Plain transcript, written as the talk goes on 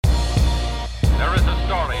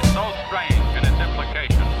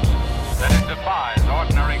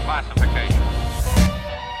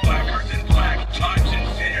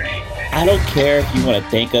I don't care if you want to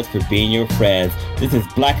thank us for being your friends. This is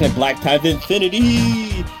Black and Black times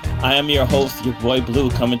infinity. I am your host, your boy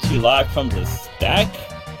Blue, coming to you live from the stack.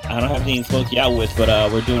 I don't have anything to smoke you out with, but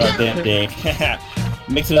we're doing our damn thing.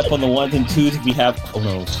 Mix it up on the ones and twos if we have. Oh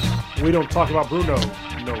no. We don't talk about Bruno.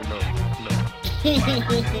 No.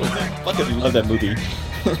 Fucking love that movie.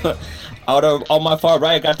 On my far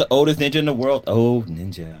right, I got the oldest ninja in the world. Oh,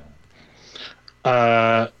 ninja.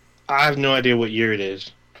 I have no idea what year it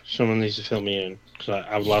is. Someone needs to fill me in because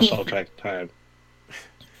I've lost all track of time.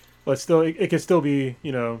 But still, it could still be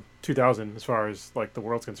 2000 as far as like the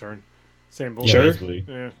world's concerned. Same bullshit. Sure.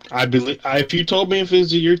 Yeah. I believe if you told me if it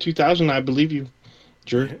was the year 2000, I believe you.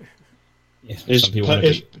 Sure. Yeah,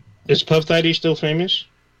 is Puff Daddy still famous?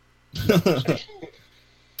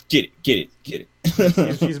 Get it.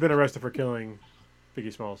 He's been arrested for killing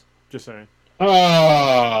Biggie Smalls. Just saying.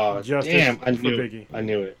 Oh, Justice damn! for Biggie. I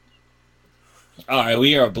knew it. All right,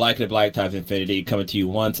 we are Black and Black times infinity coming to you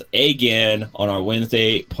once again on our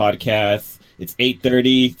Wednesday podcast. It's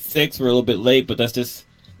 8:36. We're a little bit late, but that's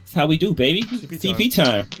how we do, baby. CP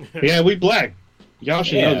time. Yeah, we black. Y'all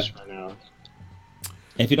should know this by now.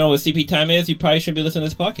 And if you don't know what CP time is, you probably shouldn't be listening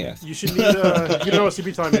to this podcast. You should need. If you know what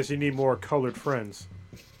CP time is, you need more colored friends.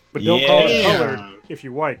 But don't call it colored if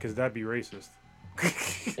you're white, because that'd be racist.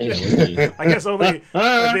 I guess only.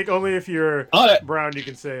 I think only if you're brown you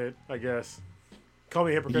can say it. I guess. Call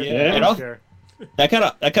me a hypocrite. Yeah, I don't care. That kind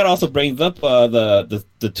of also brings up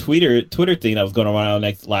the Twitter thing that was going around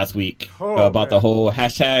last week about the whole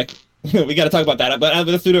hashtag. We got to talk about that. But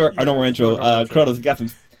let's do our normal intro. Kronos, you got some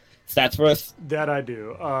stats for us? That I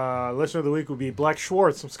do. Listener of the week would be Black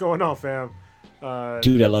Schwartz. What's going on, fam?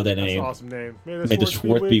 Dude, I love that name. That's an awesome name. May the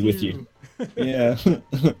Schwartz be with you. Yeah.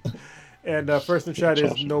 And first in chat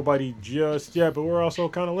is nobody just yet, but we're also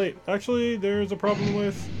kind of late. Actually, there's a problem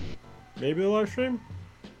with maybe the live stream.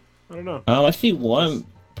 I don't know. I see one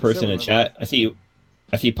person in chat. I see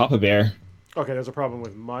Papa Bear. Okay, there's a problem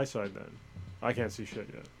with my side then. I can't see shit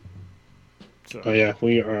yet. So, oh yeah,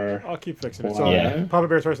 we are. I'll keep fixing it. So Papa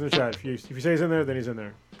Bear's first in the chat. If you say he's in there, then he's in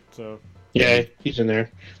there. So. Yeah, he's in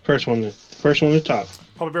there. First one to the top.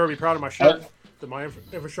 Papa Bear will be proud of my shirt. That my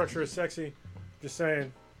infrastructure is sexy. Just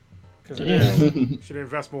saying. Because should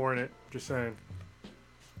invest more in it. Just saying.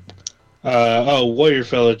 Warrior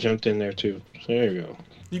fella jumped in there too. So there you go.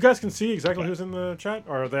 You guys can see exactly who's in the chat,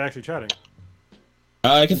 or are they actually chatting?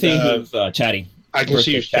 I can see who's chatting. I can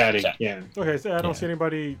see who's chatting. Yeah. Okay, so I don't see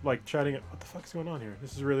anybody like chatting. What the fuck is going on here?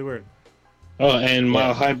 This is really weird. Oh, and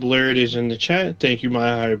Mile High Blurred is in the chat. Thank you,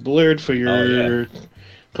 Mile High Blurred, for your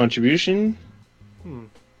contribution.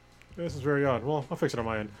 This is very odd. Well, I'll fix it on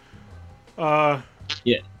my end.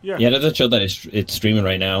 Yeah, that doesn't show that it's streaming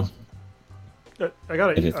right now. I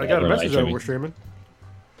got a message that we're streaming.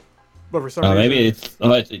 But for some reason... maybe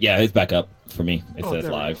it's back up for me. It says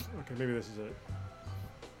live. Okay, maybe this is it.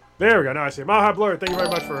 There we go. Now I see it. Mile High Blur, thank you very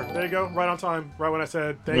much for... There you go. Right on time. Right when I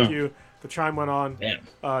said thank you. The chime went on. Damn.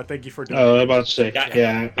 Thank you for doing it. I was about to say.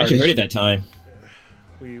 Yeah. I actually heard it that time.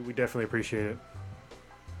 We definitely appreciate it.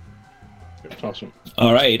 It's awesome.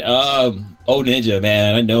 All right. Ninja,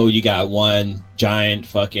 man. I know you got one giant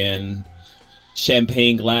fucking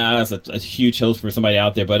champagne glass, a huge host for somebody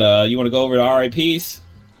out there, but you want to go over the RIPs?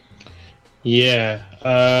 Yeah.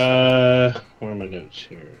 Where are my notes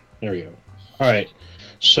here? There we go. All right.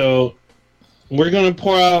 So we're going to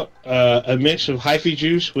pour out a mix of hyphy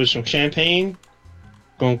juice with some champagne.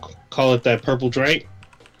 Going to call it that purple drink.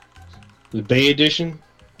 The Bay Edition.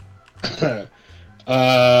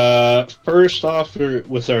 First off,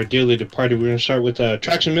 with our dearly departed, we're going to start with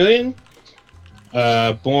Traxamillion.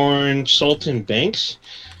 Born Sultan Banks.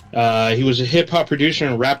 He was a hip-hop producer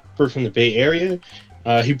and rapper from the Bay Area.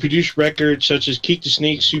 He produced records such as Keek the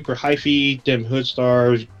Sneak, Super Hyphy, Dem Hood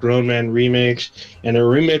Stars, Grown Man Remix, and a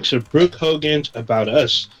remix of Brooke Hogan's About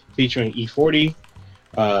Us, featuring E40.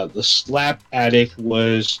 The Slap Addict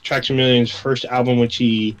was Traxamillion's first album, which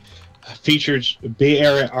he featured Bay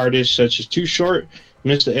Area artists such as Too Short,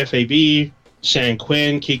 Mr. FAB, San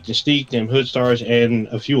Quinn, Keek the Sneak, Dem Hood Stars, and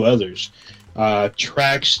a few others.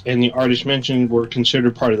 Tracks and the artists mentioned were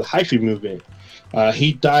considered part of the hyphy movement.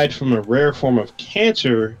 He died from a rare form of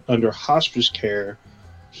cancer under hospice care.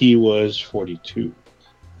 He was 42.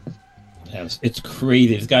 Yeah, it's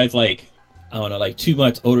crazy. This guy's like 2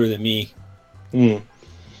 months older than me. Yeah,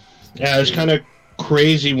 it's kind of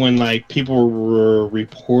crazy when people were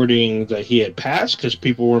reporting that he had passed because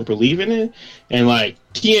people weren't believing it, and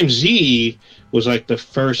TMZ was the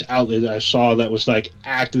first outlet I saw that was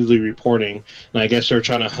actively reporting, and I guess they're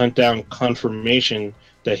trying to hunt down confirmation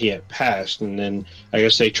that he had passed, and then I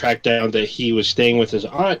guess they tracked down that he was staying with his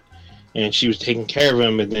aunt and she was taking care of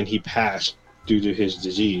him, and then he passed due to his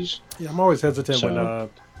disease. Yeah, I'm always hesitant when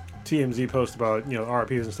TMZ posts about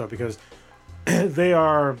RPs and stuff, because they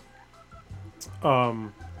are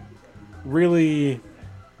really,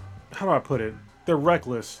 how do I put it? They're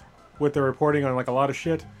reckless with their reporting on like a lot of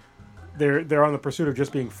shit. They're on the pursuit of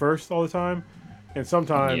just being first all the time, and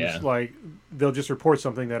sometimes like they'll just report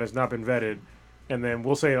something that has not been vetted, and then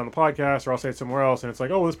we'll say it on the podcast or I'll say it somewhere else, and it's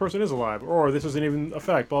like, oh, this person is alive, or this isn't even a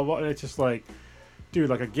fact, blah blah. And it's just like, dude,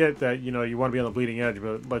 like I get that you want to be on the bleeding edge,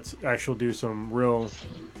 but let's actually do some real,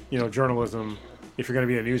 journalism if you're going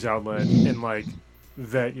to be a news outlet, and like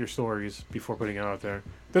vet your stories before putting it out there.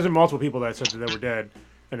 There's been multiple people that said that they were dead,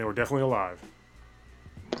 and they were definitely alive.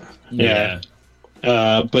 Yeah.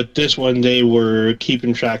 But this one they were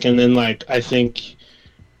keeping track, and then like I think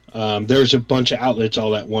there's a bunch of outlets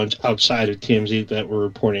all at once outside of TMZ that were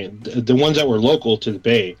reporting. The ones that were local to the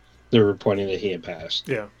Bay, they were reporting that he had passed.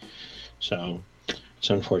 Yeah. So it's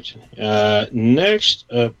unfortunate. Next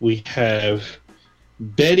up, we have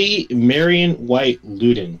Betty Marion White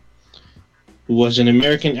Luden, who was an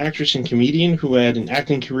American actress and comedian who had an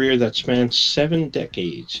acting career that spanned 7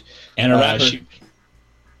 decades. And a rapper.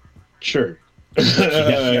 Sure.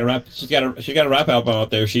 She's got a rap album out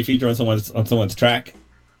there. She featured on someone's track.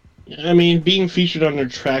 I mean, being featured on their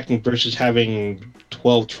track versus having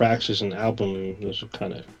 12 tracks as an album is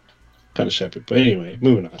kind of separate. But anyway,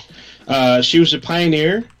 moving on. She was a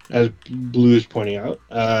pioneer, as Blue is pointing out,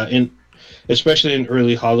 especially in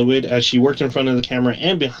early Hollywood, as she worked in front of the camera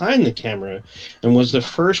and behind the camera, and was the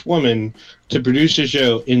first woman to produce a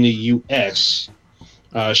show in the U.S.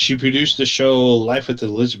 She produced the show Life with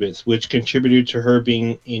Elizabeth, which contributed to her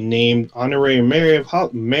being named honorary mayor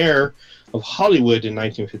of Hollywood in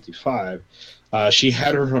 1955. She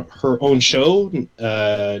had her own show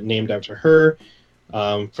named after her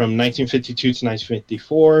from 1952 to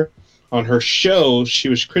 1954. On her show, she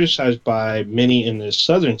was criticized by many in the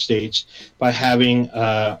southern states by having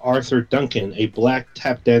Arthur Duncan, a black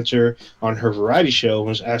tap dancer, on her variety show, and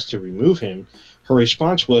was asked to remove him. Her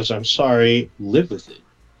response was, "I'm sorry, live with it."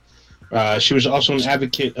 She was also an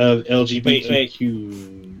advocate of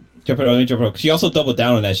LGBTQ. She also doubled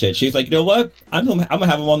down on that shit. She's like, you know what? I'm gonna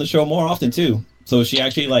have him on the show more often too. So she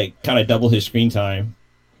actually like kind of doubled his screen time,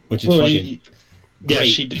 which is fucking. Yeah,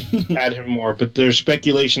 she did add him more, but there's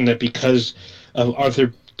speculation that because of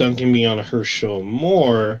Arthur Duncan being on her show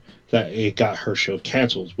more, that it got her show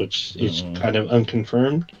canceled, which is kind of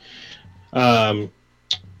unconfirmed. What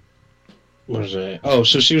was that? Oh,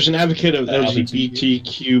 so she was an advocate of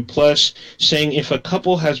LGBTQ+, saying if a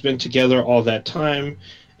couple has been together all that time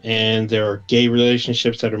and there are gay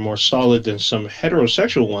relationships that are more solid than some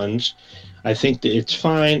heterosexual ones, I think that it's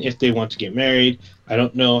fine if they want to get married. I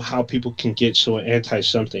don't know how people can get so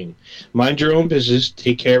anti-something. Mind your own business,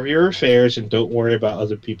 take care of your affairs, and don't worry about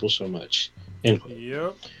other people so much.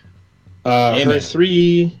 Yep. Her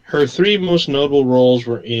three most notable roles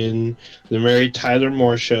were in The Mary Tyler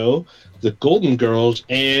Moore Show, The Golden Girls,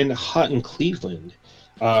 and Hot in Cleveland.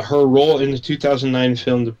 Her role in the 2009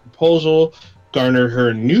 film The Proposal garnered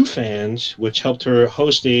her new fans, which helped her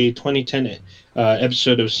host a 2010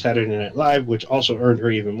 episode of Saturday Night Live, which also earned her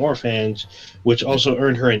even more fans, which also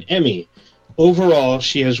earned her an Emmy. Overall,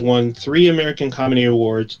 she has won 3 American Comedy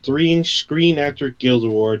Awards, 3 Screen Actor Guild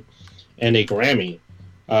Award, and a Grammy.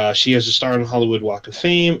 She has a star on Hollywood Walk of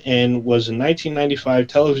Fame and was a 1995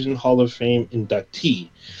 Television Hall of Fame inductee.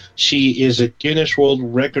 She is a Guinness World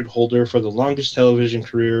Record holder for the longest television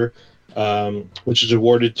career, which was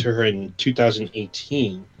awarded to her in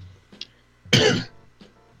 2018.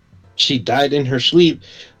 She died in her sleep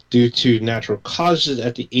due to natural causes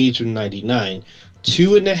at the age of 99,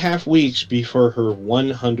 2.5 weeks before her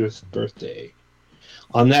 100th birthday.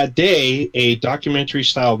 On that day, a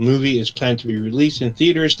documentary-style movie is planned to be released in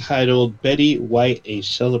theaters titled Betty White: A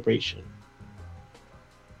Celebration.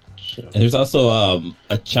 So. And there's also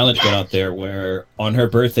a challenge going out there where on her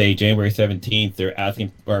birthday, January 17th, they're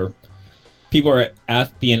asking, or people are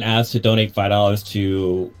being asked to donate $5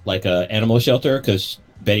 to like a animal shelter, because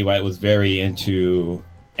Betty White was very into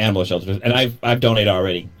animal shelters, and I've donated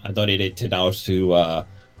already. I donated $10 to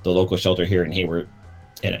the local shelter here in Hayward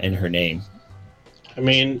in her name. I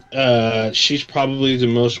mean, she's probably the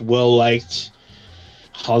most well-liked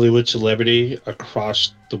Hollywood celebrity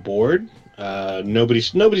across the board. Nobody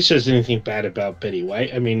says anything bad about Betty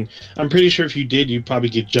White. I mean, I'm pretty sure if you did, you'd probably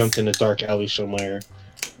get jumped in a dark alley somewhere.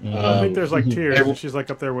 I think there's like tiers. She's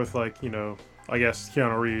like up there with like, I guess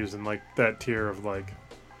Keanu Reeves and like that tier of like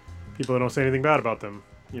people that don't say anything bad about them,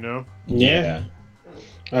 Yeah.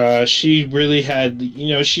 She really had,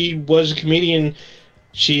 she was a comedian.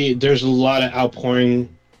 There's a lot of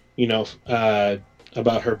outpouring,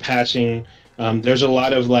 about her passing. There's a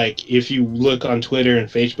lot of like, if you look on Twitter and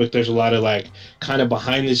Facebook, there's a lot of like kind of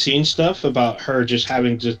behind the scenes stuff about her just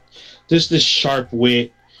having just this sharp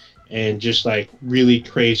wit and just like really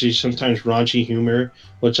crazy, sometimes raunchy humor,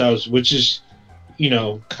 which is,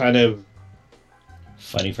 kind of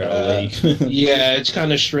funny for an old lady. Yeah, it's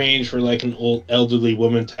kind of strange for like an old elderly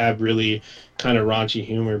woman to have really kind of raunchy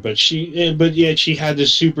humor, but yet she had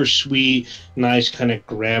this super sweet, nice kind of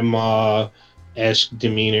grandma-esque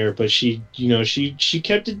demeanor, but she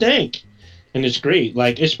kept it dank. And it's great,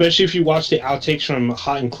 like, especially if you watch the outtakes from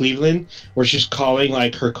Hot in Cleveland, where she's calling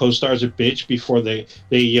like her co-stars a bitch before they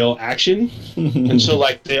yell action, and so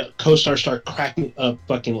like the co-stars start cracking up,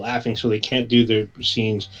 fucking laughing, so they can't do their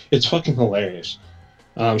scenes. It's fucking hilarious.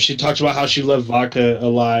 She talks about how she loved vodka a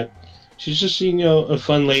lot. She's just a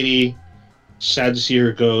fun lady. Sad to see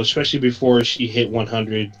her go, especially before she hit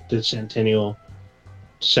 100, the centennial.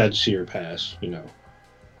 Sad to see her pass.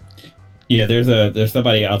 Yeah, there's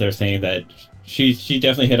somebody out there saying that she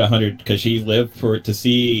definitely hit 100 because she lived to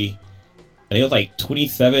see, I think it was like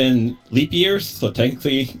 27 leap years. So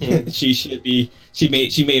technically, she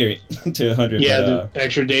made it to 100. Yeah, the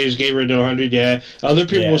extra days gave her to 100. Yeah, other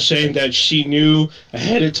people were saying that she knew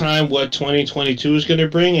ahead of time what 2022 was going to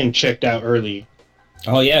bring and checked out early.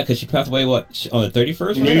 Oh yeah, because she passed away on the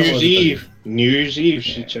 31st. New Year's Eve,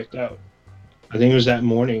 she checked out. I think it was that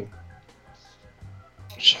morning.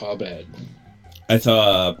 So bad. I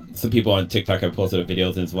saw some people on TikTok have posted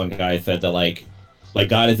videos, and this one guy said that like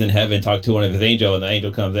God is in heaven, talked to one of his angels, and the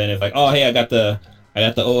angel comes in and it's like, oh hey, I got the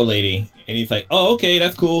old lady, and he's like, oh okay,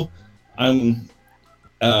 that's cool. Then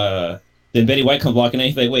Betty White comes walking in,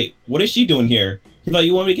 he's like, wait, what is she doing here? He's like,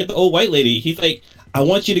 you want me to get the old white lady? He's like, I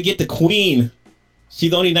want you to get the queen.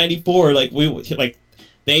 She's only 94. The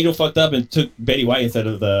angel fucked up and took Betty White instead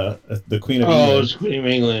of the Queen of England. Oh, it's Queen of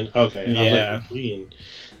England. Okay. Yeah. Like Queen.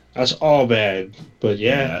 That's all bad. But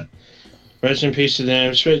yeah. Rest in peace to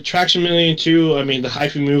them. Traction Million 2, I mean, the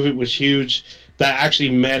hyphy movie was huge. That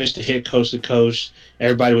actually managed to hit coast to coast.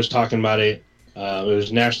 Everybody was talking about it. It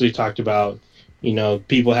was nationally talked about.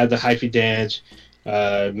 People had the hyphy dance.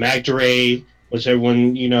 Mac DeRay, which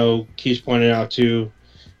everyone, keeps pointing out to.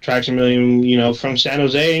 Traction Million, from San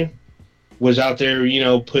Jose, was out there,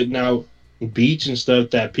 putting out beats and stuff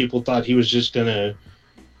that people thought he was just gonna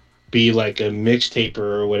be like a mixtaper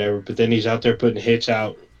or whatever, but then he's out there putting hits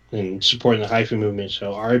out and supporting the hyphy movement.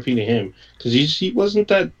 So R.I.P. to him, because he wasn't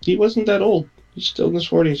that old. He's still in his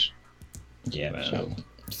 40s. Yeah, man. So,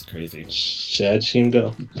 it's crazy. Sad to see him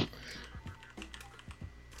go.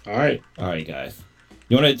 All right, guys.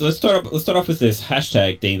 Let's start off with this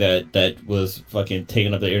hashtag thing that was fucking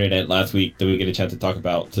taking up the internet last week that we get a chance to talk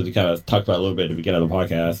about. So we kind of talked about a little bit at the beginning of the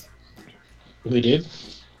podcast. We did.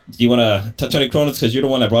 Do you want to touch on it, Cronus? Because you're the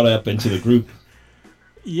one that brought it up into the group.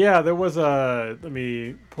 Yeah, there was a. Let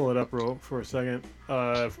me pull it up for a second.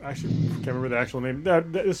 Actually, can't remember the actual name.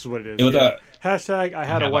 This is what it is. It was a hashtag. I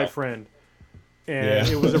had a white friend, and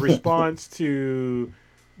it was a response to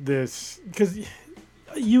this because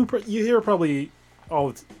you hear probably.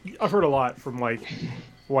 I've heard a lot from like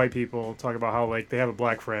white people talk about how like they have a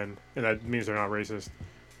black friend and that means they're not racist,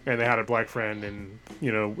 and they had a black friend and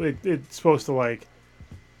it's supposed to like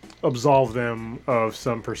absolve them of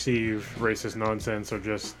some perceived racist nonsense or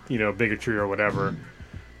just bigotry or whatever.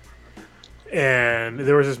 And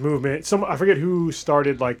there was this movement. I forget who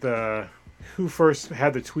started who first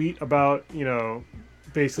had the tweet about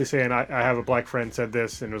basically saying I have a black friend said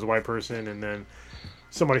this and it was a white person, and then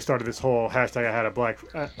somebody started this whole hashtag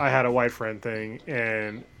I had a white friend thing,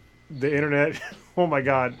 and the internet, oh my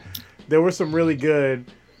god, there were some really good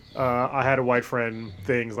I had a white friend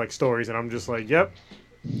things, like stories, and I'm just like, yep.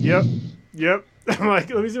 I'm like,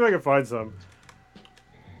 let me see if I can find some.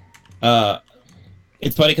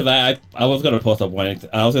 It's funny because I was going to post up one.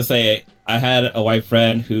 I was going to say I had a white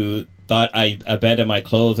friend who thought I abandoned my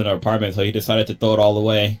clothes in our apartment, so he decided to throw it all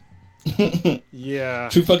away. Yeah,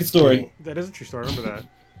 true fucking story. That is a true story. I remember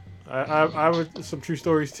that. I would some true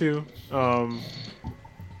stories too.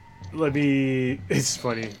 It's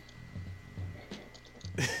funny.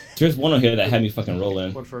 There's one on here that had me fucking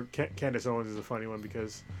rolling. One for Candace Owens is a funny one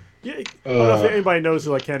because I don't know if anybody knows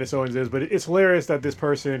who Candace Owens is, but it's hilarious that this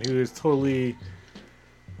person who is totally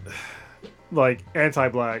like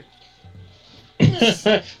anti-black,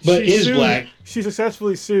 but is black. She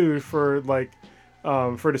successfully sued for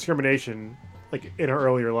for discrimination, like in her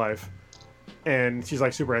earlier life, and she's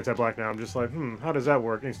like super anti-black now. I'm just like, how does that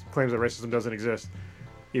work? And she claims that racism doesn't exist,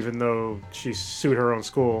 even though she sued her own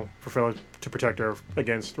school for failing to protect her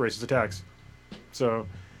against racist attacks. So,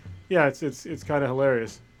 yeah, it's kind of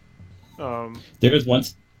hilarious. There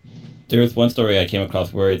was There was one story I came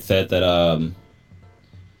across where it said that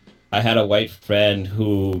I had a white friend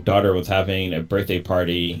whose daughter was having a birthday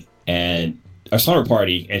party and a summer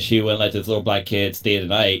party, and she wouldn't let this little black kid stay the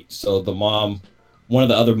night. So the mom, one of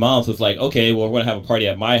the other moms, was like, "Okay, well, we're gonna have a party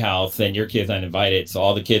at my house, and your kid's not invited." So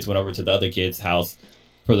all the kids went over to the other kid's house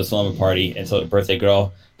for the slumber party, and so the birthday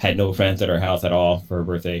girl had no friends at her house at all for her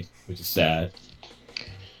birthday, which is sad.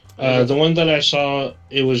 The one that I saw,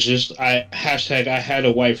 it was just hashtag I had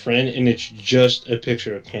a white friend, and it's just a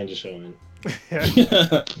picture of Candace Owen.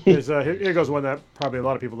 Here goes one that probably a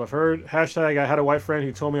lot of people have heard. Hashtag I had a white friend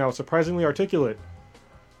who told me I was surprisingly articulate.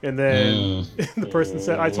 And then the person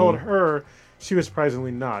said, I told her she was surprisingly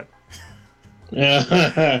not.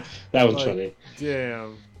 Yeah, that was funny.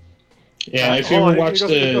 Damn. Yeah, if you ever watched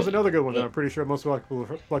Here goes another good one that I'm pretty sure most black people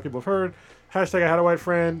have heard. Hashtag I had a white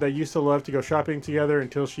friend that used to love to go shopping together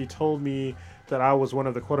until she told me that I was one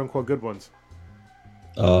of the quote-unquote good ones.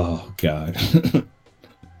 Oh, God.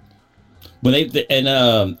 When in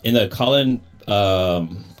the Colin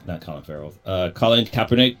not Colin Farrell Colin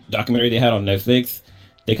Kaepernick documentary they had on Netflix,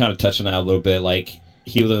 they kind of touched on that a little bit. Like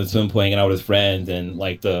he was in the swim pool hanging out with his friends, and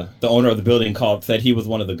like the owner of the building said he was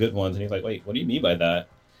one of the good ones, and he's like, wait, what do you mean by that?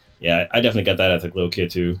 Yeah, I definitely got that as a little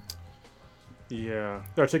kid too. Yeah,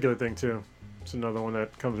 the articulate thing too. It's another one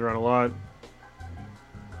that comes around a lot.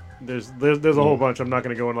 There's a whole bunch. I'm not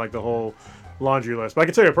going to go into like the whole laundry list, but I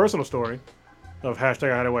can tell you a personal story of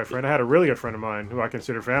hashtag I had a white friend. I had a really good friend of mine who I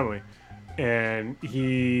consider family, and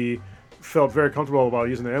he felt very comfortable about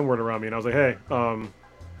using the N-word around me, and I was like, hey,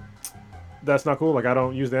 that's not cool. Like, I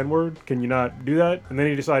don't use the N-word. Can you not do that? And then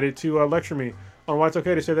he decided to lecture me on why it's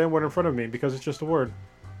okay to say the N-word in front of me because it's just a word.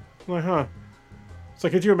 I'm like, huh. It's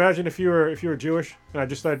like, could you imagine if you were Jewish and I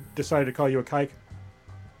just decided to call you a kike?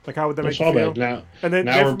 Like, how would that make you feel? Now, and then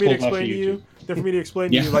for me to explain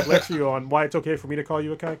to you, like lecture you on why it's okay for me to call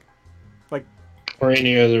you a kike, like. Or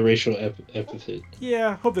any other racial epithet.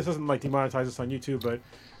 Yeah, hope this doesn't like demonetize us on YouTube, but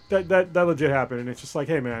that legit happened, and it's just like,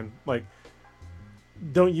 hey man, like,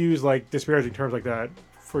 don't use like disparaging terms like that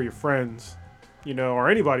for your friends, or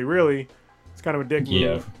anybody really. It's kind of a dick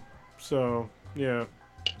move. So yeah.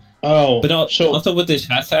 Oh, but also with this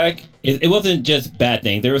hashtag, it wasn't just bad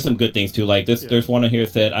things. There were some good things too. Like this, there's one here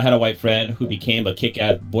that said, "I had a white friend who became a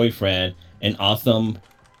kick-ass boyfriend, an awesome,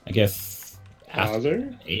 I guess,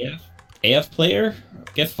 father, AF player,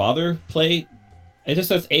 I guess father play." It just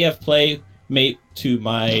says AF play mate to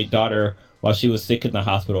my daughter while she was sick in the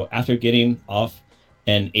hospital after getting off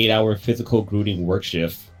an 8-hour physical grooming work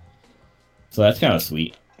shift. So that's kind of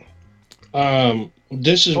sweet.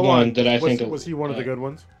 This is one that I think was he one of the good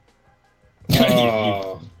ones?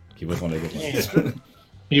 He was one of the good ones.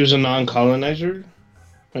 He was a non-colonizer.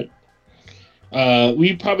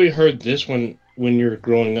 We probably heard this one when you were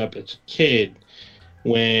growing up as a kid.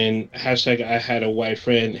 When hashtag I had a white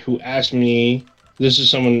friend who asked me, this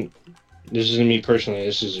isn't me personally,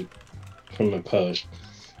 this is from a post,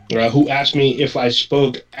 who asked me if I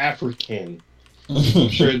spoke African.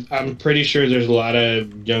 I'm pretty sure there's a lot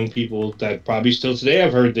of young people that probably still today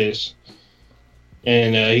have heard this.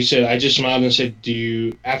 And he said, I just smiled and said,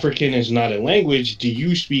 African is not a language, do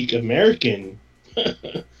you speak American?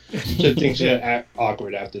 So things got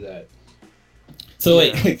awkward after that. So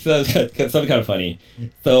wait, so something kind of funny.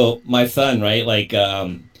 So my son, right, like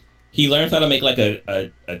he learns how to make like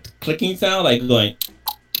a clicking sound, like going.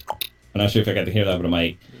 I'm not sure if I got to hear that over the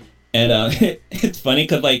mic. And it's funny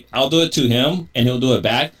because like I'll do it to him and he'll do it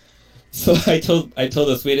back. So I told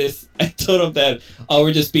the sweetest, I told him that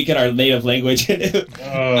we're just speaking our native language. And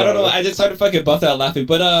I don't know, I just started fucking bust out laughing.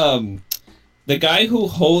 But the guy who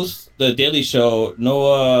hosts the Daily Show,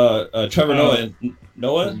 Trevor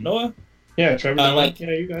Noah. Yeah, Trevor Noah. Like,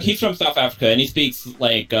 yeah, you got it. He's from South Africa and he speaks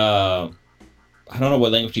like I don't know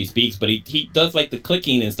what language he speaks, but he does like the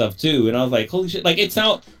clicking and stuff too. And I was like, holy shit! Like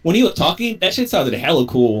when he was talking, that shit sounded hella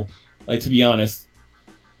cool. Like, to be honest.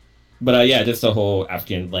 But yeah, just the whole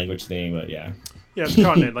African language thing. But yeah. Yeah, it's a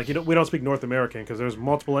continent. Like we don't speak North American because there's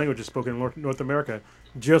multiple languages spoken in North America,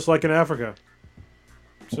 just like in Africa.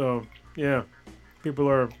 So yeah, people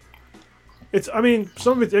are. I mean,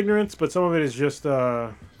 some of it's ignorance, but some of it is just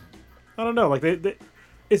I don't know. Like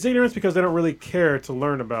it's ignorance because they don't really care to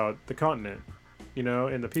learn about the continent,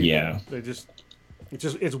 and the people. Yeah.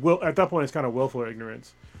 It's will at that point it's kind of willful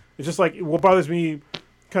ignorance. It's just like what bothers me.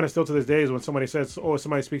 Kind of still to this day is when somebody says, "Oh,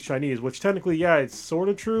 somebody speaks Chinese," which technically, yeah, it's sort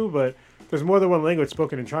of true, but there's more than one language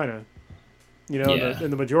spoken in China.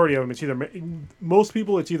 And the majority of them, it's either most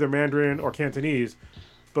people, it's either Mandarin or Cantonese,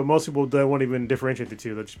 but most people they won't even differentiate the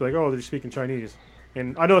two. They'll just be like, "Oh, they're just speaking Chinese,"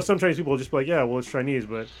 and I know some Chinese people will just be like, "Yeah, well, it's Chinese,"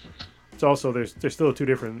 but it's also there's still two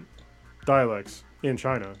different dialects in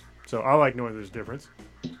China. So I like knowing there's a difference.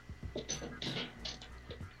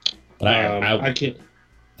 But I can't.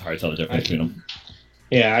 Hard to tell the difference between them.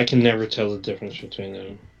 Yeah, I can never tell the difference between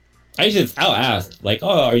them. I'll ask, like,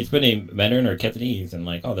 oh, are you speaking Mandarin or Cantonese? And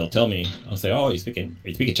like, oh, they'll tell me. I'll say, oh, are you speaking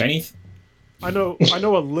Chinese? I know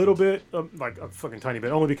a little bit, like a fucking tiny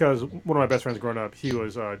bit, only because one of my best friends growing up, he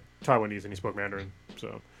was Taiwanese and he spoke Mandarin.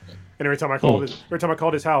 So, and every time I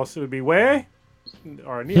called his house, it would be "Wei"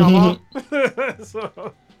 or "Ni hao ma."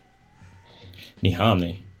 So, Ni hao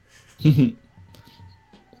ne.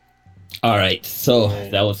 All right, so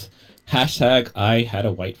that was hashtag I had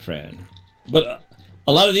a white friend, but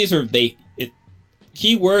a lot of these are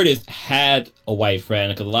keyword is had a white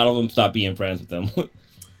friend because a lot of them stopped being friends with them.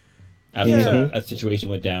 After a situation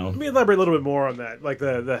went down. Let me elaborate a little bit more on that, like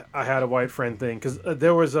the I had a white friend thing, because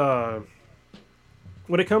there was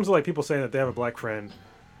when it comes to like people saying that they have a black friend,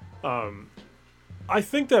 I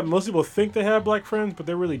think that most people think they have black friends, but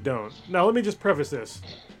they really don't. Now, let me just preface this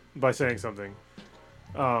by saying something.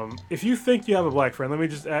 If you think you have a black friend, let me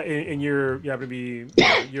just you happen to be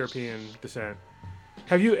European descent.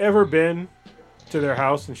 Have you ever been to their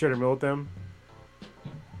house and shared a meal with them?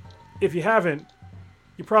 If you haven't,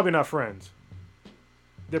 you're probably not friends.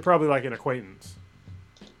 They're probably like an acquaintance.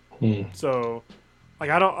 So,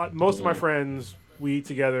 like, most of my friends, we eat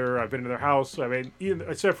together. I've been to their house. I mean,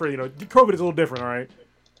 except for, COVID is a little different, all right?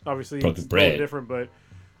 Obviously, it's a little different, but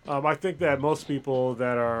I think that most people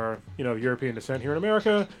that are, European descent here in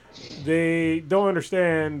America, they don't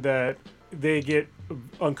understand that they get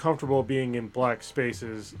uncomfortable being in black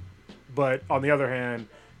spaces, but on the other hand,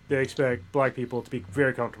 they expect black people to be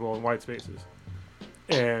very comfortable in white spaces.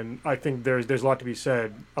 And I think there's a lot to be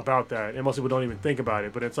said about that. And most people don't even think about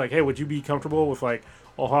it. But it's like, hey, would you be comfortable with like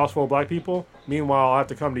a house full of black people? Meanwhile, I have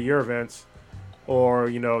to come to your events or,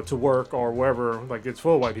 to work or wherever, like it's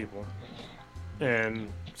full of white people.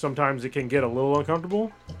 And sometimes it can get a little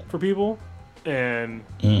uncomfortable for people. And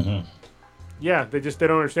yeah, they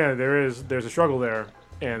don't understand that there's a struggle there.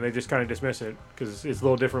 And they just kind of dismiss it because it's a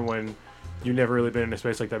little different when you've never really been in a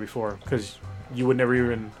space like that before because you would never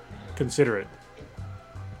even consider it.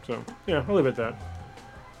 So, yeah, I'll leave it at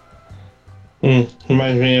that.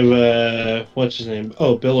 Reminds me of, what's his name?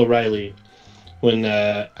 Oh, Bill O'Reilly. When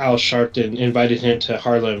Al Sharpton invited him to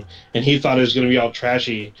Harlem, and he thought it was going to be all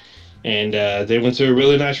trashy, and they went to a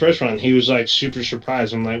really nice restaurant. He was, like, super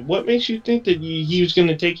surprised. I'm like, what makes you think that he was going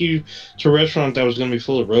to take you to a restaurant that was going to be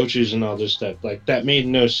full of roaches and all this stuff? Like, that made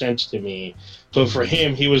no sense to me. But for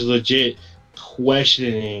him, he was legit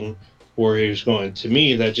questioning where he was going. To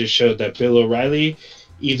me, that just showed that Bill O'Reilly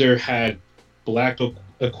either had black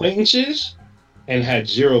acquaintances and had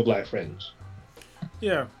zero black friends.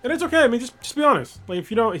 Yeah, and it's okay. I mean, just be honest. Like,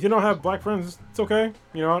 if you don't have black friends, it's okay.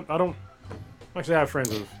 I don't actually have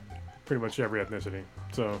friends of pretty much every ethnicity.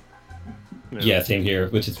 So. Yeah, same here,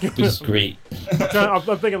 which is great. I'm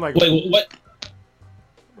thinking like. Wait, what?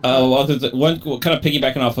 Well, there's one kind of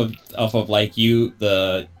piggybacking off of like you're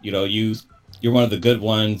one of the good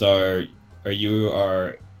ones, or you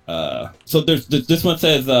are. So there's this one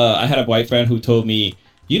says I had a white friend who told me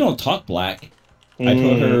you don't talk black. I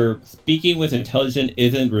told her speaking with intelligence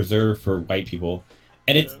isn't reserved for white people,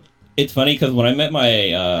 and it's funny because when I met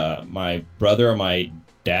my brother on my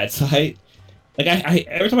dad's side, like I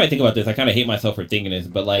every time I think about this, I kind of hate myself for thinking this,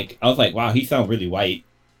 but like I was like, wow, he sounds really white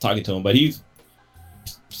talking to him, but he's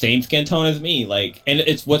same skin tone as me, like, and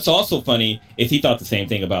it's what's also funny is he thought the same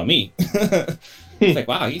thing about me. It's like,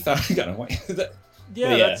 wow, he thought he got a white.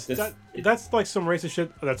 Yeah, that's like some racist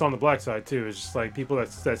shit that's on the black side too. It's just like people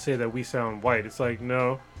that say that we sound white. It's like,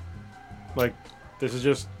 no, like this is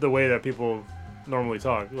just the way that people normally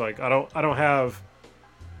talk. Like I don't have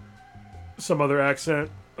some other accent.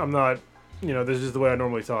 I'm not, this is the way I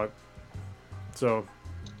normally talk. So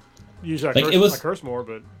usually I curse more,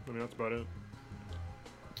 but I mean that's about it.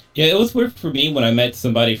 Yeah, it was weird for me when I met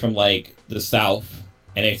somebody from like the South.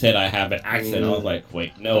 And they said I have an accent. I was like,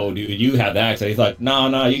 wait, no, dude, you have the accent. He's like,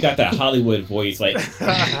 no, you got that Hollywood voice. Like,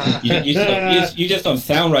 you just don't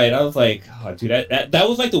sound right. I was like, oh, dude, that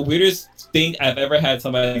was like the weirdest thing I've ever had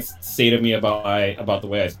somebody say to me about the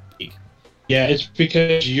way I speak. Yeah, it's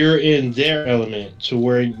because you're in their element. So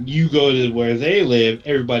where you go to where they live,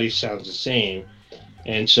 everybody sounds the same.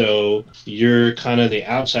 And so you're kind of the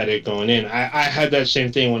outsider going in. I had that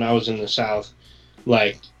same thing when I was in the South.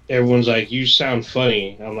 Like, everyone's like, you sound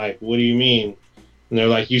funny. I'm like, what do you mean? And they're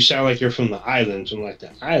like, you sound like you're from the islands. I'm like,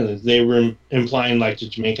 the islands? They were implying like the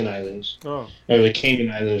Jamaican Islands. Oh. Or the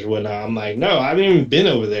Cayman Islands or whatnot. I'm like, no, I haven't even been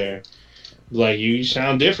over there. Like, you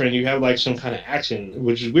sound different. You have like some kind of accent,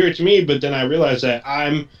 which is weird to me. But then I realized that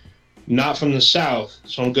I'm not from the South,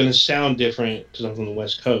 so I'm going to sound different because I'm from the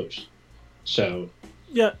West Coast. So.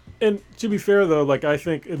 Yeah, and to be fair, though, like, I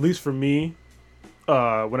think, at least for me,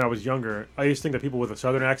 when I was younger, I used to think that people with a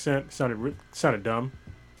Southern accent sounded dumb.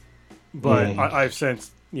 But I've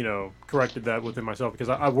since, corrected that within myself because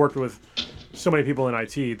I've worked with so many people in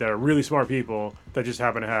IT that are really smart people that just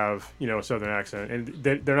happen to have, a Southern accent. And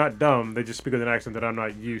they're not dumb. They just speak with an accent that I'm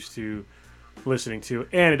not used to listening to.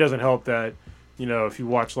 And it doesn't help that, if you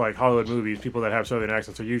watch, like, Hollywood movies, people that have Southern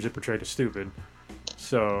accents are usually portrayed as stupid.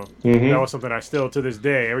 So that was something I still, to this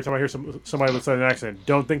day, every time I hear somebody with a Southern accent,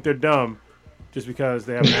 don't think they're dumb just because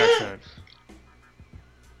they have an accent.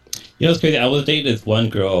 It's crazy. I was dating this one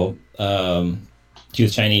girl. She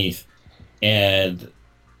was Chinese, and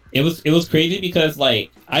it was crazy because,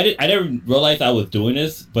 like, I didn't realize I was doing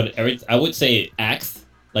this, but I would say ask,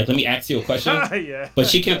 like, let me ask you a question. Yeah. But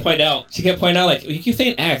she kept pointing out, like, you keep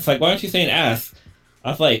saying ask, like, why aren't you saying ask? I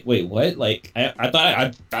was like, wait, what? Like, I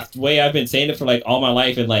thought that's the way I've been saying it for, like, all my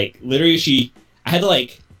life, and, like, literally I had to,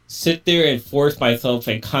 like, sit there and force myself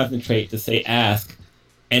and concentrate to say ask.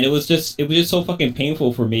 And it was just so fucking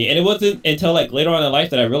painful for me. And it wasn't until, like, later on in life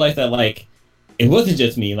that I realized that, like, it wasn't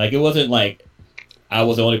just me. Like, it wasn't like I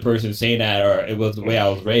was the only person saying that, or it was the way I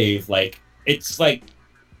was raised. Like, it's, like,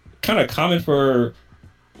 kind of common for...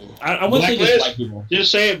 I wouldn't say just black people.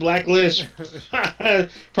 Just say it, Blacklist.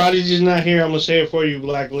 Prodigy's not here. I'm going to say it for you,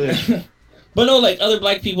 Blacklist. But no, like, other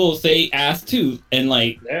black people say ass, too. And,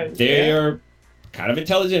 like, they're... kind of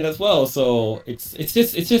intelligent as well, so it's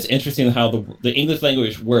just interesting how the English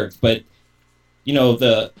language works. But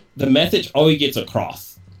the message always gets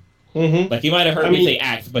across. Mm-hmm. Like, you might have heard me say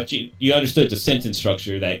act, but you understood the sentence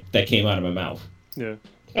structure that came out of my mouth. Yeah.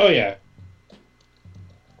 Oh yeah.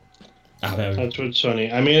 That's what's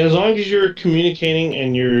funny. I mean, as long as you're communicating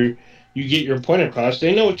and you get your point across,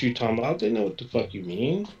 they know what you're talking about. They know what the fuck you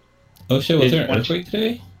mean. Oh shit! Was there an earthquake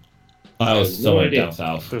today? I was somewhere down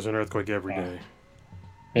south. There's an earthquake every day.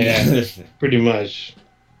 Yeah, pretty much.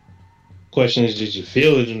 Question is, did you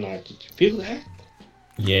feel it or not? Did you feel that?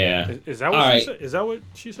 Yeah. Is that what she said? Is that what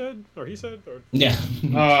she said? Or he said? Or... Yeah.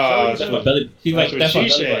 Oh, that's what she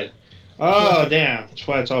said. Oh, damn. That's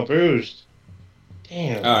why it's all bruised.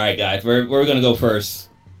 Damn. All right, guys. We're going to go first.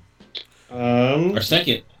 Or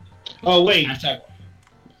second. Oh, wait.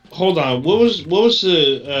 Hold on. What was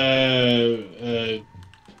the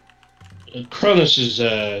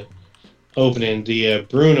Cronus's opening, the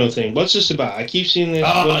Bruno thing? What's this about? I keep seeing this.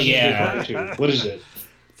 Oh, yeah. What is it?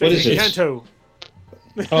 What is it? Encanto.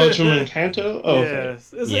 Oh, it's from Encanto? Oh, okay.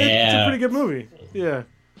 It's a pretty good movie. Yeah.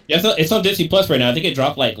 Yeah, it's on Disney Plus right now. I think it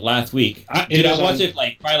dropped, like, last week. I watched it,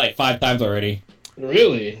 like, probably, like, 5 times already.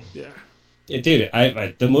 Really? Yeah. Dude,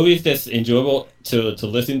 the movie's just enjoyable to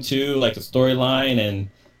listen to, like, the storyline, and,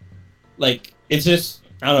 like, it's just,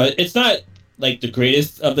 I don't know, it's not, like, the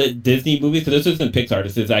greatest of the Disney movies, because this isn't Pixar,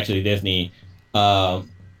 this is actually Disney.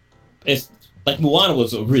 It's, like, Moana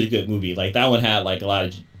was a really good movie. Like, that one had, like, a lot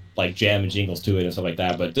of, like, jam and jingles to it and stuff like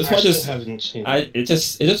that, but this one just, haven't seen it. It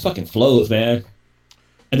just fucking flows, man.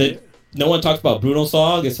 And then, no one talks about Bruno's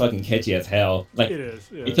song. It's fucking catchy as hell. Like, it is.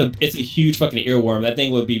 Yeah. It's a huge fucking earworm. That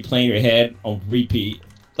thing would be playing your head on repeat.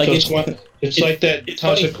 Like, so it's like that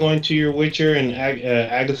toss a coin to your Witcher and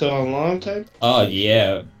Agatha on Lawn type. Oh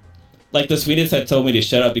yeah, like the Swedish had told me to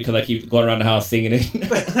shut up because I keep going around the house singing it.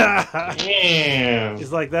 Damn.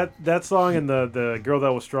 It's like that song and the girl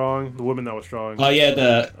that was strong, the woman that was strong. Oh yeah,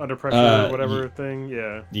 the Under Pressure or whatever thing.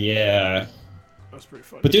 Yeah. Yeah. That's pretty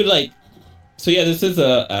funny. But dude, like. So yeah, this is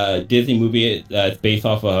a Disney movie that's based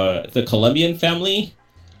off the Colombian family.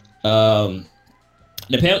 The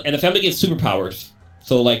family gets superpowers.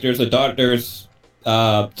 So like, there's a daughter. So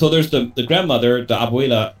there's the grandmother, the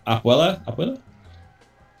abuela.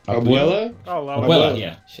 Abuela,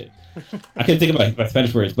 yeah. Shit, I couldn't think of my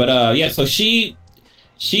Spanish words, but yeah. So she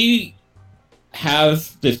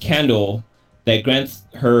has this candle that grants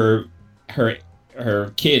her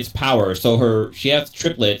kids power. So she has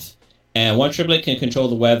triplets. And one triplet can control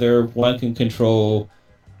the weather, one can control,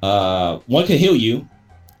 one can heal you,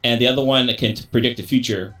 and the other one can predict the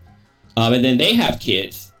future. And then they have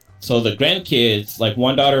kids. So the grandkids, like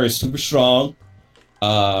one daughter is super strong,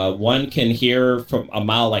 one can hear from a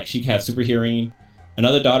mile, like she has super hearing.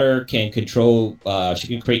 Another daughter can control, she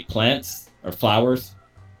can create plants or flowers.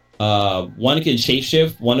 One can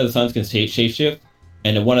shapeshift, one of the sons can shapeshift,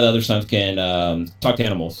 and then one of the other sons can talk to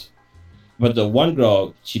animals. But the one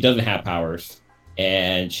girl, she doesn't have powers,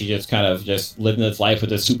 and she just kind of just living this life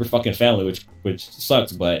with a super fucking family, which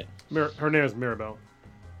sucks. But her name is Mirabelle.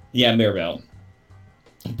 Yeah, Mirabelle.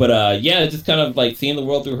 But yeah, it's just kind of like seeing the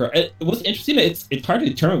world through her. What's interesting, it's hard to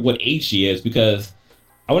determine what age she is because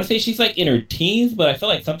I want to say she's like in her teens, but I feel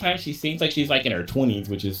like sometimes she seems like she's like in her 20s,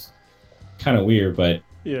 which is kind of weird. But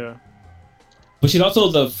yeah, but she's also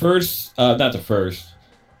the first, not the first,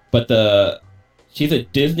 but she's a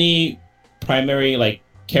Disney primary like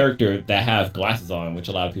character that has glasses on, which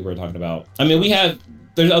a lot of people are talking about. I mean,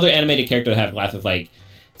 there's other animated characters that have glasses, like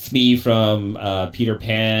Smee from Peter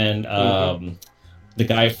Pan, the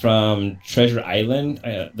guy from Treasure Island,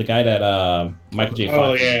 the guy that Michael J. Fox.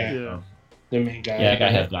 Oh yeah, the main guy. Yeah, that guy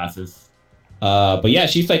has glasses. But yeah,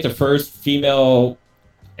 she's like the first female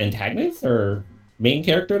antagonist or main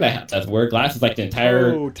character that's wear glasses like the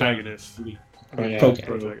entire protagonist.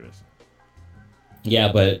 Protagonist.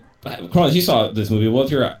 Yeah, but Carlos, you saw this movie.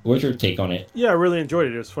 What's your take on it? Yeah, I really enjoyed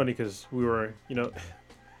it. It was funny because we were,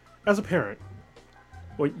 as a parent,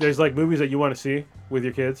 there's like movies that you want to see with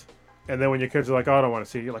your kids, and then when your kids are like, "Oh, I don't want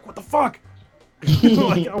to see it," you're like, "What the fuck?"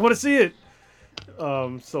 Like, I want to see it.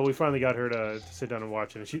 So we finally got her to sit down and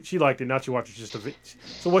watch it. And she liked it. Now she watches just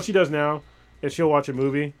So what she does now is she'll watch a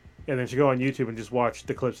movie and then she'll go on YouTube and just watch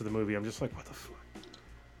the clips of the movie. I'm just like, what the fuck?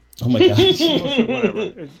 Oh my gosh.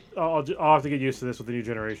 Whatever. I'll have to get used to this with the new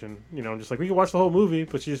generation. I'm just like, we can watch the whole movie,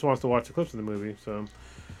 but she just wants to watch the clips of the movie. So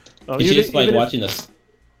she's just like watching this.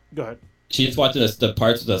 Go ahead. She's just watching the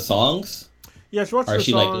parts of the songs. Yeah, she watches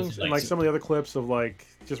the songs and like some of the other clips of like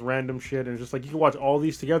just random shit, and just like you can watch all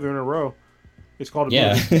these together in a row. It's called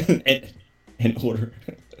a movie. in order.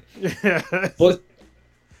 Yeah.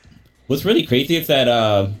 What's really crazy is that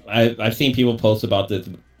I've seen people post about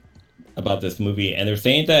this movie, and they're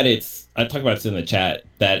saying that I talked about this in the chat,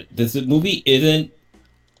 that this movie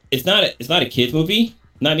it's not a kids movie.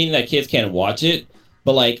 Not meaning that kids can't watch it,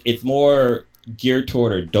 but like it's more geared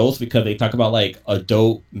toward adults because they talk about like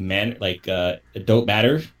adult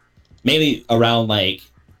matters, mainly around like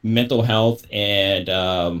mental health and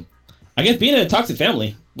I guess being in a toxic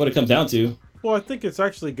family. What it comes down to. Well, I think it's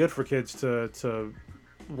actually good for kids to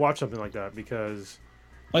watch something like that because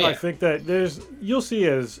I think that you'll see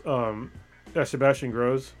as Sebastian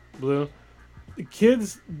grows, Blue,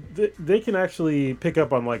 kids they can actually pick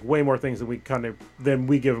up on like way more things than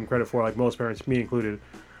we give them credit for, like most parents, me included,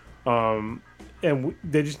 and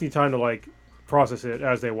they just need time to like process it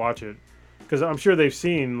as they watch it, because I'm sure they've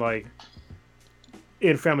seen like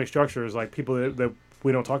in family structures like people that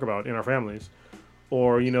we don't talk about in our families,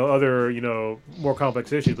 or other more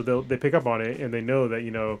complex issues, but they pick up on it and they know that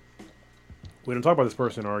we don't talk about this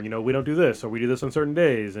person, or we don't do this, or we do this on certain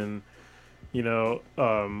days, and we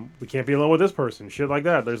can't be alone with this person, shit like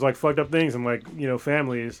that. There's like fucked up things and like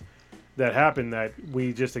families that happen that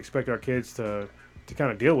we just expect our kids to kind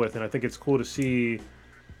of deal with, and I think it's cool to see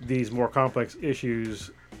these more complex issues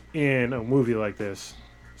in a movie like this.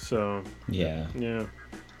 So yeah.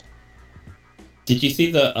 Did you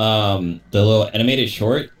see the little animated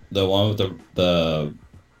short, the one with the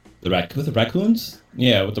raccoons?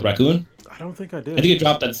 Yeah, with the raccoon. I don't think I did. I think it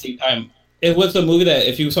dropped at the same time. It was a movie that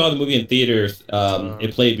if you saw the movie in theaters,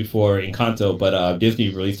 it played before in Encanto, but Disney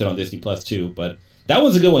released it on Disney Plus too. But that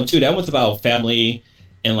was a good one too. That was about family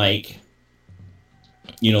and like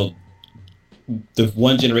the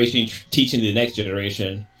one generation teaching the next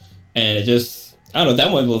generation, and it just I don't know.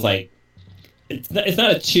 That one was like. It's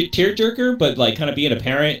not a tearjerker, but like kind of being a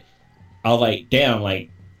parent, I was like, damn, like,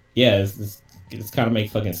 yeah, this kind of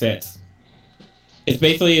makes fucking sense. It's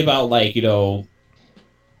basically about like a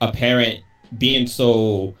parent being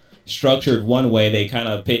so structured one way, they kind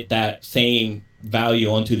of put that same value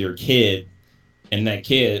onto their kid, and that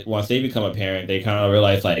kid, once they become a parent, they kind of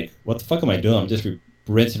realize like, what the fuck am I doing? I'm just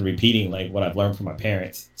rinsing and repeating like what I've learned from my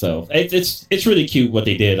parents. So it's really cute what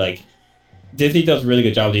they did. Like. Disney does a really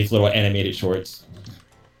good job with these little animated shorts.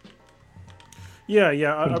 Yeah,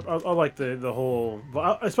 I like the whole.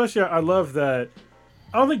 Especially, I love that.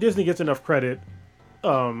 I don't think Disney gets enough credit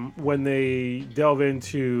when they delve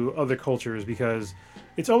into other cultures, because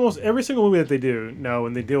it's almost every single movie that they do now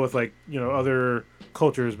when they deal with like other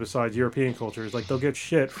cultures besides European cultures, like they'll get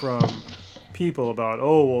shit from people about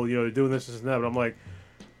they're doing this and that, but I'm like.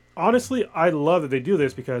 Honestly, I love that they do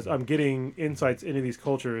this because I'm getting insights into these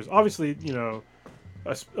cultures. Obviously,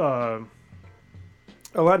 a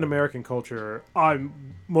Latin American culture,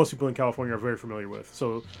 most people in California are very familiar with.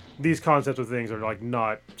 So these concepts of things are like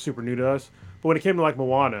not super new to us. But when it came to like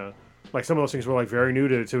Moana, like some of those things were like very new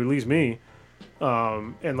to at least me,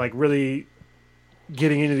 and like really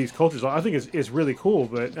getting into these cultures, I think is really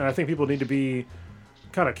cool. And I think people need to be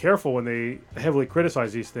kind of careful when they heavily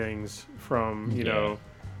criticize these things from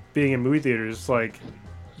being in movie theaters. It's like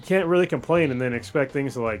you can't really complain and then expect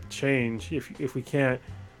things to like change if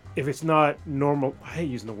it's not normal. I hate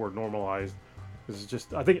using the word normalized. This is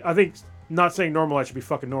just I think not saying normalized should be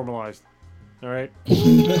fucking normalized. All right. I'm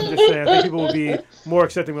just saying, I think people would be more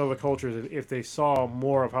accepting of other cultures if they saw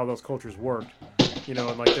more of how those cultures worked. You know,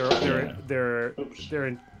 and like their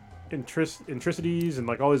intricities and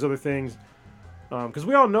like all these other things. Because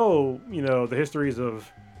we all know, you know, the histories of,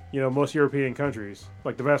 you know, most European countries,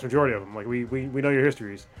 like the vast majority of them. Like we know your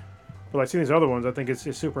histories. But like seeing these other ones, I think it's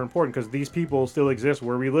super important because these people still exist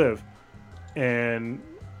where we live, and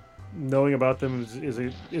knowing about them is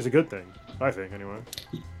a good thing. I think anyway.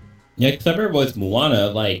 Yeah, because I remember with Moana,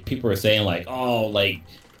 like people were saying like, oh, like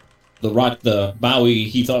the Maui,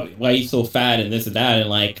 he thought why he's so fat and this and that, and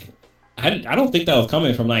like I don't think that was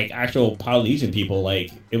coming from like actual Polynesian people.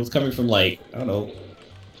 Like it was coming from like I don't know.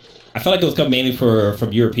 I felt like it was coming mainly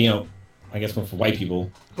from European, I guess from white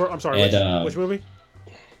people. I'm sorry, and, which movie?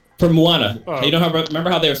 From Moana. Oh. You know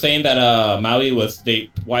remember how they were saying that Maui was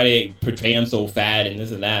why they portray him so fat and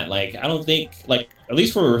this and that. Like I don't think like at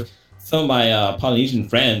least for some of my Polynesian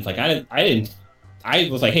friends, like I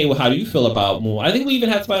was like, hey, well, how do you feel about Moana? I think we even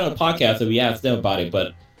had somebody on the podcast that we asked them about it,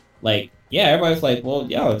 but like, yeah, everybody's like, well,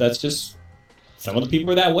 yeah, that's just some of the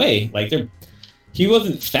people are that way. Like he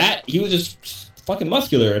wasn't fat, he was just fucking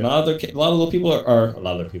muscular, and a lot of little people a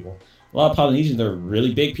lot of Polynesians are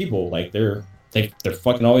really big people. Like they're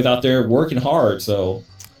fucking always out there working hard, so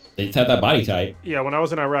they just have that body type. Yeah, when I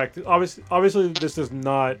was in Iraq, obviously this does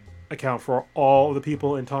not account for all of the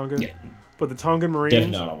people in Tonga, yeah. But the Tongan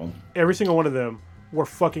Marines, every single one of them were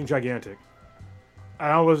fucking gigantic. And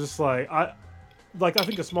I was just like, I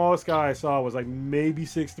think the smallest guy I saw was like maybe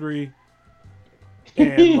 6'3",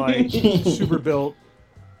 and like super built.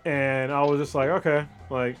 And I was just like, okay,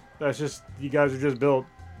 like that's just you guys are just built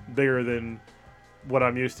bigger than what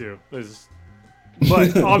I'm used to.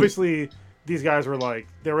 But obviously, these guys were like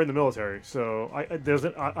they were in the military, so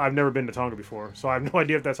I've never been to Tonga before, so I have no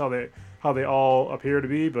idea if that's how they all appear to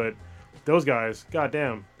be. But those guys,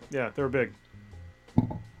 goddamn, yeah, they were big.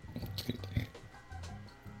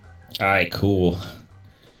 All right, cool.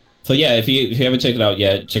 So yeah, if you haven't checked it out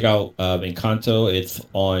yet, check out Encanto. It's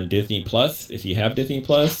on Disney Plus if you have Disney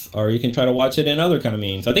Plus, or you can try to watch it in other kind of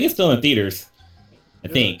means. I think it's still in theaters. I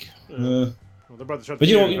think. Yeah. Well, they're about to shut the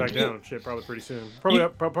theaters back down. Shit, probably pretty soon. Probably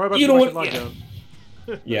about to lockdown.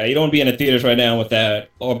 Yeah, you don't want to be in the theaters right now with that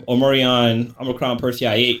Omicron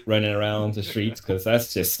Persei 8 running around the streets because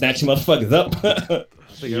that's just snatching motherfuckers up.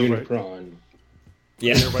 Unicron.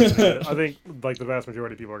 Yeah. I think like the vast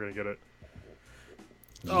majority of people are going to get it.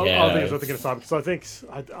 Yeah. I think it's stop because I think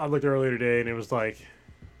I looked earlier today and it was like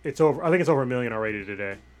it's over. I think it's over 1 million already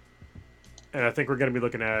today, and I think we're going to be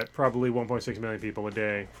looking at probably 1.6 million people a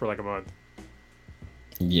day for like a month.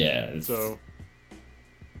 Yeah. So,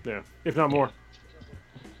 yeah, if not more.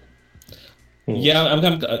 Yeah,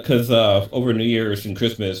 I'm because over New Year's and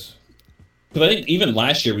Christmas, because I think even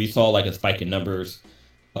last year we saw like a spike in numbers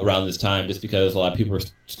around this time, just because a lot of people were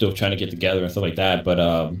still trying to get together and stuff like that.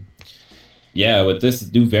 But yeah, with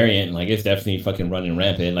this new variant, like it's definitely fucking running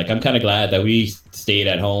rampant. Like I'm kind of glad that we stayed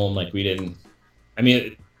at home. Like we didn't. I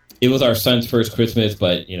mean, it was our son's first Christmas,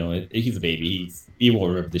 but you know, he's a baby. He won't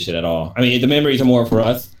remember this shit at all. I mean, the memories are more for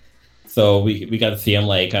us. So we got to see him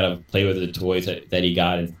like kind of play with the toys that he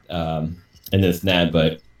got and this and that.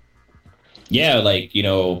 But yeah, like you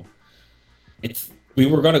know, we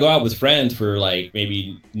were gonna go out with friends for like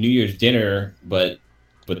maybe New Year's dinner, but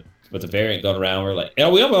with the variant going around, we're like,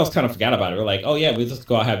 we almost kind of forgot about it. We're like, oh yeah, we just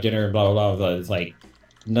go out have dinner and blah blah blah. It's like,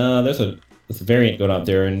 no, there's a variant going out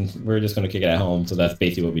there, and we're just gonna kick it at home. So that's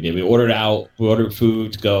basically what we did. We ordered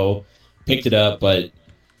food to go, picked it up, but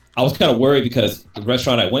I was kind of worried because the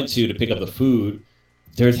restaurant I went to pick up the food,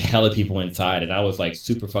 there's hella people inside, and I was like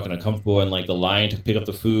super fucking uncomfortable. And like the line to pick up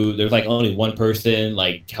the food, there's like only one person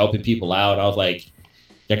like helping people out. I was like,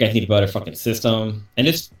 you guys need a better fucking system. And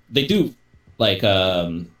they do like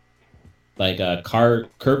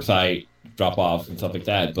curbside drop off and stuff like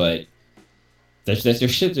that, but their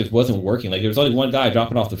shit just wasn't working. Like there was only one guy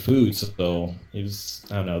dropping off the food, so it was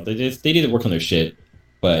I don't know. They need to work on their shit.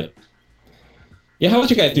 But yeah, how was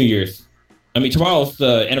your guys' New Year's? I mean, tomorrow's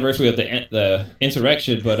the anniversary of the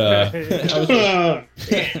insurrection, but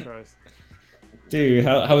dude,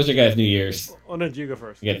 how was your guys' New Year's? Oh no, you go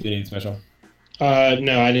first. You guys do anything special?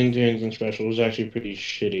 No, I didn't do anything special. It was actually pretty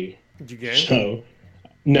shitty. Did you game? So,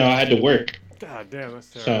 no, I had to work. God damn, that's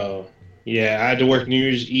terrible. So, yeah, I had to work New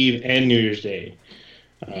Year's Eve and New Year's Day.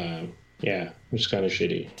 Yeah, it was kind of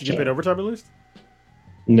shitty. Did you pay overtime at least?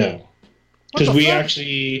 No, because we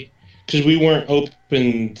weren't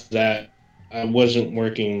open that I wasn't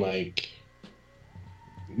working like,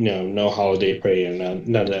 no holiday pay and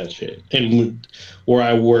none of that shit. And where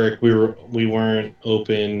I work, we weren't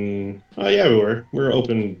open. Oh yeah, we were. We were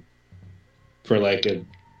open for like a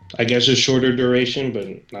I guess a shorter duration,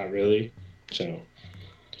 but not really. So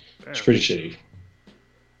it's pretty shitty.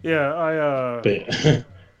 Yeah, But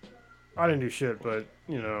I didn't do shit, but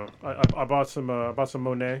you know, I bought some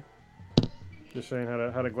Monet. Just saying,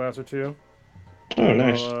 had a glass or two. Oh,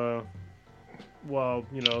 nice. Well,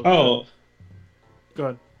 you know. Oh. Go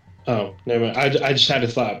ahead. Oh, never mind. I just had a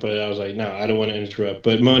thought, but I was like, no, I don't want to interrupt.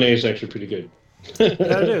 But Monet is actually pretty good. Yeah,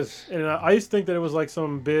 it is. And I used to think that it was like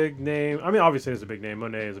some big name. I mean, obviously it's a big name.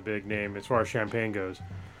 Monet is a big name as far as champagne goes.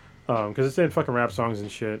 Because it's in fucking rap songs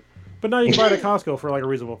and shit. But now you can buy it at Costco for like a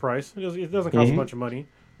reasonable price. It doesn't cost a bunch of money.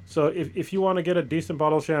 So if you want to get a decent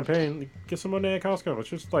bottle of champagne, get some Monet at Costco. It's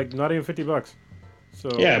just like not even $50. So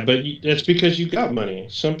yeah, but that's because you got money.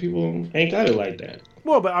 Some people ain't got it like that.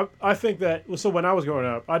 Well, but I think that so when I was growing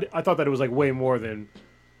up, I thought that it was like way more than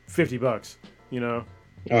 $50. You know.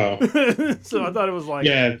 Oh. So I thought it was like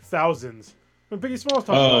thousands. When Biggie Smalls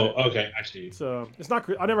talked about it. Okay, I see. So it's not.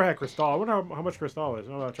 I never had Cristal. I wonder how much Cristal is.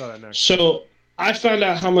 I'm gonna try that next. So I found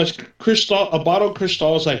out how much Cristal. A bottle of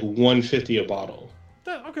Cristal is like $150 a bottle.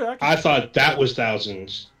 Okay. I thought that was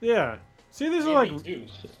thousands. Yeah. See, these are like.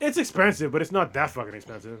 It's expensive, but it's not that fucking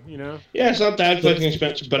expensive, you know. Yeah, it's not that fucking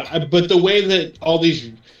expensive, but the way that all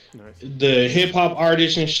these. Nice. The hip hop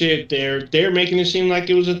artists and shit, they're making it seem like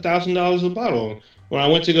it was $1,000 a bottle. When I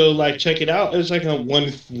went to go like check it out, it was like a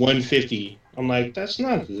 $150. I'm like, that's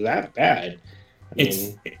not that bad.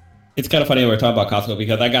 It's kind of funny when we're talking about Costco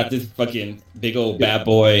because I got this fucking big old bad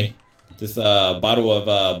boy, this bottle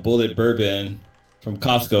of Bullet Bourbon from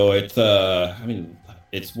Costco.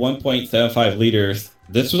 It's 1.75 liters.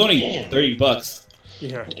 This was only $30.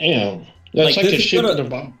 Yeah. Damn. That's like a shit in a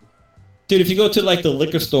bottle. Dude, if you go to like the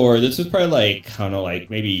liquor store, this is probably like I don't know, like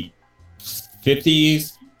maybe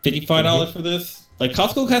 $55 for this. Like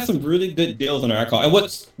Costco has some really good deals on their alcohol. And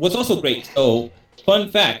what's also great, so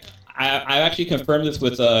fun fact, I actually confirmed this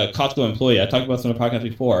with a Costco employee. I talked about this on the podcast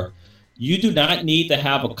before. You do not need to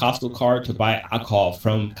have a Costco card to buy alcohol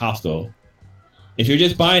from Costco. If you're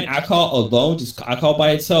just buying alcohol alone, just alcohol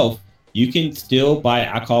by itself, you can still buy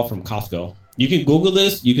alcohol from Costco. You can Google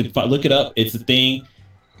this. You can look it up. It's a thing.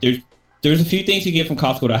 There's a few things you get from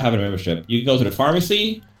Costco without having a membership. You can go to the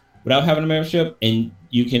pharmacy without having a membership, and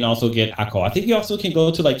you can also get alcohol. I think you also can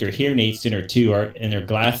go to like their hearing aid center too, or in their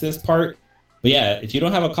glasses part. But yeah, if you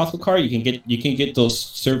don't have a Costco card, you can get those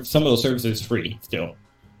some of those services free still,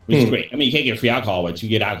 which is great. I mean, you can't get free alcohol, but you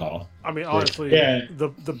get alcohol. I mean, honestly,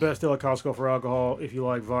 the best deal at Costco for alcohol, if you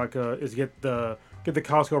like vodka, is get the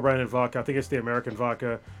Costco branded vodka. I think it's the American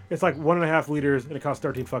vodka. It's like 1.5 liters, and it costs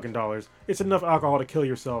 $13 It's enough alcohol to kill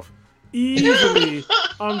yourself easily.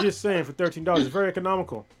 I'm just saying, for $13, it's very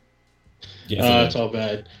economical. Yeah, that's all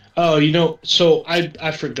bad. Oh, so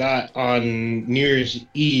I forgot on New Year's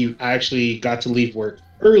Eve, I actually got to leave work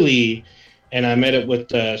early, and I met up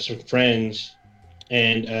with some friends,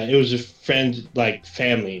 and it was a friend, like,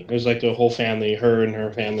 family. It was like the whole family, her and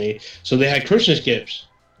her family. So they had Christmas gifts.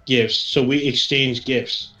 So we exchanged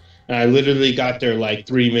gifts. And I literally got there like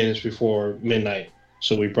 3 minutes before midnight.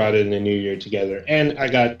 So we brought in the new year together. And I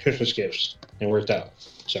got Christmas gifts. And it worked out.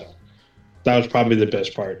 So that was probably the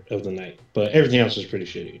best part of the night. But everything else was pretty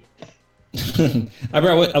shitty.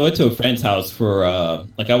 I went to a friend's house for, I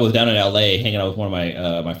was down in LA hanging out with one of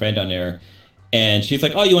my friend down there. And she's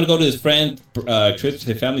like, oh, you want to go to this friend,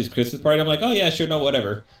 his family's Christmas party? I'm like, oh, yeah, sure, no,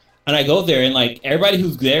 whatever. And I go there, and, like, everybody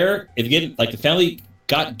who's there is getting, like, the family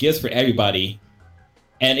got gifts for everybody.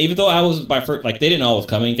 And even though I was my first, like, they didn't know I was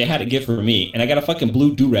coming, they had a gift for me. And I got a fucking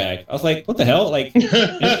blue do-rag. I was like, what the hell? Like,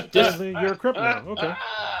 you're a crip now. Okay.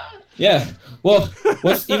 Yeah. Well,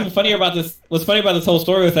 what's funnier about this whole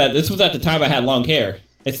story was that this was at the time I had long hair.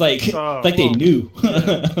 It's like, they knew.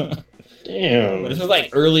 Yeah. Damn. This was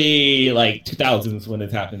like early like 2000s when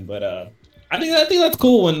it happened, but I think that's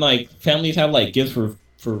cool when like families have like gifts for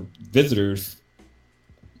visitors.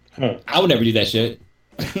 Huh. I would never do that shit.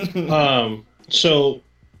 So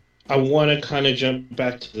I want to kind of jump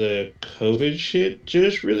back to the COVID shit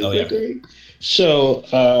just really quickly. Yeah.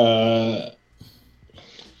 So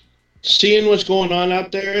seeing what's going on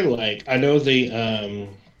out there, like I know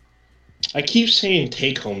I keep saying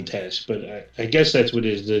take-home test, but I guess that's what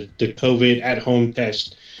it is, the COVID at-home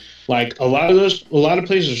test. Like, a lot of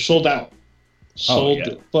places are sold out.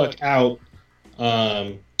 The fuck out.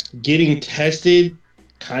 Getting tested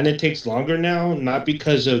kind of takes longer now, not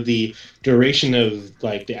because of the duration of,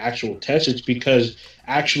 like, the actual test. It's because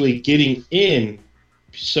actually getting in.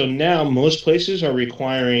 So now most places are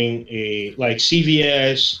requiring like,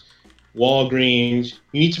 CVS, Walgreens.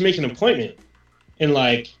 You need to make an appointment. And,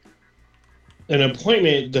 like, an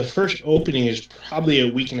appointment, the first opening is probably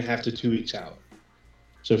a week and a half to 2 weeks out.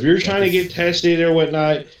 So if you're trying to get tested or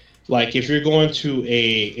whatnot, Like if you're going to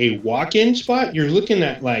a walk-in spot, you're looking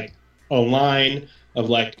at like a line of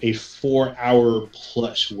like a 4-hour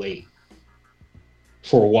plus wait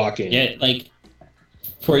for a walk-in. Yeah, like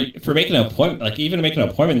for making an appointment, like even making an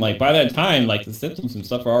appointment, like by that time, like the symptoms and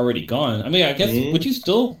stuff are already gone. I mean, I guess would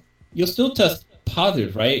you'll still test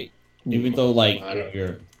positive, right? Even though like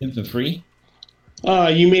you're symptom free.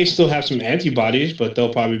 You may still have some antibodies, but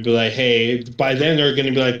they'll probably be like, hey, by then they're going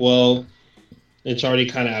to be like, well, it's already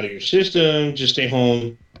kind of out of your system. Just stay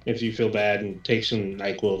home if you feel bad and take some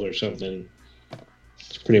NyQuil or something.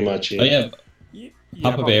 That's pretty much it. Oh, yeah.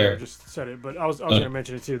 Papa Bear just said it, but I was going to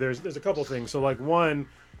mention it too. There's a couple things. So like one,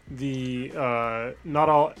 the not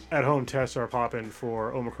all at-home tests are popping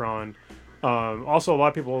for Omicron.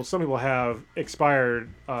 Also, some people have expired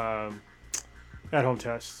at-home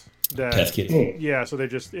tests. Test kits. Yeah, so they're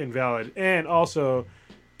just invalid. And also,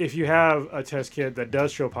 if you have a test kit that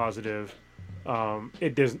does show positive,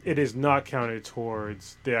 it is not counted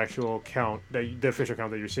towards the actual count, the official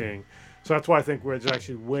count that you're seeing. So that's why I think there's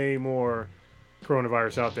actually way more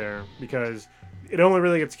coronavirus out there, because it only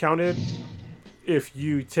really gets counted if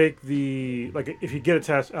you take if you get a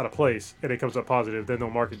test at a place and it comes up positive, then they'll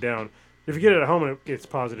mark it down. If you get it at home and it's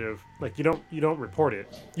positive, like you don't report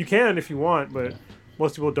it. You can if you want, but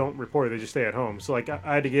most people don't report it. They just stay at home. So like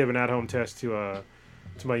I had to give an at-home test to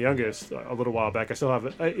my youngest a little while back. I still have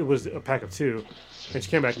it was a pack of 2, and she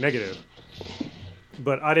came back negative.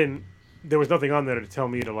 But there was nothing on there to tell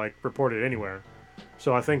me to like report it anywhere.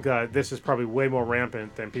 So I think this is probably way more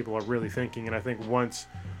rampant than people are really thinking. And I think once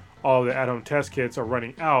all the at-home test kits are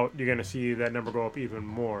running out, you're going to see that number go up even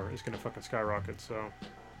more. It's going to fucking skyrocket. So.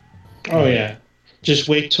 Oh yeah, just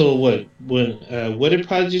wait till what did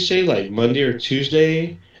Prodigy say? Like Monday or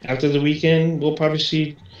Tuesday after the weekend, we'll probably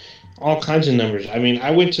see all kinds of numbers. I mean, I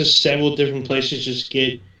went to several different places just to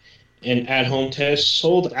get an at-home test,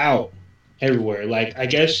 sold out everywhere. Like I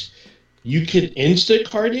guess you could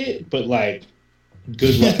Instacart it, but like.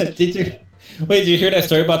 Good luck. Did you hear that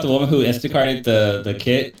story about the woman who Instacarted the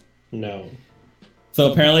kit? No.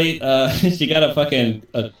 So apparently, she got a fucking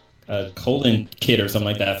a colon kit or something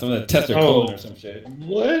like that. Someone test her colon or some shit.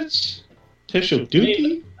 What? Test your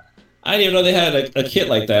dookie? I didn't even know they had a kit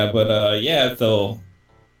like that. But yeah, so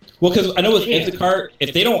because I know with Instacart,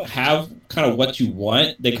 if they don't have kind of what you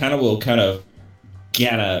want, they kind of will kind of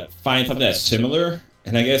find something that's similar.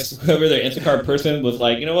 And I guess whoever their Instacart person was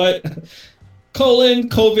like, you know what? Colon,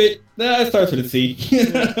 COVID, that starts with a C.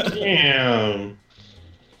 Damn.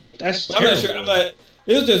 That's terrible. I'm not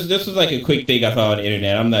sure. This was like a quick thing I saw on the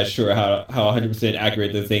internet. I'm not sure how 100%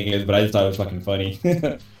 accurate this thing is, but I just thought it was fucking funny.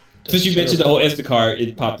 Since you mentioned the whole Instacart,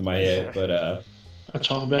 it popped in my head. But that's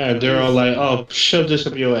all bad. They're all like, "Oh, shove this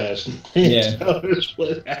up your ass." Yeah.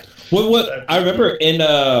 What I remember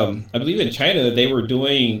I believe in China, they were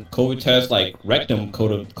doing COVID tests like rectum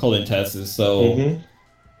colon tests. So, and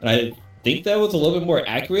I think that was a little bit more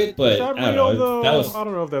accurate, but I don't know. I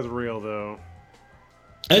don't know if that's real though.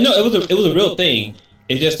 I know it was a real thing.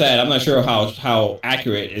 It's just that I'm not sure how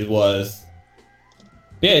accurate it was.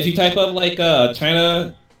 Yeah, if you type up like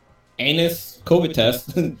China anus COVID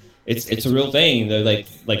test, it's a real thing. They're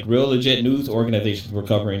like real legit news organizations were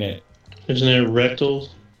covering it. Isn't it rectal?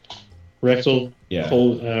 Yeah.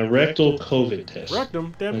 Rectal COVID test.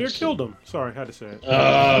 Rectum damn near killed him. Sorry, I had to say it.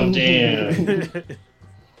 Oh damn.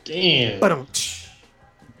 Damn. Fucking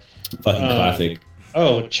classic.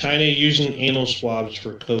 Oh, China using anal swabs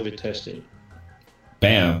for COVID testing.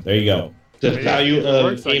 Bam. There you go. The value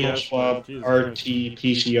of anal swab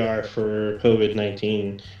RT-PCR for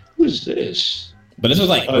COVID-19. Who is this? But this was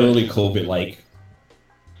like early COVID, like.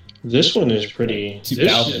 This one is pretty.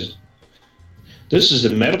 2000. This is a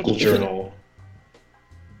medical journal.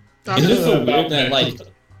 Is this so weird that like?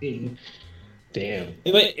 Damn.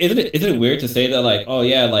 Isn't it weird to say that like, oh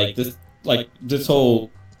yeah, like this whole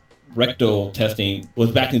rectal testing was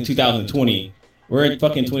back in 2020. We're in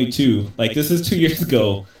fucking 22. Like this is 2 years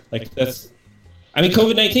ago. Like that's. I mean,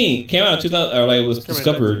 COVID-19 came out in 2000, or like it was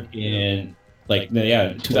discovered in like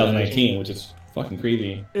 2019, which is fucking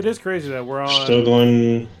crazy. It is crazy that we're on. Still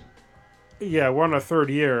going. Yeah, we're on our 3rd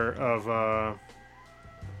year of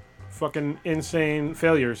fucking insane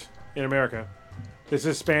failures in America. This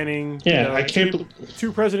is spanning. Yeah, I can't.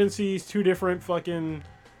 2 presidencies, 2 different fucking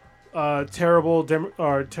terrible,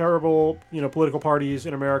 political parties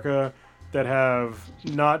in America that have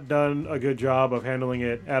not done a good job of handling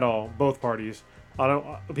it at all. Both parties.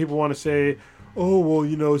 People want to say, oh well,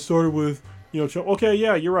 it started with Trump. Okay,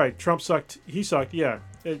 yeah, you're right. Trump sucked. He sucked. Yeah,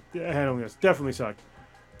 handling this definitely sucked.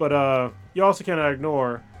 But you also cannot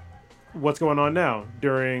ignore what's going on now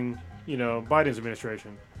during Biden's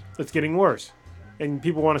administration. It's getting worse. and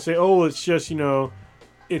people want to say, oh, it's just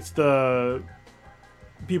it's the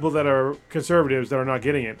people that are conservatives that are not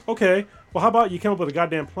getting it. Okay, well, how about you come up with a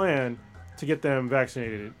goddamn plan to get them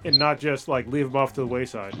vaccinated and not just like leave them off to the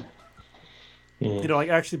wayside? Like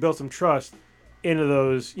actually build some trust into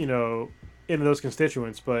those into those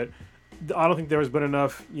constituents. But I don't think there has been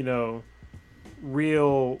enough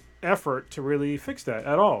real effort to really fix that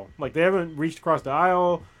at all. Like they haven't reached across the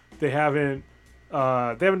aisle. They haven't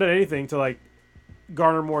done anything to like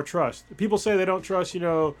garner more trust. People say they don't trust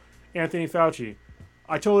Anthony Fauci.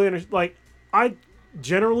 I totally understand. Like I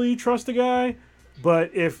generally trust the guy, but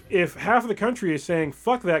if half of the country is saying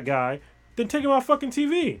fuck that guy, then take him off fucking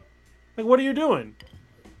TV. Like what are you doing?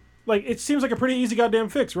 Like it seems like a pretty easy goddamn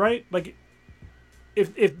fix, right? Like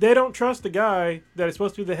if they don't trust the guy that is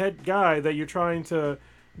supposed to be the head guy that you're trying to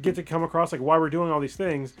get to come across, like why we're doing all these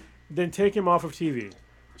things, then take him off of TV.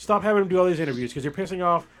 Stop having him do all these interviews because you're pissing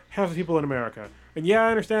off half the people in America. And yeah, I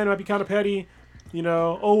understand it might be kind of petty,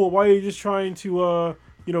 oh, well, why are you just trying to,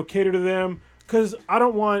 cater to them? Because I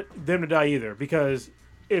don't want them to die either. Because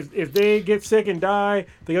if they get sick and die,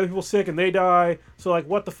 the other people sick and they die. So, like,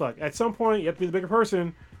 what the fuck? At some point, you have to be the bigger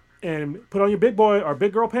person and put on your big boy or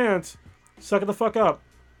big girl pants, suck it the fuck up,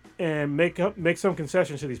 and make some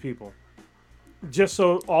concessions to these people. Just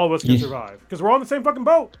so all of us can survive. Because we're all in the same fucking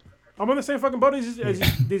boat. I'm on the same fucking boat as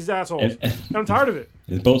these assholes. And I'm tired of it.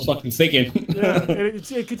 It's both fucking sinking. Yeah, and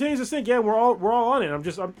it continues to sink. Yeah, we're all on it.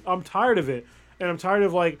 I'm tired of it. And I'm tired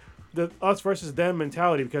of like the us versus them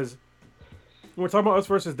mentality, because when we're talking about us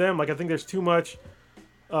versus them, like I think there's too much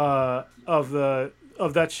of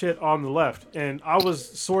that shit on the left. And I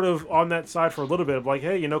was sort of on that side for a little bit of like,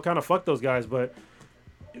 hey, kind of fuck those guys, but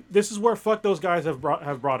this is where fuck those guys have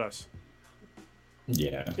brought us.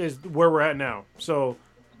 Yeah. Is where we're at now. So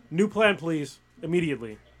new plan, please,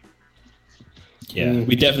 immediately. Yeah,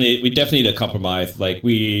 we definitely need a compromise. Like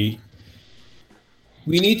we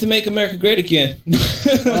need to make America great again.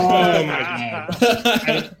 Oh my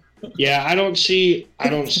god! I don't see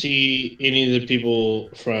any of the people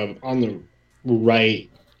from on the right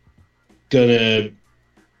gonna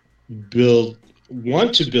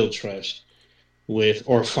want to build trust with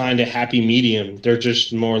or find a happy medium. They're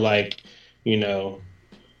just more like,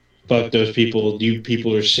 fuck those people. You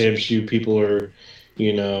people are simps. You people are,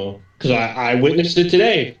 because I witnessed it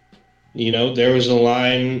today. There was a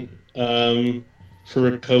line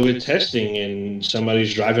for COVID testing, and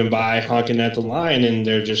somebody's driving by honking at the line, and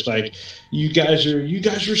they're just like, "You guys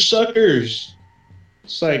are suckers."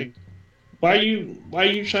 It's like, why are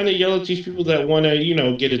you trying to yell at these people that want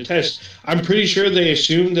to get a test? I'm pretty sure they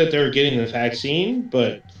assumed that they're getting the vaccine,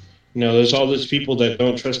 but there's all these people that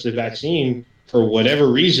don't trust the vaccine for whatever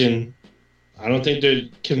reason. I don't think they're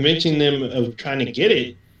convincing them of trying to get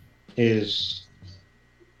it is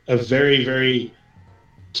a very, very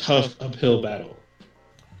tough uphill battle.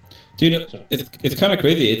 Dude, it's kind of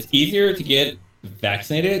crazy. It's easier to get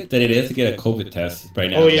vaccinated than it is to get a COVID test right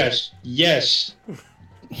now. Oh yes.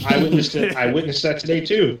 I witnessed it. I witnessed that today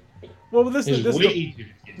too. Well, this is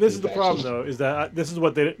the problem though. Is that this is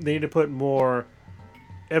what they need to put more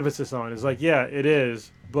emphasis on. It's like, yeah, it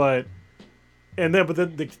is, but then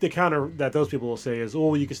the counter that those people will say is,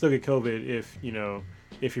 oh, you can still get COVID if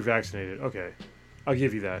you're vaccinated. Okay, I'll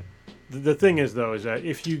give you that. The thing is though, is that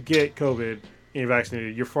if you get COVID and you're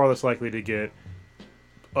vaccinated, you're far less likely to get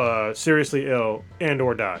seriously ill and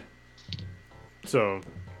or die. So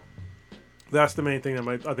that's the main thing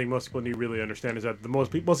that I think most people need to really understand, is that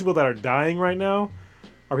most people that are dying right now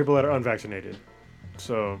are people that are unvaccinated.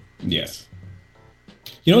 So yes,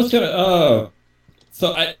 it's kind of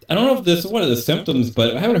so I don't know if this is one of the symptoms,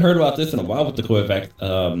 but I haven't heard about this in a while with the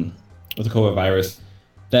COVID virus.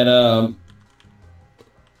 That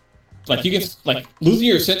like you can like losing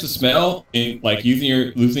your sense of smell and like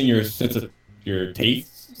losing your sense of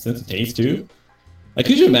taste too. Like,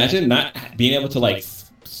 could you imagine not being able to like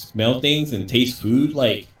smell things and taste food?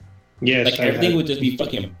 Like, yes, like everything would just be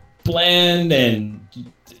fucking bland and.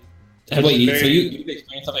 So you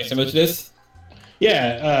explain something similar to this?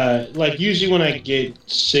 Yeah, like usually when I get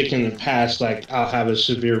sick in the past, like I'll have a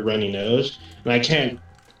severe runny nose, and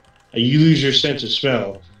you lose your sense of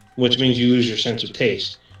smell, which means you lose your sense of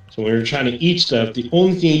taste. So when you're trying to eat stuff, the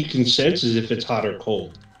only thing you can sense is if it's hot or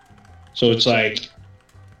cold. So it's like,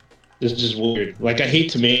 this is just weird. Like, I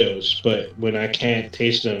hate tomatoes, but when I can't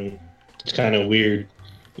taste them, it's kind of weird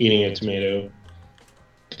eating a tomato.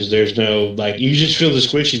 Because there's no, like, you just feel the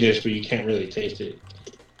squishiness, but you can't really taste it.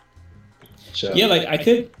 So yeah, like I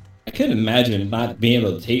could imagine not being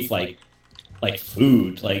able to taste like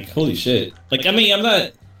food. Like, holy shit. Like, I mean, I'm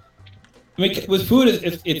not I mean, with food,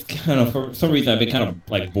 it's kind of, for some reason I've been kind of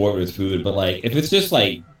like bored with food, but like if it's just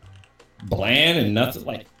like bland and nothing,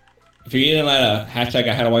 like if you're eating at a hashtag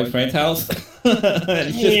I had a white friend's house,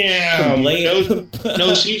 it's just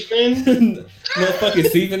no seasoning, no fucking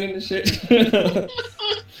seasoning and shit.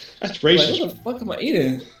 That's racist. Like, what the fuck am I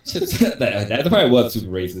eating? That probably was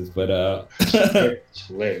super racist, but it's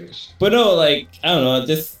hilarious. But no, like I don't know,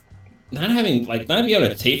 just not being able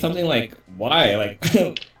to taste something. Like why? Like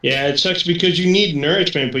yeah, it sucks because you need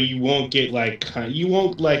nourishment, but you won't get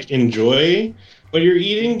enjoy what you're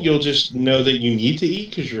eating. You'll just know that you need to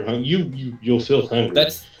eat because you're hungry. You'll feel hungry.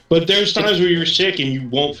 But there's times where you're sick and you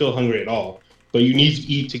won't feel hungry at all. But you need to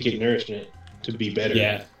eat to get nourishment to be better.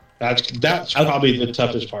 Yeah. That's probably the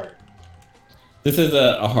toughest part. This is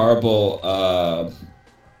a horrible,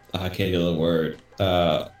 I can't get the word,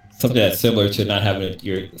 something that's similar to not having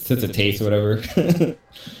your sense of taste or whatever.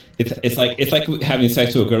 it's like having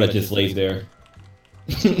sex with a girl that just lays there.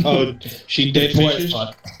 Oh, she dead fishes?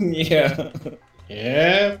 Yeah.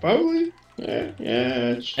 Yeah, probably.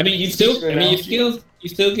 Yeah. I mean, you still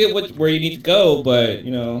get where you need to go, but it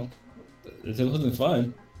wasn't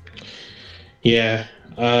fun. Yeah.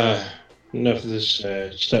 Enough of this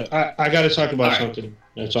stuff. I got to talk about something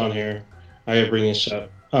that's on here. I got to bring this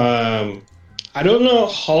up. I don't know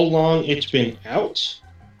how long it's been out,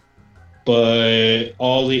 but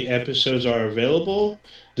all the episodes are available.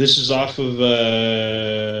 This is off of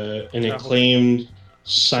an acclaimed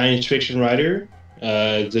science fiction writer,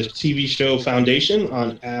 the TV show Foundation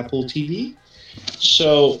on Apple TV.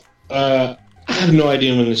 So I have no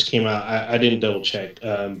idea when this came out. I didn't double check,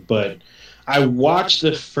 but I watched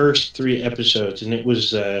the first 3 episodes, and it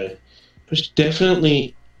was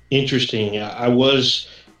definitely interesting. I was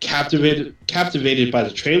captivated by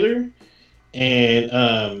the trailer, and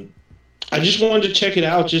I just wanted to check it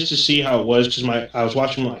out just to see how it was because I was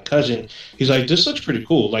watching with my cousin. He's like, "This looks pretty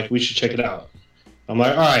cool. Like, we should check it out." I'm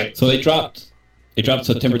like, "All right." So they dropped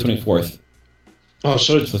September 24th. Oh,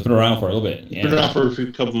 so it's been around for a little bit. Yeah. Been around for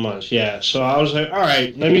a couple months, yeah. So I was like, "All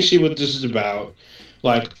right, let me see what this is about."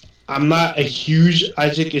 Like, I'm not a huge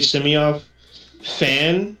Isaac Asimov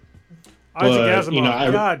fan. Isaac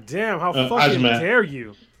Asimov. God damn, how fucking dare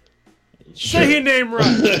you? Sure. Say his name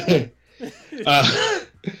right.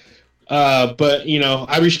 But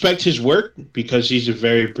I respect his work because he's a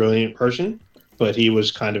very brilliant person, but he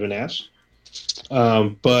was kind of an ass.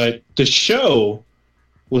 But the show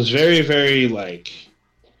was very, very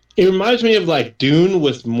it reminds me of Dune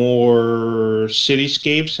with more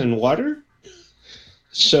cityscapes and water.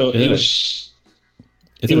 So it was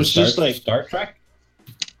just like Star Trek.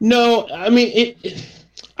 No, I mean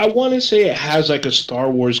I want to say it has a Star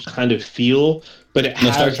Wars kind of feel, but it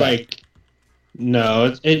has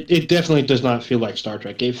no, it definitely does not feel like Star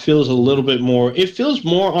Trek. It feels a little bit more. It feels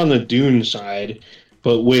more on the Dune side,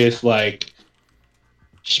 but with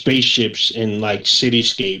spaceships and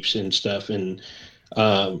cityscapes and stuff, and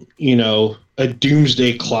a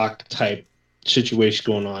doomsday clock type situation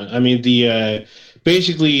going on. I mean,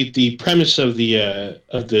 basically the premise of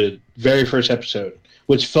the very first episode,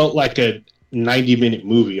 which felt like a 90-minute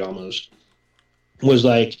movie almost, was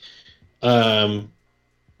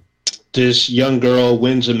this young girl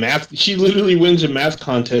wins she literally wins a math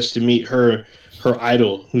contest to meet her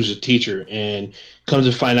idol, who's a teacher, and comes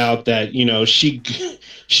to find out that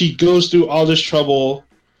she goes through all this trouble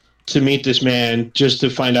to meet this man just to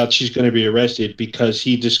find out she's going to be arrested because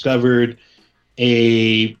he discovered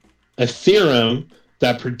a theorem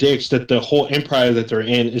that predicts that the whole empire that they're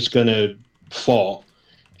in is going to fall,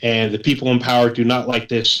 and the people in power do not like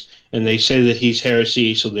this, and they say that he's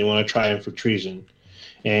heresy, so they want to try him for treason.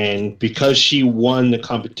 And because she won the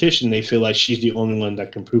competition, they feel like she's the only one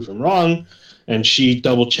that can prove him wrong, and she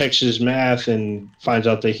double checks his math and finds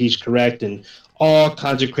out that he's correct, and all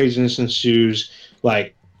kinds of craziness ensues.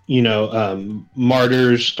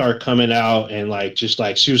 Martyrs start coming out, and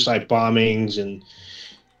suicide bombings, and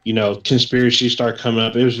conspiracies start coming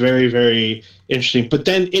up. It was very, very interesting. But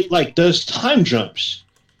then it does time jumps,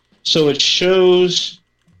 so it shows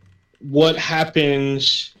what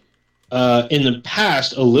happens in the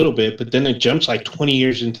past a little bit, but then it jumps 20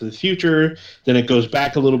 years into the future. Then it goes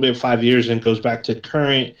back a little bit, 5 years, and goes back to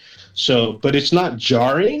current. So, but it's not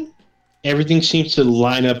jarring. Everything seems to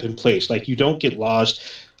line up in place. You don't get lost.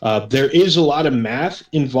 There is a lot of math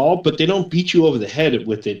involved, but they don't beat you over the head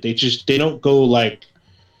with it. They don't go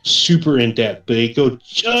super in depth, but they go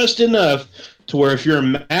just enough to where if you're a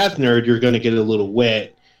math nerd, you're going to get a little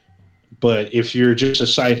wet. But if you're just a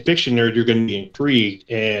science fiction nerd, you're going to be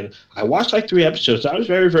intrigued. And I watched 3 episodes. I was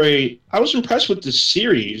I was impressed with the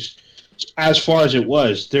series as far as it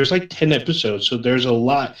was. There's 10 episodes, so there's a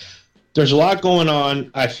lot. there's a lot going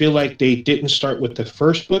on. I feel like they didn't start with the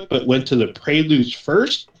first book, but went to the preludes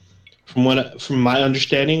first, from my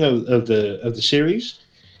understanding of the series,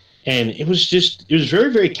 and it was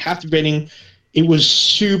very, very captivating. It was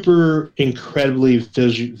super incredibly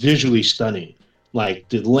visually stunning. Like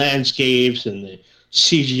the landscapes and the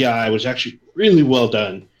CGI was actually really well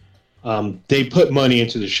done. They put money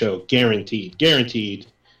into the show, guaranteed.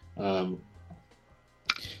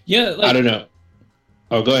 Yeah, I don't know.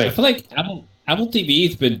 Oh, go ahead. I feel like Apple TV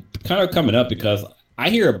has been kind of coming up because I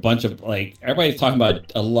hear a bunch of, like, everybody's talking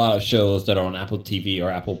about a lot of shows that are on Apple TV or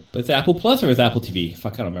Apple. Is it Apple Plus or is it Apple TV? If I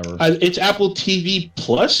can't remember. It's Apple TV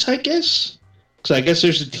Plus, I guess. Because I guess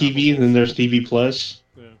there's the TV and then there's TV Plus.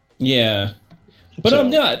 Yeah. But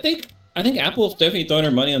no, I think Apple's definitely throwing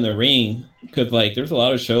their money on the ring because, like, there's a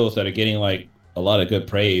lot of shows that are getting, like, a lot of good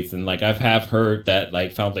praise, and like I have heard that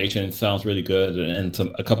like Foundation sounds really good, and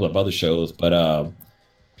a couple of other shows. But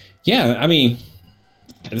yeah, I mean,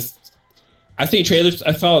 I seen trailers.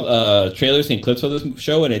 I saw trailers and clips of this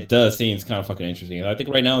show, and it does seem kind of fucking interesting. I think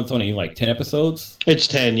right now it's only like 10 episodes. It's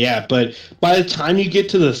 10, yeah. But by the time you get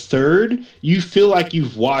to the third, you feel like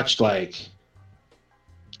you've watched like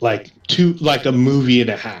a movie and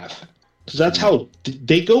a half, because that's how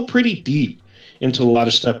they go pretty deep into a lot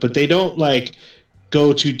of stuff, but they don't like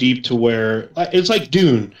go too deep to where it's like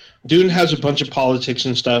Dune. Dune has a bunch of politics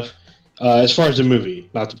and stuff, as far as the movie,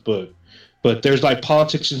 not the book. But there's like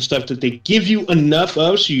politics and stuff that they give you enough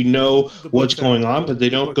of so you know what's going on, but they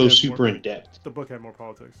don't go super in depth. The book had more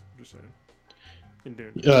politics, I'm just saying. In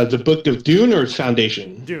Dune. The book of Dune or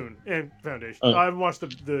Foundation? Dune and Foundation. I haven't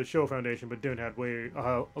watched the show Foundation, but Dune had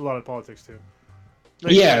a lot of politics too.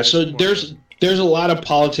 Yeah, so there's a lot of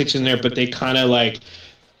politics in there, but they kind of like,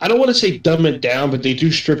 I don't want to say dumb it down, but they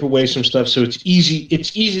do strip away some stuff, so it's easy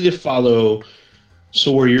to follow,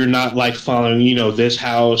 so where you're not like following, this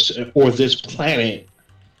house or this planet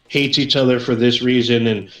hates each other for this reason,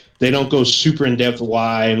 and they don't go super in depth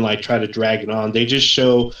why and like try to drag it on. They just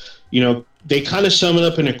show, they kind of sum it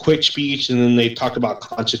up in a quick speech, and then they talk about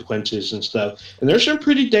consequences and stuff. And there's some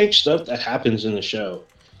pretty dank stuff that happens in the show.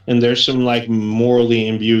 And there's some like morally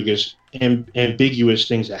ambiguous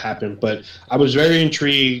things that happen, but I was very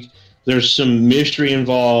intrigued. There's some mystery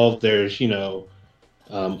involved. There's a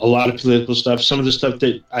lot of political stuff. Some of the stuff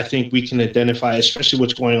that I think we can identify, especially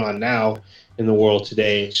what's going on now in the world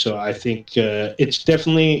today. So I think it's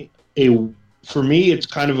definitely for me. It's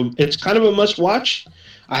kind of a must watch.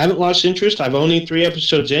 I haven't lost interest. I've only 3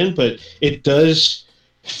 episodes in, but it does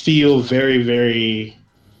feel very, very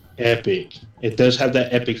epic. It does have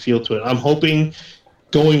that epic feel to it. I'm hoping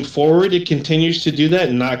going forward it continues to do that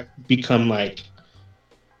and not become like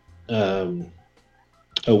a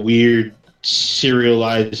weird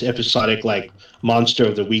serialized episodic like monster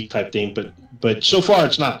of the week type thing. But so far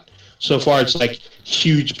it's not. So far it's like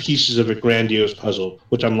huge pieces of a grandiose puzzle,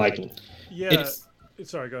 which I'm liking. Yeah.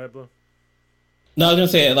 Sorry, go ahead, Blue. No, I was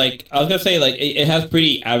gonna say it has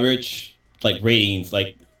pretty average like ratings,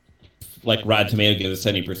 like Rotten Tomato gives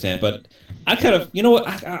it 70%, but I kind of,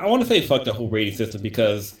 I want to say fuck the whole rating system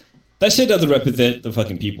because that shit doesn't represent the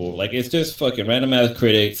fucking people. Like, it's just fucking random ass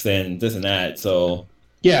critics and this and that. So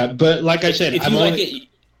yeah, but like I said, I'm only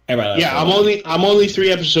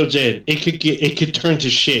 3 episodes in. It could turn to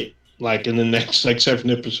shit like in the next like 7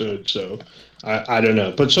 episodes. So I don't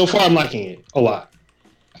know, but so far I'm liking it a lot.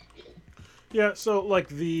 Yeah, so like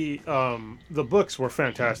the books were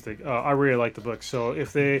fantastic. I really like the books. So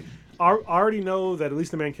if they I already know that at least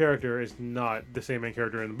the main character is not the same main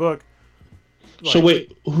character in the book. So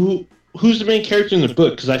wait, who's the main character in the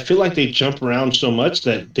book? Because I feel like they jump around so much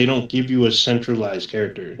that they don't give you a centralized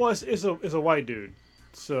character. Well, it's a white dude.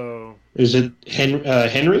 So is it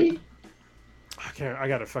Henry? I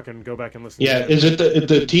gotta fucking go back and listen. Yeah, is it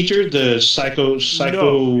the teacher, the psycho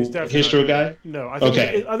histro guy? No, I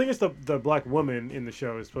think it's the black woman in the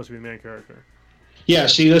show is supposed to be the main character. Yeah,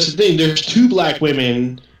 see, that's the thing. There's 2 black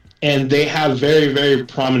women, and they have very, very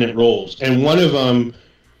prominent roles. And one of them,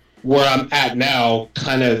 where I'm at now,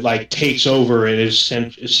 kind of like takes over and is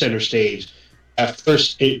center stage. At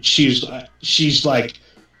first, she's like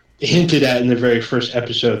hinted at in the very first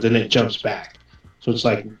episode, then it jumps back. So it's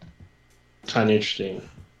like kind of interesting.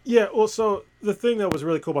 Yeah, well, so the thing that was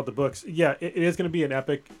really cool about the books, yeah, it is going to be an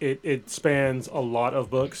epic. It spans a lot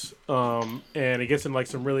of books, and it gets in like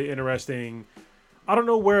some really interesting. I don't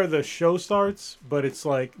know where the show starts, but it's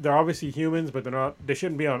like they're obviously humans, but they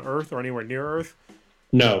shouldn't be on Earth or anywhere near Earth.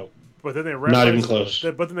 No, but then not even close.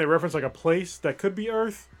 But then they reference like a place that could be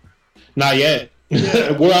Earth. Not yet.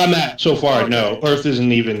 Yeah. Where I'm at so far, okay. No, Earth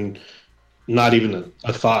isn't not even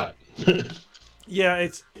a thought. Yeah,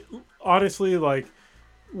 it's honestly like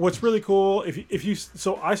what's really cool if you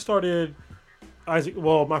so I started Isaac.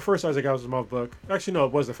 Well, my first Isaac Asimov book. Actually, no,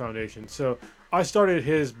 it was the Foundation. So I started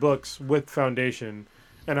his books with Foundation,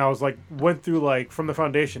 and I was like went through like from the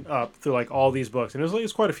Foundation up through like all these books, and it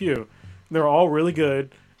was quite a few. And they were all really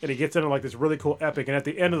good. And he gets into like this really cool epic, and at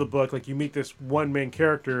the end of the book, like you meet this one main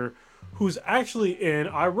character who's actually in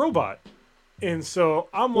iRobot, and so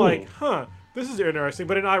I'm like, huh, this is interesting.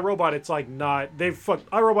 But in iRobot, it's like not they fucked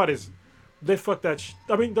that.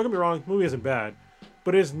 I mean, don't get me wrong, the movie isn't bad,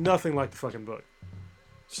 but it's nothing like the fucking book.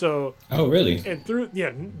 So. Oh really?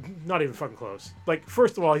 And not even fucking close. Like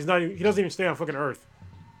first of all, he doesn't even stay on fucking Earth.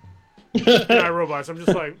 In iRobot, so I'm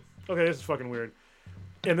just like, okay, this is fucking weird.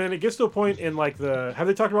 And then it gets to a point in like have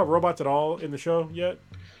they talked about robots at all in the show yet?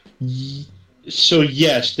 So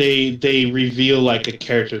yes, they reveal like a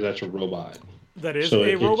character that's a robot. That is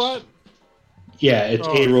a robot? Yeah, it's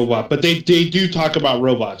a robot. But they do talk about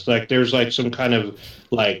robots. Like there's like some kind of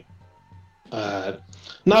like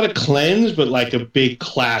not a cleanse, but like a big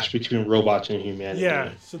clash between robots and humanity.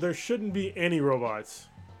 Yeah, so there shouldn't be any robots.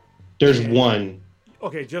 There's one.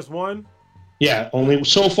 Okay, just one? Yeah, only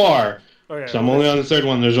so far. Okay, so I'm only on the third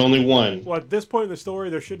one. There's only one. Well, at this point in the story,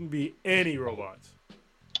 there shouldn't be any robots.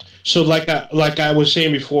 So, like I was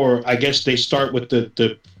saying before, I guess they start with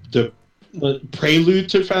the prelude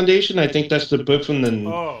to Foundation. I think that's the book from the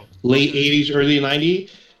late '80s, early '90s.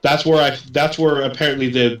 That's where apparently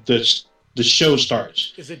the show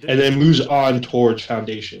starts, and then moves on towards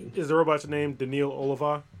Foundation. Is the robot's name Daniil Oliva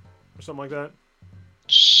or something like that?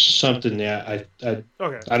 Something, yeah.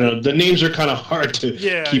 Okay. I don't know. The names are kind of hard to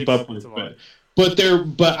keep up with,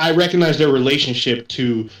 but I recognize their relationship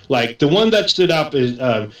to like the one that stood up is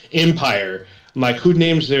Empire. Like who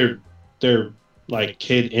names their like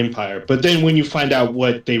kid Empire? But then when you find out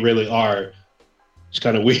what they really are, it's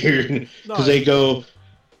kind of weird because they go,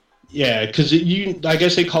 because I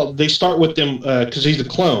guess they start with them because he's a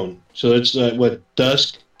clone, so it's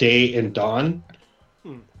dusk, day, and dawn.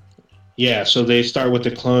 Yeah, so they start with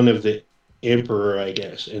the clone of the Emperor, I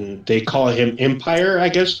guess, and they call him Empire, I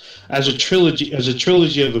guess, as a trilogy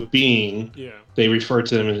of a being. Yeah. They refer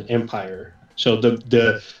to them as Empire. So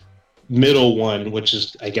the middle one, which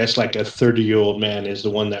is I guess like a 30-year-old man, is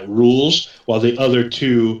the one that rules, while the other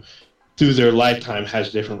two, through their lifetime,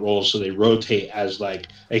 has different roles. So they rotate as like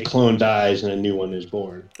a clone dies and a new one is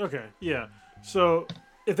born. Okay, yeah. So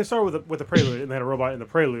if they start with the prelude and they had a robot in the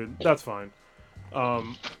prelude, that's fine.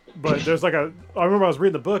 But there's like I remember I was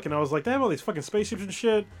reading the book and I was like, they have all these fucking spaceships and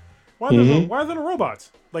shit. Why are there no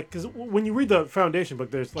robots? Like, because when you read the Foundation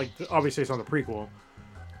book, there's like, obviously it's on the prequel.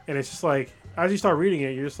 And it's just like, as you start reading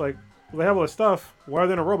it, you're just like, well, they have all this stuff. Why are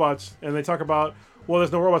there no robots? And they talk about, well,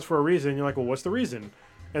 there's no robots for a reason. You're like, well, what's the reason?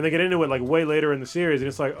 And they get into it like way later in the series. And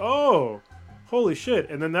it's like, oh, holy shit.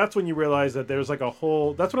 And then that's when you realize that there's like a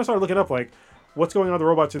whole, that's when I started looking up like, what's going on with the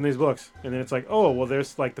robots in these books? And then it's like, oh, well,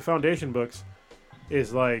 there's like the Foundation books.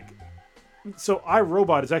 Is like, so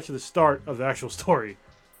iRobot is actually the start of the actual story.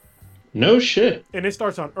 No shit. And it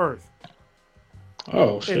starts on Earth.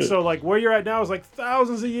 Oh shit. And so like where you're at now is like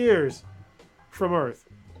thousands of years from Earth.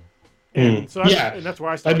 And so and that's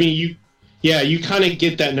where I started. I mean, you kind of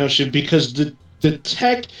get that notion because the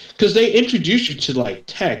tech, because they introduce you to like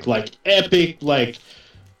tech, like epic like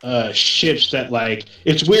ships that like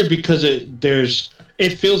it's weird because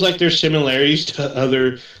it feels like there's similarities to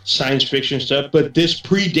other science fiction stuff, but this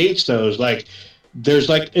predates those. Like, there's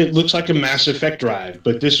like, it looks like a Mass Effect drive,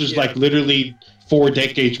 but this was like literally 4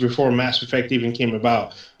 decades before Mass Effect even came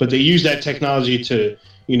about. But they use that technology to,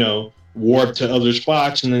 warp to other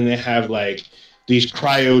spots, and then they have like these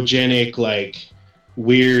cryogenic, like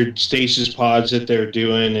weird stasis pods that they're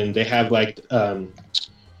doing, and they have like,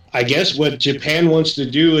 I guess what Japan wants to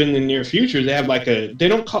do in the near future, they have like they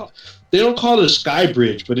don't call it a sky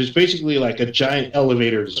bridge, but it's basically like a giant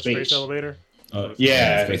elevator to space. Space elevator?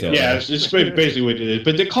 It's basically what it is.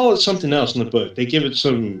 But they call it something else in the book. They give it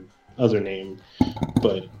some other name.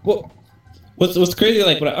 But what's crazy?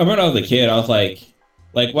 Like when I remember I was a kid, I was like,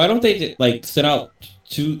 why don't they like send out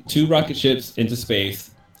two rocket ships into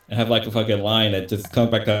space and have like a fucking line that just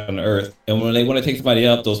comes back down to Earth, and when they want to take somebody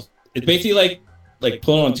up, it's basically like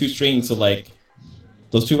pulling on 2 strings, so like.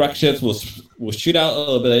 Those 2 rocket ships will shoot out a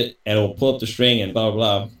little bit and it will pull up the string and blah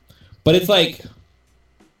blah blah. But it's like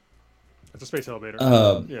it's a space elevator.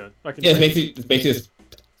 It's basically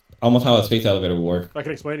almost how a space elevator will work. I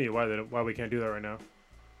can explain to you why we can't do that right now.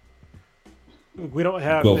 We don't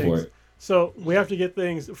have Go things. For it. So we have to get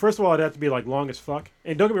things. First of all, it'd have to be like long as fuck.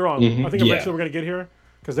 And don't get me wrong, I think eventually we're gonna get here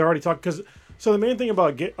because they're already talking. So the main thing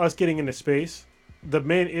about us getting into space, the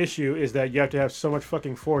main issue is that you have to have so much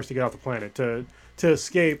fucking force to get off the planet to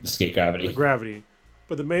escape gravity.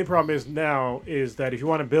 But the main problem is now is that if you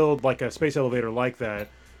want to build like a space elevator like that,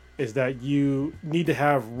 is that you need to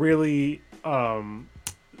have really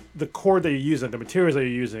the core that you're using, the materials that you're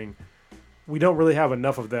using. We don't really have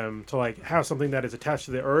enough of them to like have something that is attached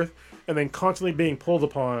to the Earth and then constantly being pulled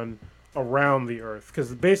upon around the Earth.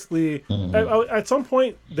 Because basically, at some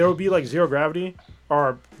point there will be like zero gravity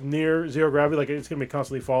or near zero gravity, like it's gonna be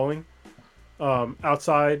constantly falling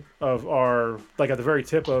outside of our like at the very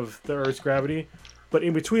tip of the Earth's gravity. But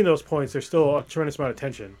in between those points, there's still a tremendous amount of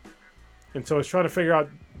tension, and so it's trying to figure out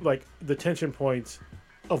like the tension points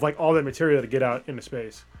of like all that material to get out into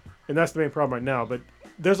space, and that's the main problem right now. But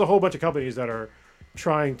there's a whole bunch of companies that are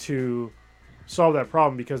trying to solve that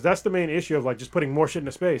problem because that's the main issue of like just putting more shit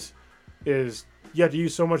into space is you have to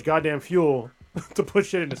use so much goddamn fuel to put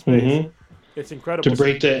shit into space. It's incredible. To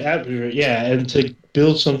break the atmosphere, yeah, and to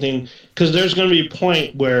build something, because there's going to be a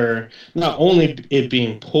point where not only it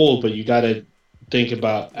being pulled, but you got to think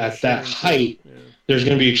about at that height, there's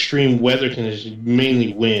going to be extreme weather conditions,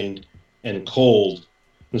 mainly wind and cold.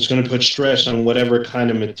 It's going to put stress on whatever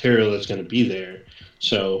kind of material that's going to be there.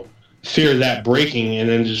 So fear that breaking and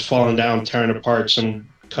then just falling down, tearing apart some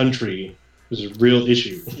country is a real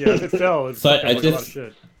issue. Yeah, if it fell, it's so a lot of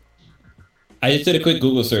shit. I just did a quick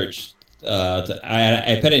Google search.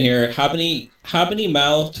 I put in here how many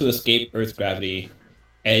miles to escape Earth's gravity,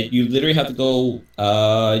 and you literally have to go.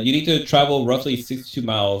 You need to travel roughly 62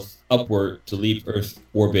 miles upward to leave Earth's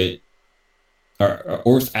orbit or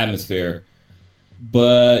Earth's atmosphere,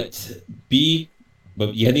 but you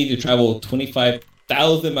need to travel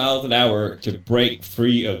 25,000 miles an hour to break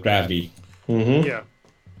free of gravity. Yeah.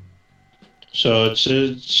 So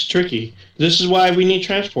it's tricky. This is why we need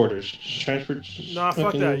transporters. Nah,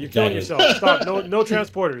 fuck that. You're killing yourself. Stop. No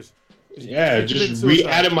transporters. Yeah, just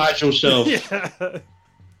reatomize yourself. Yeah.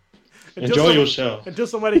 Enjoy yourself. Until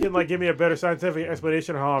somebody can like give me a better scientific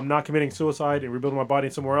explanation of how I'm not committing suicide and rebuilding my body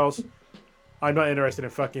somewhere else, I'm not interested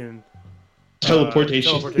in fucking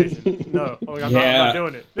teleportation. No, I'm not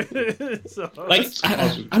doing it. So, like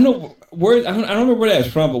I don't know where I don't remember where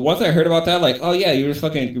that's from, but once I heard about that, like, oh yeah, you're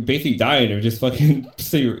basically dying or just fucking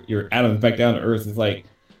so your atoms back down to Earth. It's like,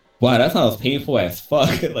 wow, that sounds painful as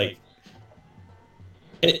fuck. Like,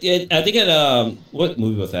 I think in what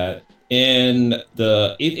movie was that? In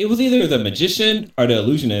it was either The Magician or The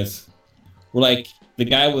Illusionist, where like the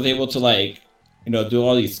guy was able to like do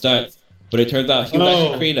all these stunts, but it turns out he was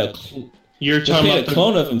actually creating a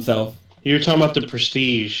clone of himself. You're talking about The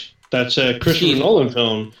Prestige. That's a Christopher Nolan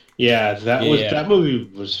film. Yeah, that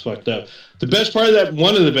movie was fucked up. The best part of that,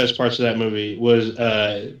 one of the best parts of that movie was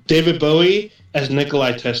David Bowie as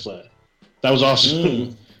Nikolai Tesla. That was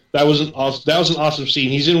awesome. That was an awesome scene.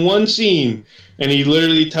 He's in one scene, and he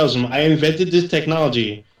literally tells him, "I invented this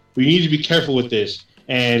technology. We need to be careful with this.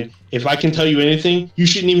 And if I can tell you anything, you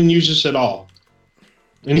shouldn't even use this at all."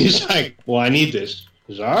 And he's like, "Well, I need this."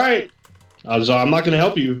 He's all right. I'm not going to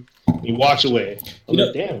help you. He walks away.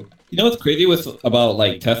 Damn. You know what's crazy about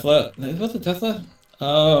like Tesla? What's it, Tesla?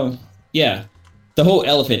 Yeah, the whole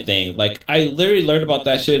elephant thing. Like, I literally learned about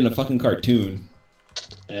that shit in a fucking cartoon.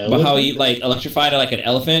 About how he like electrified like an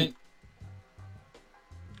elephant.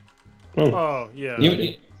 Oh yeah,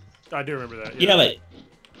 I do remember that.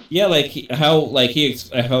 How he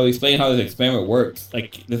explained how this experiment works.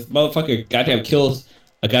 Like, this motherfucker goddamn kills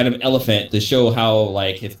a goddamn elephant to show how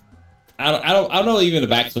like his. I don't know even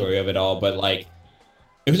the backstory of it all, but like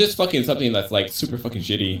it was just fucking something that's like super fucking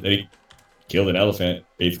shitty that he killed an elephant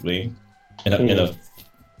basically.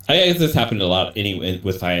 I guess this happened a lot anyway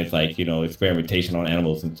with science, like experimentation on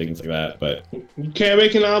animals and things like that. But you can't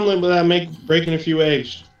make an omelet without breaking a few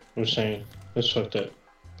eggs. I'm saying that's fucked up.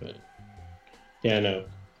 But yeah, no,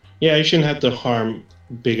 yeah, you shouldn't have to harm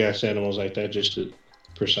big ass animals like that just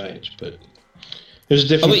for science. But it was a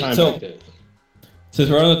different time back then. Since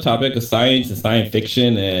we're on the topic of science and science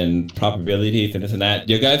fiction and probabilities and this and that,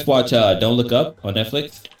 do you guys watch Don't Look Up on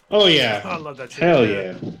Netflix? Oh yeah, I love that shit. Hell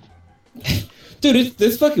yeah. Dude,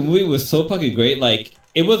 this fucking movie was so fucking great. Like,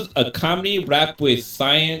 it was a comedy wrapped with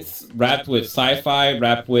science, wrapped with sci-fi,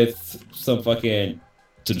 wrapped with some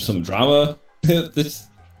drama. I don't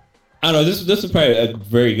know. This is probably a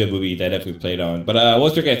very good movie that Netflix played on. But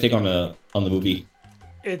what's your guys' take on the movie?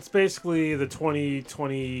 It's basically the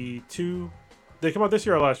 2022. Did it come out this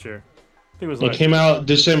year or last year? I think it was last year. It came out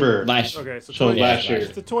December. Last year. Okay, so last year.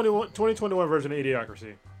 It's the 2021 version of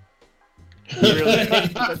Idiocracy. Really,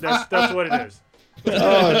 that's what it is.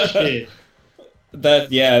 Oh shit!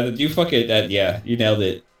 You nailed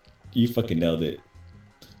it. You fucking nailed it.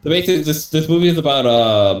 The basic this movie is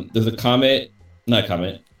about there's a comet, not a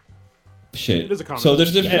comet. Shit. It is a comet. So there's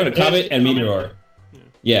a difference between a comet and meteor.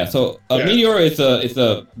 Yeah, so a meteor is it's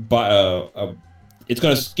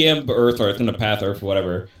going to skim Earth or it's going to pass Earth or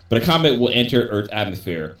whatever, but a comet will enter Earth's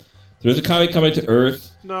atmosphere. So there's a comet coming to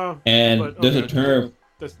Earth. No, and there's a term.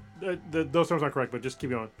 Those terms aren't correct, but just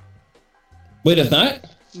keep going. Wait, it's not?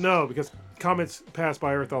 No, because comets pass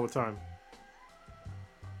by Earth all the time.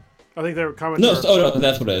 I think they're comets. No, no,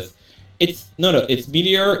 that's what it is. It's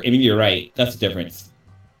meteor and meteorite. That's the difference.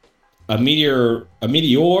 A meteor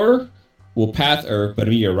will pass Earth, but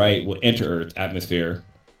a meteorite will enter Earth's atmosphere.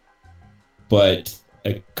 But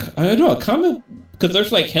I don't know, a comet, because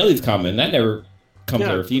there's like Halley's Comet, and that never comes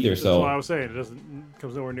to Earth either. That's why I was saying it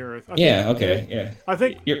comes nowhere near Earth. I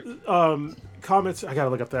think comets. I gotta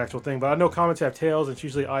look up the actual thing, but I know comets have tails. And it's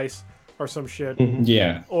usually ice or some shit. Mm-hmm.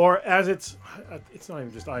 Yeah. Or as it's not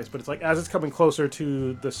even just ice, but it's like as it's coming closer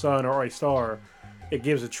to the sun or a star, it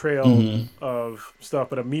gives a trail of stuff.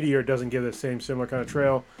 But a meteor doesn't give the similar kind of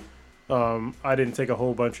trail. I didn't take a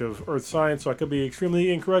whole bunch of Earth science, so I could be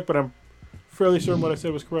extremely incorrect, but I'm fairly certain what I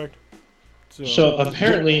said was correct. So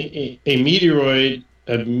apparently, a meteor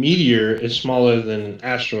is smaller than an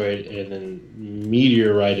asteroid, and then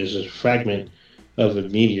meteorite is a fragment of a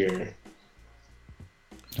meteor.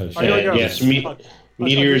 Yes,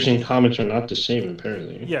 meteors and comets are not the same,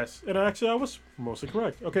 apparently. Yes, and actually I was mostly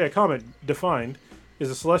correct. Okay, a comet, defined, is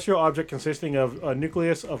a celestial object consisting of a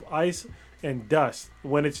nucleus of ice and dust.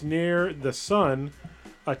 When it's near the sun,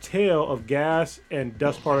 a tail of gas and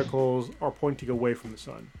dust particles are pointing away from the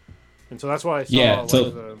sun. And so that's why I saw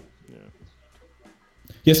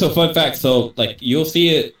so fun fact, so like you'll see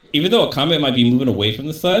it, even though a comet might be moving away from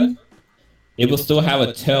the sun, it will still have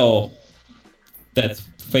a tail that's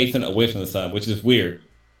facing away from the sun, which is weird.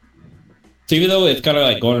 So even though it's kind of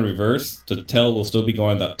like going in reverse, the tail will still be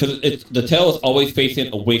going because the tail is always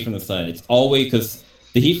facing away from the sun. It's always because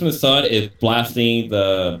the heat from the sun is blasting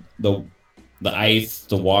the ice,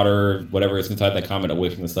 the water, whatever is inside that comet away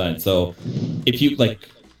from the sun. So if you like,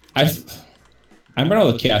 I remember I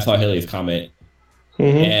was a kid, I saw Halley's Comet,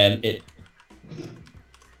 and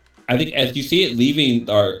I think as you see it leaving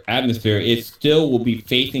our atmosphere, it still will be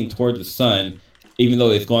facing toward the sun, even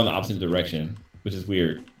though it's going the opposite direction, which is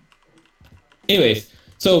weird. Anyways,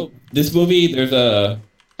 so this movie, there's an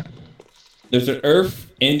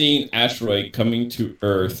Earth-ending asteroid coming to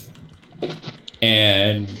Earth,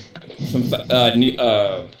 and some what's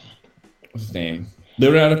his name?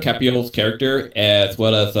 Leonardo DiCaprio's character, as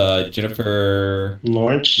well as Jennifer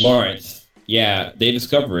Lawrence. Yeah, they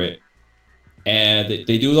discover it, and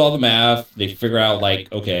they do all the math. They figure out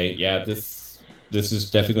like, okay, yeah, this is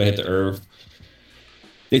definitely going to hit the Earth.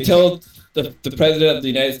 They tell the president of the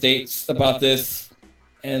United States about this,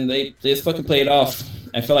 and they just fucking play it off.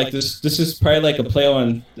 I feel like this is probably like a play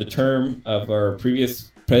on the term of our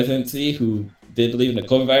previous presidency, who did believe in the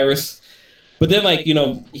COVID virus, but then like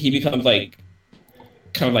he becomes like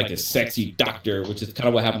kind of like a sexy doctor, which is kind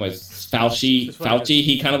of what happened with Fauci. Fauci,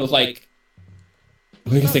 he kind of was like,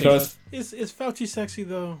 what do you think? Is Fauci sexy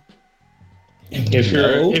though? If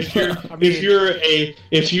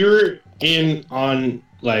you're in on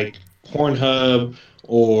like Pornhub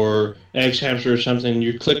or X-Hamster or something,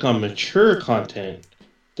 you click on mature content,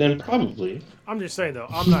 then probably. I'm just saying though,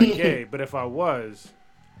 I'm not gay, but if I was,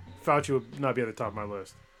 Fauci would not be at the top of my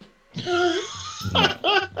list.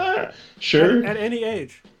 Sure. At any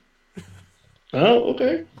age. Oh,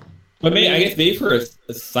 okay. But maybe, I guess maybe for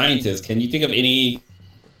a scientist, can you think of any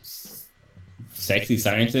sexy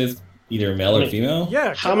scientists, either male or female?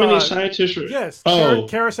 Yeah. How many scientists? Yes. Oh,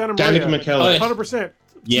 Cara Santa Maria. Danica McKellar. 100%.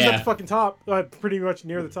 She's at the fucking top, pretty much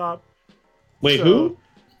near the top. Wait, who?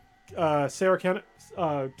 Cara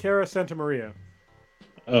Santa Maria.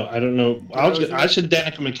 Oh, I don't know. I said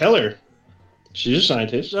Danica McKellar. She's a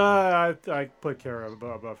scientist. I put Cara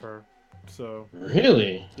above her. So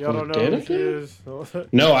really? Y'all don't know who she is?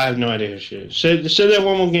 No, I have no idea who she is. Say that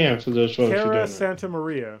one more again for those folks who don't know. Cara Santa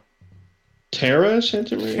Maria. Tara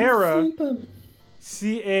Santa Maria? Cara,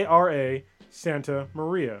 C-A-R-A, Santa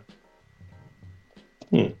Maria.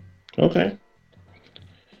 Okay.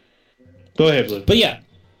 Go ahead, Blue. But yeah.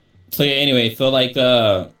 So yeah, anyway, so like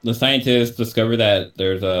the scientists discover that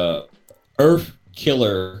there's a Earth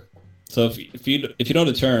killer. So if you know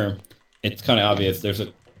the term, it's kind of obvious. There's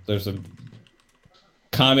a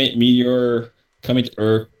comet meteor coming to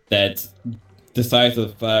Earth that's the size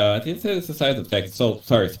of I think it says it's the size of Texas. So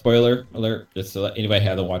sorry, spoiler alert, just to let anybody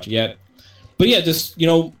hasn't watched it yet. But yeah, just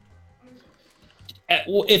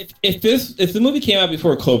if the movie came out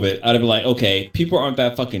before COVID, I'd have been like, okay, people aren't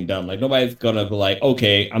that fucking dumb. Like nobody's gonna be like,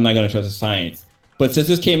 okay, I'm not gonna trust the science. But since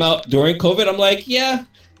this came out during COVID, I'm like, yeah,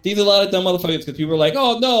 these are a lot of dumb motherfuckers because people are like,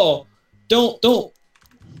 oh no, don't.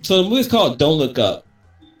 So the movie's called Don't Look Up.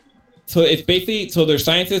 so it's basically so there's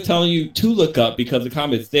scientists telling you to look up because the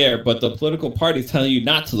comet's there, but the political party's telling you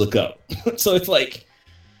not to look up. So it's like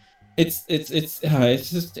it's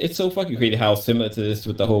so fucking crazy how similar to this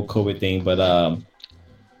with the whole COVID thing. But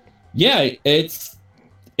yeah, it's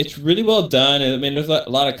really well done. I mean, there's a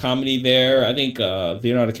lot of comedy there. I think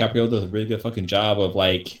Leonardo DiCaprio does a really good fucking job of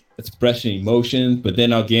like expressing emotions, but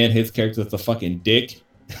then again, his character's a fucking dick.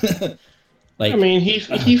 Like, I mean, he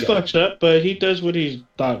fucks up, but he does what he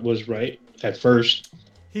thought was right at first.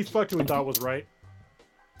 He fucked who he thought was right.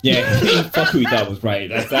 Yeah, he fucked who he thought was right.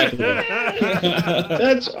 That's exactly.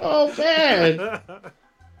 That's all bad.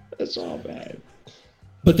 That's all bad.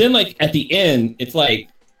 But then, like at the end, it's like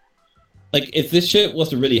if this shit was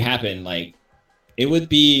to really happen, like it would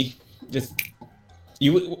be just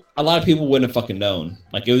a lot of people wouldn't have fucking known.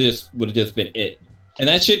 Like it would have just been it. And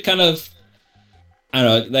that shit kind of, I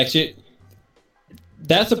don't know, that shit.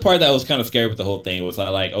 That's the part that was kind of scary with the whole thing. It was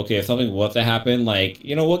like, okay, if something was to happen, like,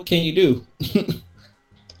 you know, what can you do?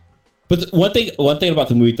 But one thing about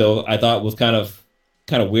the movie though, I thought was kind of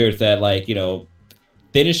weird is that, like, you know,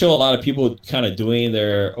 they didn't show a lot of people kind of doing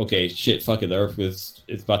their, okay, shit, fucking the earth is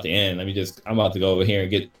about to end. I'm about to go over here and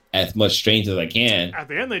get as much strange as I can. At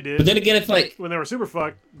the end they did. But then again, it's like when they were super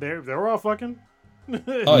fucked, they were all fucking.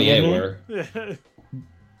 Oh yeah, they were.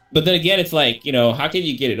 But then again, it's like, you know, how can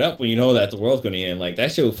you get it up when you know that the world's going to end? Like,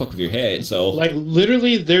 that shit will fuck with your head. So, like,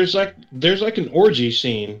 literally, there's like an orgy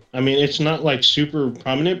scene. I mean, it's not like super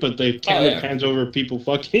prominent, but the camera pans over people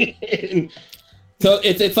fucking. So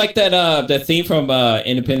it's like that scene from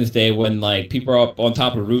Independence Day when like people are up on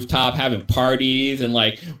top of a rooftop having parties and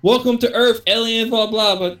like, welcome to Earth, aliens, blah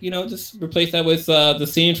blah. But you know, just replace that with the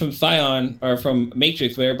scene from Scion or from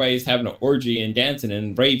Matrix where everybody's having an orgy and dancing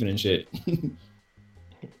and raving and shit.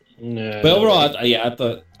 No. But overall, I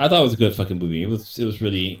thought it was a good fucking movie. It was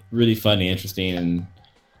really, really funny, interesting, and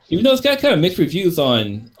even though it's got kind of mixed reviews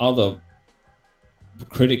on all the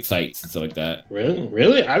critic sites and stuff like that.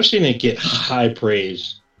 Really, I've seen it get high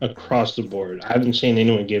praise across the board. I haven't seen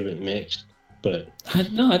anyone give it mixed, but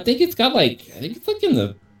I think it's got like in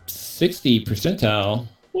the 60 percentile.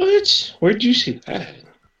 What? Where'd you see that?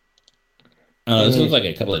 This was like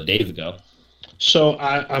a couple of days ago. So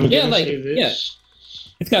I'm gonna say this. Yeah.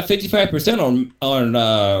 It's got 55% on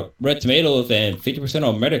Rotten Tomatoes and 50%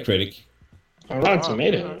 on Metacritic. On Rotten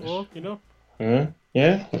Tomatoes. Well, you know.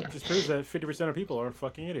 Yeah. It just proves that 50% of people are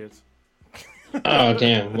fucking idiots. Oh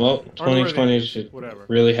damn! Well, 2020 should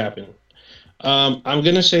really happen. I'm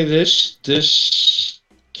gonna say this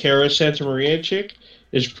Cara Santa Maria chick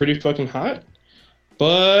is pretty fucking hot,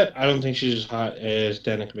 but I don't think she's as hot as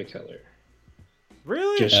Danica McKellar.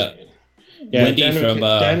 Really? Just saying. Yeah, Wendy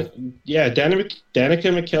Danica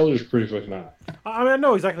McKellar is pretty fucking hot. I mean, I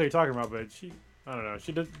know exactly what you're talking about, but I don't know.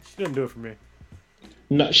 She didn't do it for me.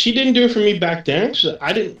 No, she didn't do it for me back then. So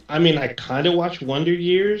I kind of watched Wonder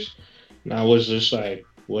Years, and I was just like,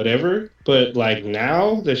 whatever. But like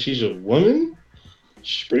now that she's a woman,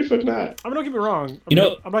 she's pretty fucking hot. I mean, don't get me wrong. I'm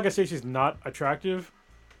not gonna say she's not attractive,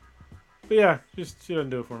 but yeah, she doesn't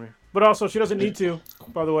do it for me. But also, she doesn't need to.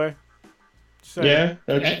 By the way. Yeah,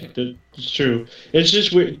 that's true. It's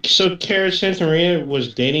just weird. So Cara Santa Maria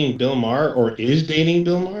was dating Bill Maher, or is dating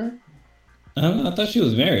Bill Maher? I thought she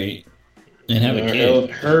was married and have a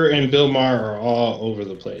kid. Her and Bill Maher are all over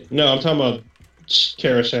the place. No, I'm talking about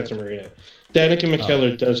Cara Santa Maria. Danica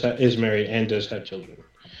McKellar is married and does have children,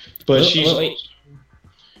 but she's.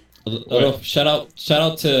 Shout out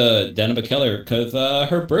to Danica McKellar because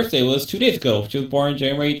her birthday was 2 days ago. She was born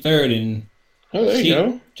January 3rd, and there you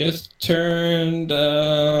go. Just turned.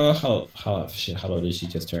 How old did she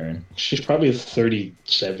just turn? She's probably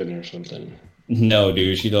 37 or something. No,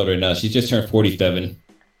 dude, she's older than us. She just turned 47.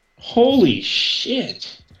 Holy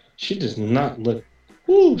shit! She does not look.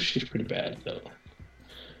 Ooh, she's pretty bad though.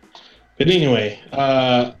 But anyway,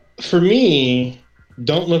 for me,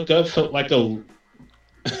 Don't Look Up felt like a.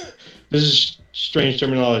 This is strange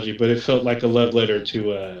terminology, but it felt like a love letter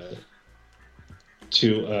to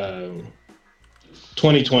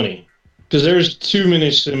 2020, because there's too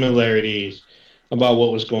many similarities about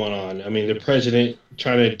what was going on. I mean, the president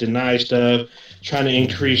trying to deny stuff, trying to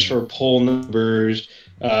increase her poll numbers,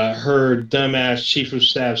 her dumbass chief of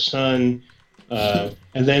staff's son, and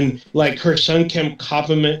then like her son kept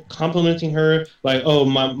complimenting her, like, "Oh,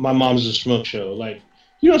 my mom's a smoke show." Like,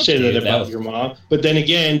 you don't say that about your mom, but then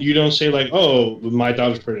again, you don't say like, "Oh, my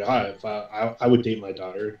daughter's pretty hot. If I would date my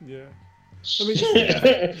daughter." Yeah. I mean,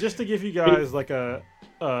 just to give you guys like a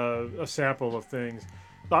sample of things,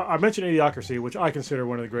 I mentioned Idiocracy, which I consider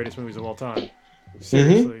one of the greatest movies of all time.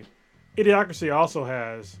 Seriously. Idiocracy also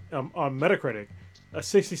has, on Metacritic, a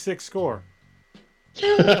 66 score.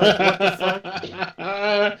 Like, what the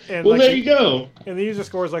fuck? And well, there you go. And the user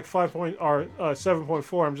score is like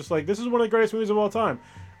 7.4. I'm just like, this is one of the greatest movies of all time.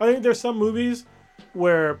 I think there's some movies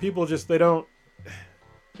where people just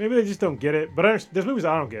maybe they just don't get it. But there's movies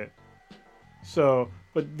I don't get. So,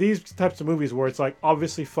 but these types of movies where it's like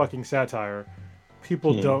obviously fucking satire,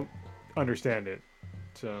 people don't understand it.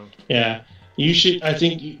 So yeah, you should. I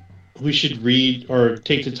think we should read or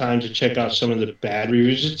take the time to check out some of the bad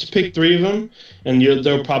reviews. Just pick 3 of them, and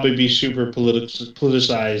they'll probably be super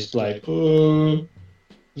politicized. Like, oh,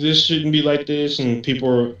 this shouldn't be like this, and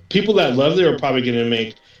people that love it are probably going to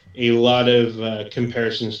make a lot of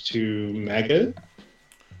comparisons to MAGA.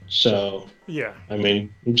 So yeah, I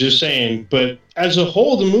mean, I'm just saying. But as a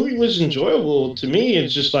whole, the movie was enjoyable to me.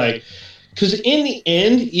 It's just like, because in the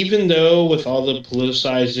end, even though with all the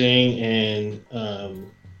politicizing and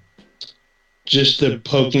just the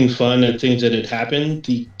poking fun at things that had happened,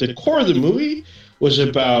 the core of the movie was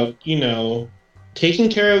about, taking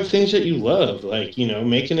care of things that you love, like,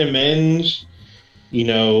 making amends,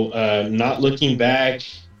 not looking back,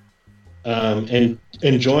 and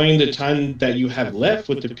enjoying the time that you have left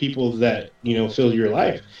with the people that, fill your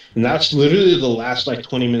life. And that's literally the last,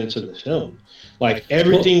 20 minutes of the film. Like,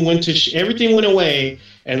 everything went away,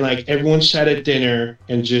 and, everyone sat at dinner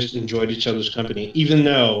and just enjoyed each other's company, even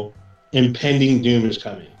though impending doom is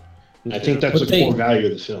coming. And I think that's the core value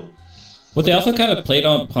of the film. What they also kind of played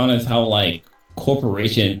upon is how,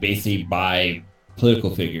 corporation basically buy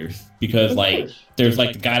political figures. Because, there's,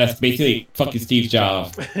 the guy that's basically fucking Steve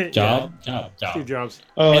Jobs. Steve Jobs.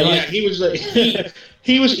 Oh, and, he was,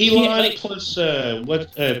 he was Elon plus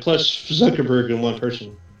Zuckerberg in one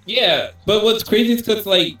person. Yeah, but what's crazy is because,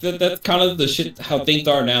 that's kind of the shit, how things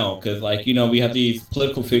are now. Because, we have these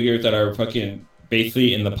political figures that are fucking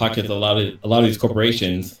basically in the pockets of a lot of these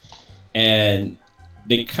corporations, and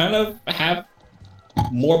they kind of have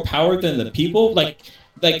more power than the people. Like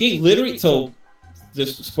they literally. So,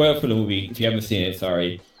 just spoil for the movie if you haven't seen it.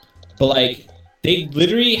 Sorry, but they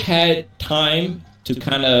literally had time to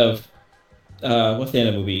kind of what's the end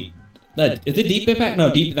of the movie? Is it Deep Impact? No,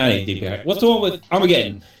 not Deep Impact. What's the one with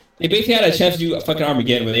Armageddon? They basically had a chance to do a fucking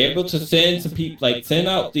Armageddon where they were able to send some people, send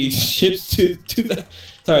out these ships to the.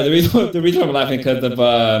 Sorry, the reason I'm laughing because of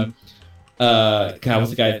God,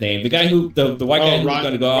 what's the guy's name? The guy the white guy who's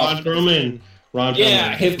going to go off. Ron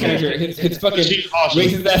Perlman. His character, his fucking awesome.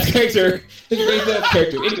 racist ass character,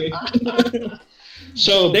 Anyway.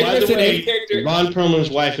 So, by the way, Ron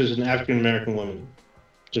Perlman's wife is an African American woman.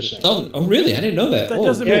 Just saying. Oh, really? I didn't know that. That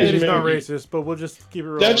doesn't mean that he's not racist, but we'll just keep it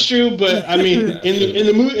rolling. That's true, but I mean,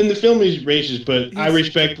 in the film he's racist, but I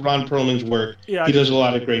respect Ron Perlman's work. Yeah, he does a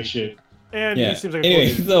lot of great shit. And he seems like they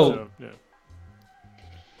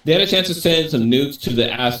had a chance to send some nukes to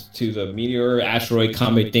the meteor, asteroid,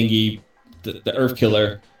 comet thingy, the Earth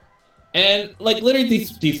killer, and literally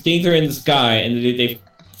these things are in the sky, and they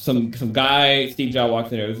some guy, Steve Jobs,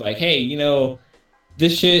 walks in there. It was like, hey,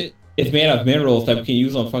 this shit is made of minerals that we can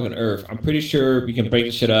use on fucking Earth. I'm pretty sure we can break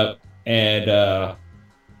this shit up and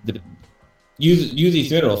use these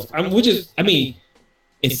minerals.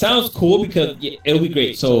 It sounds cool because it'll be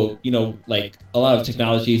great. So, a lot of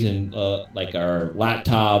technologies and our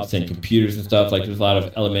laptops and computers and stuff, there's a lot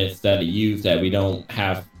of elements that they use that we don't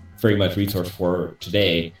have very much resource for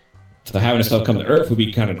today. So having this stuff come to Earth would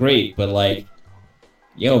be kind of great. But man,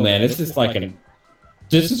 this is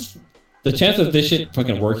the chance of this shit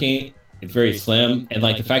fucking working is very slim. And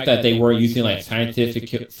the fact that they weren't using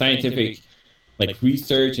scientific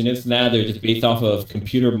research and this and that, they're just based off of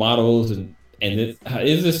computer models and this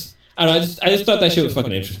is this. I don't know. I just thought that shit was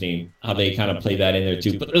fucking interesting how they kind of played that in there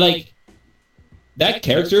too. But that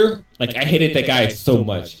character, I hated that guy so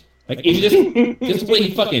much. Even just the way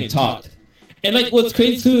he fucking talked. And what's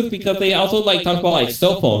crazy too is because they also talk about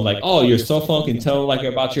cell phone, your cell phone can tell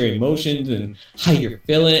about your emotions and how you're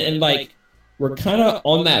feeling, and we're kind of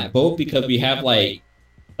on that boat because we have we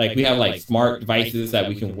have smart devices that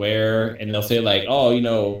we can wear, and they'll say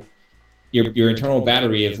your internal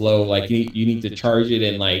battery is low, you need to charge it,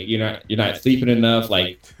 and you're not sleeping enough,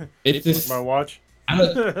 it's just my watch.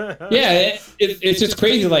 It's just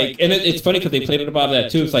crazy, and it's funny because they played it about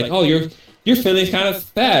that too. It's your feeling's kind of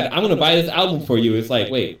sad. I'm gonna buy this album for you. It's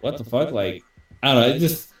wait, what the fuck? I don't know. It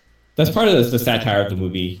just that's part of the satire of the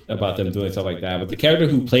movie about them doing stuff like that. But the character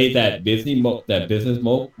who played that business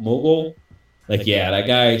mogul, that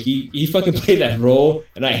guy, he fucking played that role,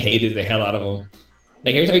 and I hated the hell out of him.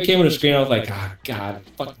 Every time he came on the screen, I was like, oh, God,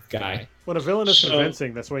 fuck this guy. When a villain is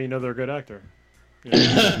convincing, that's when you know they're a good actor.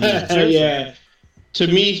 Yeah. To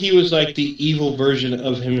me, he was the evil version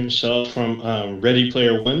of himself from Ready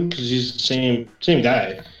Player One, because he's the same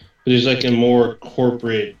guy. but he's like a more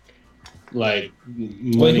corporate, like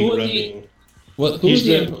money grubbing. Who's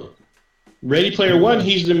the Ready Player One?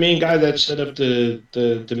 He's the main guy that set up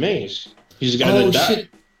the maze. He's the guy that died. Shit.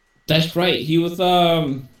 That's right. He was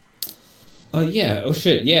yeah. Oh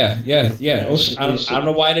shit. Yeah. Oh, I don't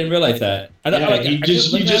know why I didn't realize that. He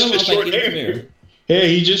just has short hair. Yeah,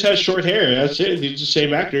 he just has short hair. That's it. He's the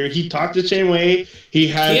same actor. He talked the same way. He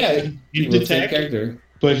had the same character,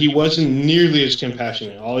 but he wasn't nearly as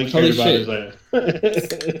compassionate. All he cared about is like.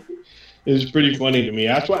 It was pretty funny to me.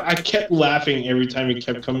 That's why I kept laughing every time he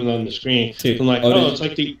kept coming on the screen. I'm like, it's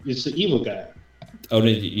like it's the evil guy. Oh,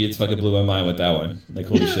 you just fucking blew my mind with that one. Like,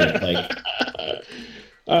 holy shit! Like,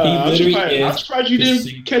 I'm surprised you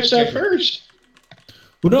didn't catch that first.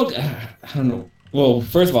 Well, no, I don't know. Well,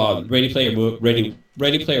 first of all, Ready Player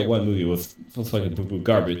One movie was fucking boo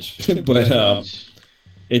garbage, but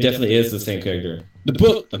it definitely is the same character. The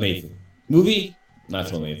book, amazing. Movie, not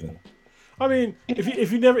so amazing. I mean,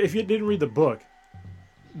 if you didn't read the book,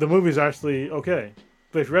 the movie's actually okay.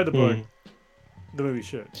 But if you read the book, the movie's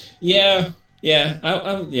shit. Yeah,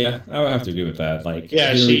 I would have to agree with that. Like,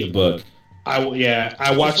 read the book. I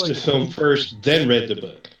watched the film first, then read the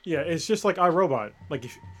book. Yeah, it's just like iRobot. Like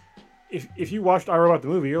if you watched iRobot the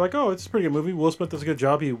movie, you're like, oh, it's a pretty good movie. Will Smith does a good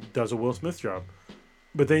job. He does a Will Smith job.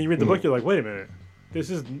 But then you read the book, you're like, wait a minute, this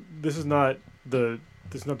is not the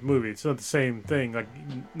movie. It's not the same thing. Like,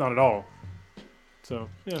 not at all. So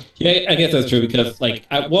yeah, I guess that's true because like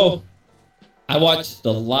I watched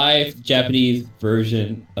the live Japanese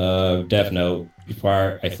version of Death Note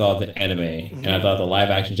before I saw the anime, and I thought the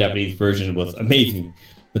live action Japanese version was amazing.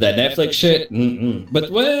 But that Netflix shit,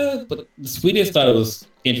 But the sweetest thought it was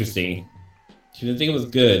interesting. She didn't think it was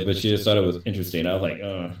good, but she just thought it was interesting. I was like,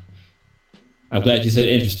 I'm glad you said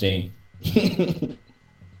interesting.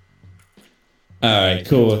 All right,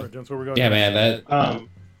 cool. That's where we're going. Yeah, man.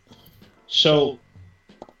 So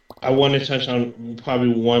I want to touch on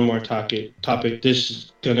probably one more topic. This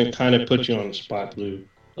is gonna kind of put you on the spot, Blue,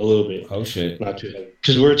 a little bit. Oh shit! Not too heavy,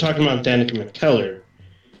 because we were talking about Danica McKellar,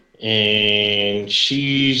 and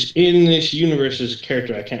she's in this universe as a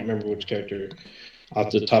character. I can't remember which character off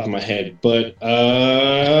the top of my head, but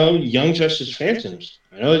Young Justice Phantoms.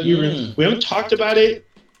 I know that we haven't talked about it,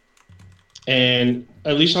 and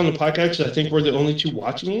at least on the podcast, I think we're the only two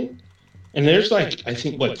watching it. And there's like, I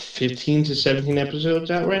think, 15 to 17 episodes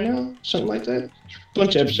out right now? Something like that?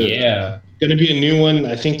 Bunch of episodes. Yeah. Going to be a new one,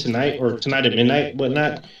 I think, tonight at midnight,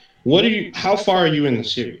 whatnot. How far are you in the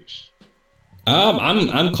series?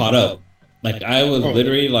 I'm caught up. Like, I was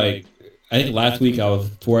literally like, I think last week I was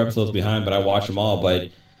 4 episodes behind, but I watched them all.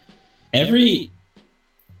 But they're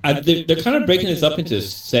kind of breaking this up into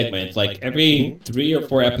segments. Like, every 3 or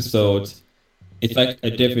 4 episodes, it's like a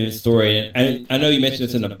different story, and I know you mentioned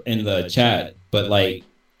this in the chat, but like,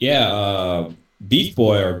 Beast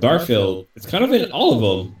Boy or Garfield, it's kind of in all of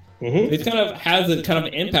them. It kind of has a kind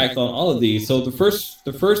of impact on all of these. So the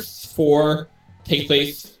first 4 take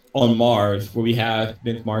place on Mars, where we have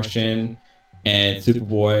Vince Martian and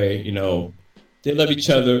Superboy. You know, they love each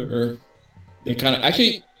other. Or they kind of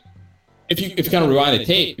actually, if you kind of rewind the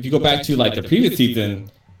tape, if you go back to like the previous season,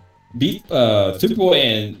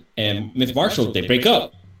 Superboy and Miss Marshall, they break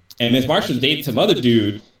up, and Miss Marshall dates some other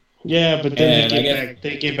dude. Yeah, but then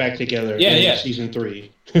they get back together. Yeah. Season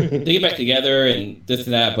 3. They get back together and this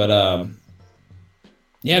and that, but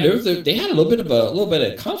they had a little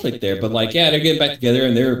bit of conflict there. But like, they're getting back together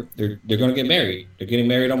and they're going to get married. They're getting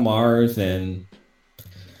married on Mars, and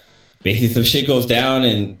basically some shit goes down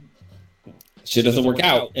and shit doesn't work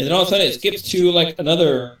out. And then all of a sudden it skips to like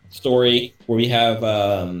another story where we have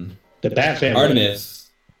the Bat Family. Artemis.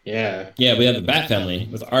 Yeah, we have the Bat Family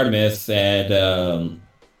with Artemis and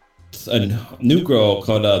a new girl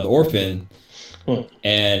called the Orphan.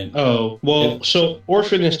 And so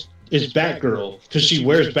Orphan is Batgirl because she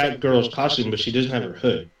wears Batgirl's costume, but she doesn't have her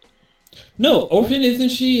hood. No, Orphan isn't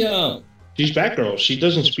she? She's Batgirl. She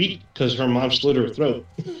doesn't speak because her mom slit her throat,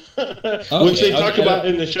 which they talk about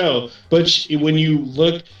in the show. But when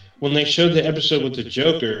they showed the episode with the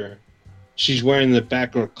Joker, she's wearing the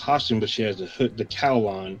Batgirl costume, but she has the hood, the cowl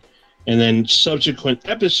on. And then subsequent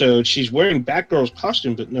episodes, she's wearing Batgirl's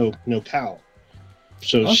costume, but no cowl.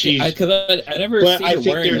 So she's. I never seen her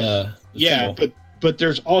wearing but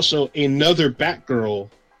there's also another Batgirl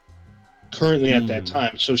currently at that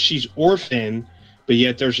time. So she's Orphan, but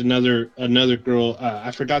yet there's another girl. I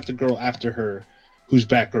forgot the girl after her, who's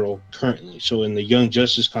Batgirl currently. So in the Young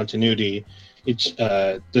Justice continuity, it's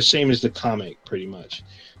the same as the comic, pretty much.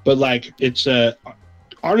 But like it's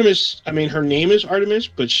Artemis. I mean, her name is Artemis,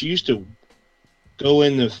 but she used to go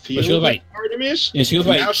in the field. She goes by Artemis. Yeah, she goes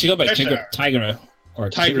by Tigra or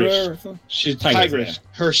Tigress. Tigra or something? She's Tigress. Yeah.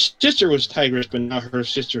 Her sister was Tigress, but now her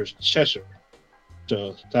sister is Cheshire.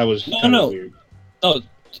 So that was kind of weird. No.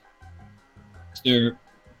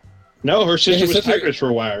 No, her sister was Tigress for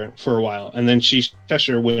a while, and then she's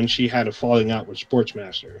Cheshire when she had a falling out with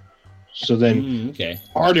Sportsmaster. So then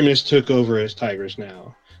Artemis took over as Tigress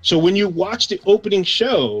now. So when you watch the opening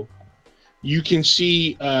show, you can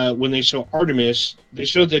see when they show Artemis, they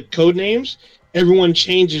show the code names. Everyone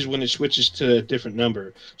changes when it switches to a different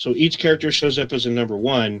number. So each character shows up as a number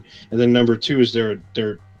 1, and then number 2 is their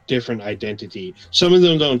different identity. Some of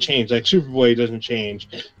them don't change, like Superboy doesn't change,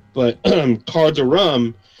 but Carl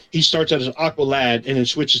Durham, he starts out as Aqualad and then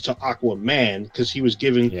switches to Aquaman because he was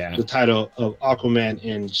given the title of Aquaman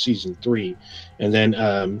in season 3. And then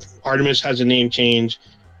Artemis has a name change.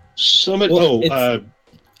 I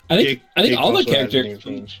think all the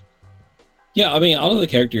characters. Yeah, I mean, all of the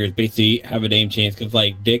characters basically have a name change because,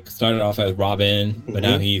 like, Dick started off as Robin, but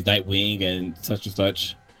now he's Nightwing and such and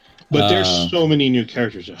such. But there's so many new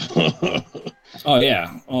characters. Oh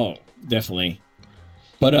yeah, definitely.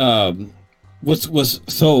 But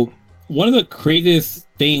so one of the craziest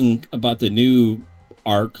thing about the new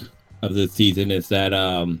arc of the season is that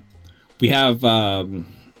we have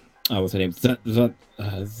what's her name?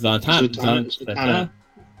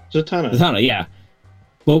 Zatanna, yeah.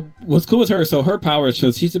 Well, what's cool with her, so her power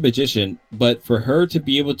shows she's a magician, but for her to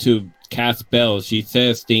be able to cast spells, she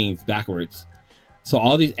says things backwards. So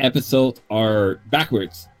all these episodes are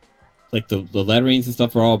backwards. Like the letterings and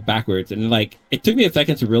stuff are all backwards. And like it took me a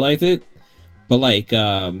second to realize it. But like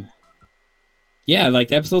like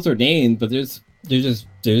the episodes are named, but they're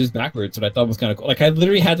just backwards. What I thought was kind of cool. Like I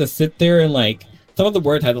literally had to sit there and like some of the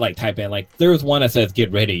words I had to like type in. Like there was one that says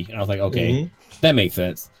 "get ready," and I was like, okay, that makes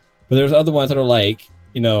sense. But there's other ones that are like,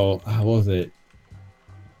 what was it?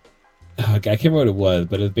 I can't remember what it was,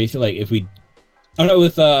 but it was basically like if we,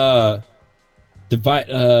 with divide,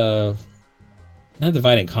 not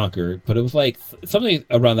divide and conquer, but it was like something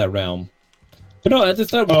around that realm. But no, I just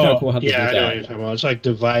thought it was kind of cool how they did that. I know what you're talking about. It's like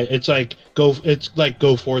divide. It's like go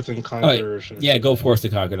forth and conquer. Or something. Yeah, go forth to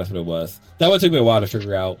conquer. That's what it was. That one took me a while to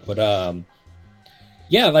figure out, but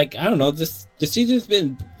yeah, like I don't know. The season's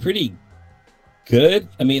been pretty good.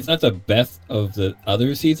 I mean, it's not the best of the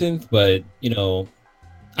other seasons, but I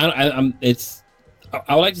would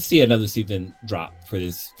like to see another season drop for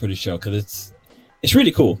this show because it's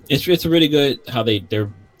really cool. It's really good how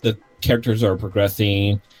the characters are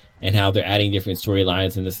progressing and how they're adding different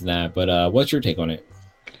storylines and this and that. But what's your take on it?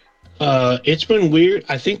 It's been weird.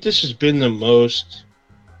 I think this has been the most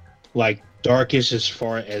like darkest as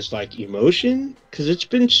far as like emotion because it's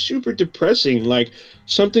been super depressing. Like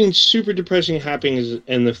something super depressing happening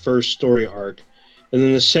in the first story arc, and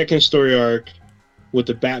then the second story arc with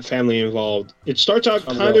the Bat family involved. It starts out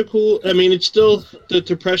kind of cool. I mean, it's still the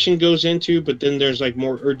depression goes into, but then there's like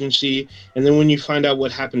more urgency. And then when you find out what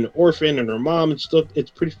happened to Orphan and her mom, it's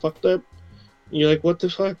pretty fucked up. And you're like, what the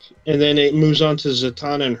fuck? And then it moves on to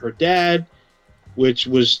Zatanna and her dad, which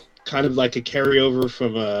was kind of like a carryover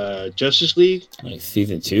from Justice League. Like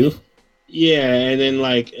season 2? Yeah, and then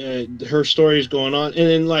like her story is going on. And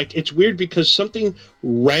then like it's weird because something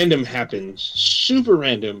random happens, super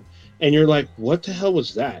random. And you're like, what the hell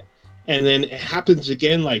was that? And then it happens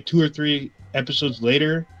again like 2 or 3 episodes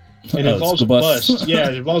later. And it involves a bus. Yeah,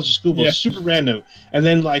 it involves a school bus. Yeah. Super random. And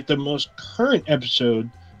then like the most current episode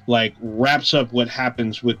like wraps up what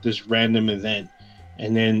happens with this random event.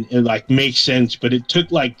 And then it like makes sense. But it took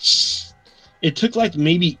like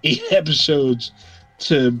maybe 8 episodes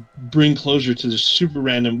to bring closure to this super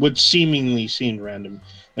random, what seemingly seemed random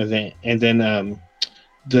event. And then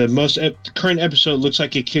the most current episode looks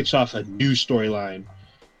like it kicks off a new storyline,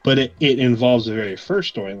 but it involves the very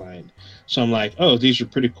first storyline. So I'm like, oh, these are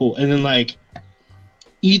pretty cool. And then like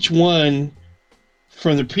each one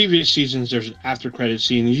from the previous seasons, there's an after credit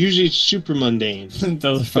scene. Usually it's super mundane.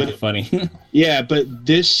 Those are fucking funny. Yeah, but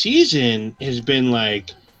this season has been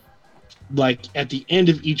like at the end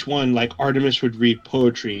of each one, like Artemis would read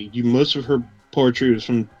poetry. Most of her poetry was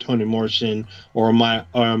from Toni Morrison or Maya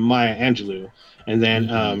Angelou. And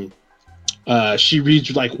then she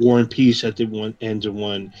reads like War and Peace at the end of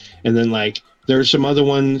one. And then like there's some other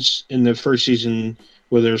ones in the first season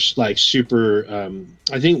where there's like super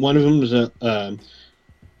I think one of them is a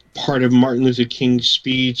part of Martin Luther King's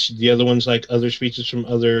speech. The other one's like other speeches from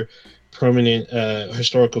other prominent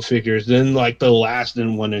historical figures. Then like the last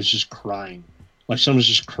one is just crying. Like someone's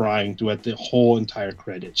just crying throughout the whole entire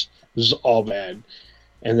credits. This is all bad.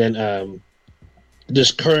 And then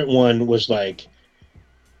this current one was like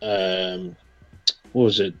what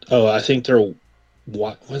was it? Oh, I think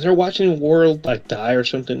when they're watching World like die or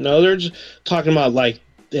something. No, they're just talking about like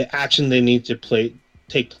the action they need to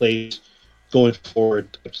take place going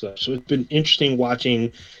forward stuff. So it's been interesting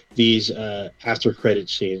watching these after credit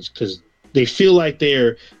scenes because they feel like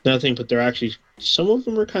they're nothing, but they're actually, some of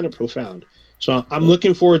them are kind of profound. So I'm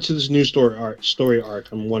looking forward to this new story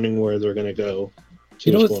arc. I'm wondering where they're going to go.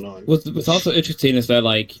 You know what's going on. What's also interesting is that,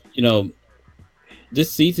 like, you know,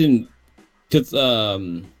 this season, because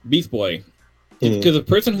Beast Boy, because the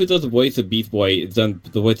person who does the voice of Beast Boy has done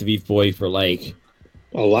the voice of Beast Boy for like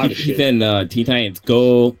a lot of shit. He's in Teen Titans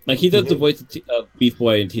Go. Like he does the voice of Beast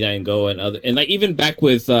Boy in Teen Titans Go and other, and like even back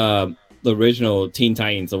with the original Teen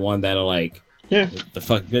Titans, the one that are like the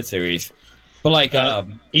fucking good series. But like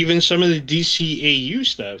even some of the DCAU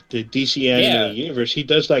stuff, the DC Animated Universe, he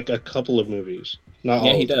does like a couple of movies. Not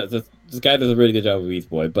all he does. This guy does a really good job with Beast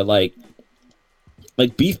Boy. But like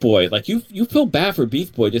Beast Boy, like you feel bad for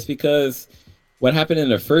Beast Boy just because what happened in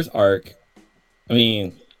the first arc. I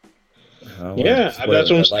mean, that's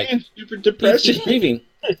what I'm saying. Super depressing. He's grieving.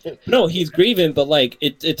 No, he's grieving, but like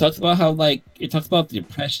it talks about how like it talks about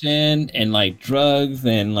depression and like drugs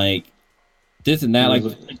and like this and that. Like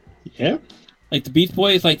like the Beast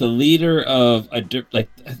Boy is like the leader of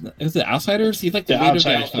is it Outsiders? He's like the leader of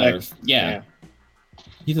the Outsiders. Yeah.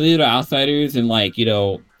 He's the leader of Outsiders, and like, you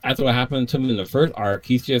know, after what happened to him in the first arc,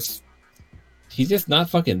 he's just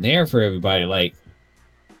not fucking there for everybody. Like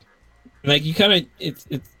you kind of it's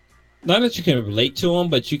not that you can relate to him,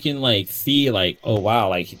 but you can like see like, oh wow,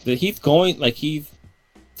 like he's going like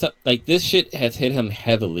this shit has hit him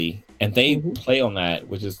heavily, and they play on that,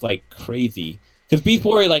 which is like crazy. Because Beast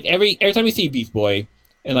Boy, like every time you see Beast Boy,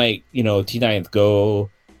 and like, you know, Teen Titans Go,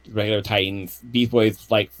 regular Titans, Beast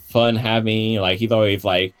Boy's like fun having, like he's always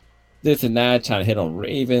like this and that, trying to hit on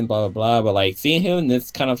Raven, blah blah blah. But like seeing him in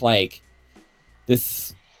this kind of like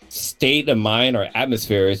this state of mind or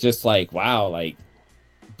atmosphere is just like, wow, like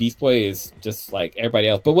Beast Boy is just like everybody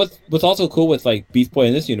else. But what's also cool with like Beast Boy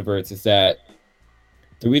in this universe is that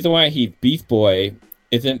the reason why he's Beast Boy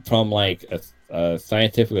isn't from like a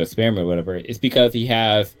scientific experiment or whatever. It's because he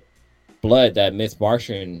has blood that Miss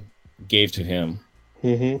Martian gave to him.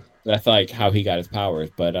 That's like how he got his powers.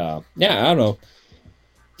 But I don't know.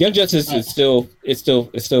 Young Justice is still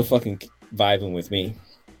fucking vibing with me.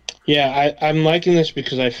 Yeah, I'm liking this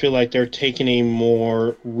because I feel like they're taking a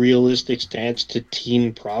more realistic stance to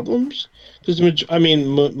teen problems. Because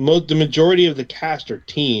the majority of the cast are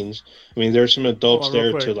teens. I mean, there's some adults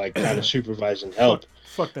there to like kind of supervise and help.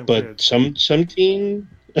 Fuck them but kids. some teens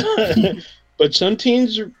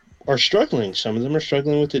are struggling. Some of them are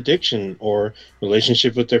struggling with addiction or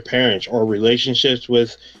relationship with their parents or relationships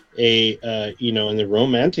with a in the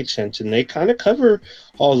romantic sense, and they kind of cover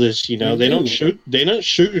all this. You know, they don't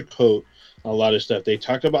sugarcoat a lot of stuff. They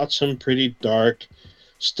talk about some pretty dark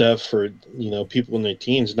stuff for people in their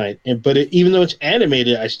teens. Even though it's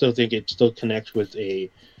animated, I still think it still connects with a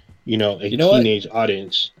teenage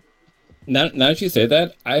audience. Now that you say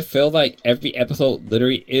that, I feel like every episode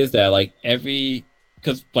literally is that. Like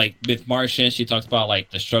because like Miss Martian, she talks about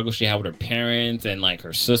like the struggle she had with her parents and like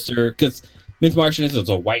her sister. Because Miss Martian is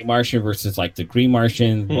a white Martian versus like the green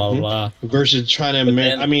Martian, blah blah. Versus trying to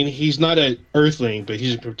he's not an Earthling, but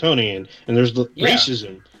he's a Kryptonian, and there's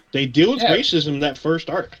racism. They deal with racism that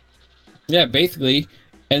first arc. Yeah, basically,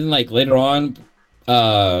 and like later on,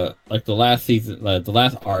 like the last season, the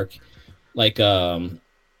last arc, like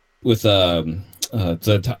with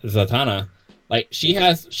Zatanna, like she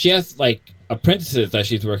has like apprentices that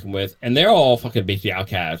she's working with, and they're all fucking basically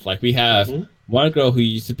outcasts. Like we have one girl who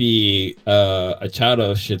used to be a child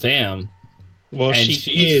of Shazam. Well,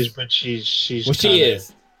 she is, but she's she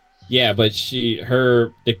is. Yeah, but the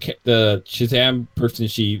Shazam person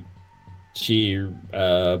she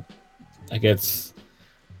I guess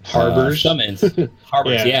harbors summons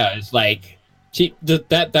harbors. Yeah, it's like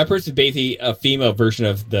that person basically a female version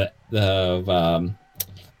of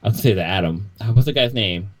I'll say the Atom. What's the guy's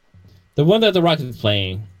name? The one that the Rock is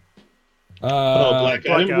playing. Black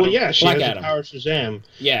Adam. Well, yeah, she has the power of Shazam.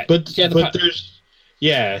 Yeah, but there's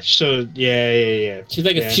so yeah. She's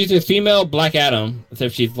like she's a female Black Adam,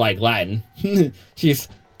 except she's like Latin. She's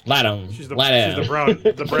Latin. She's the brown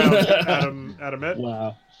Adamette.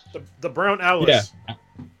 Wow. The brown Alice. Yeah.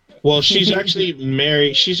 Well, she's actually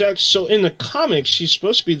married. So in the comics, she's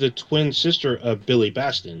supposed to be the twin sister of Billy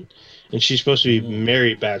Batson, and she's supposed to be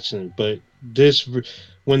Mary Batson. But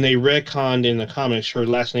when they retconned in the comics, her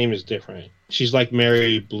last name is different. She's like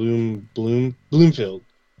Mary Bloomfield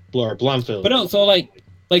or Blumfield. But no, so like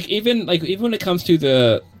even when it comes to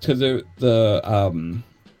the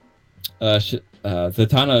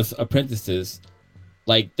Zatanna's apprentices,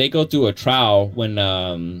 like they go through a trial when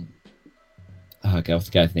oh God, what's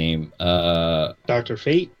the guy's name? Dr.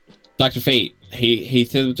 Fate. Dr. Fate. He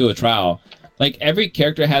sent him to a trial. Like every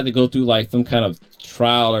character had to go through like some kind of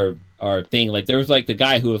trial or thing. Like there was like the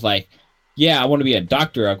guy who was like, yeah, I want to be a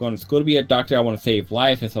doctor. I'm going to school to be a doctor. I want to save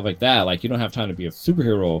life and stuff like that. Like you don't have time to be a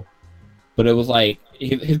superhero. But it was like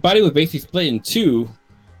his body was basically split in two,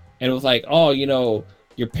 and it was like, oh, you know,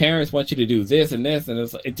 your parents want you to do this and this, and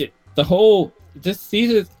this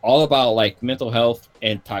season is all about like mental health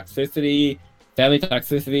and toxicity, family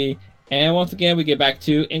toxicity, and once again we get back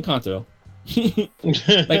to Encanto.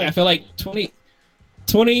 Like I feel like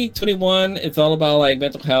 2021 it's all about like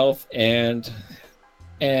mental health and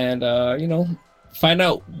you know, find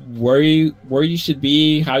out where you should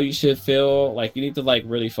be, how you should feel. Like you need to like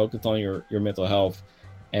really focus on your mental health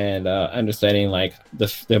and understanding like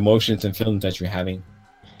the emotions and feelings that you're having.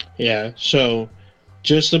 Yeah, so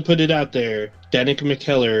just to put it out there, Danica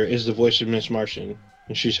McKellar is the voice of Miss Martian,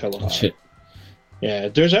 and she's hella hot. Shit. Yeah,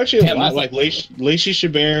 there's actually a lot like Lacey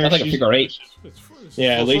Chabert. That's like a figure eight.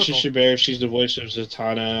 Yeah, Lacey Chabert, she's the voice of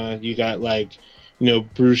Zatanna. You got like, you know,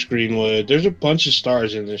 Bruce Greenwood. There's a bunch of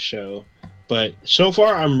stars in this show. But so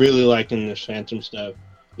far, I'm really liking this Phantom stuff,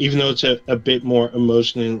 even though it's a bit more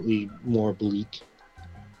emotionally more bleak.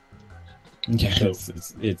 Yeah, so.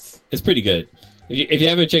 it's pretty good. If you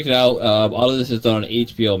haven't checked it out, all of this is on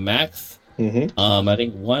HBO Max. Mm-hmm. I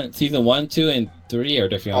think season 1, 2, and 3 are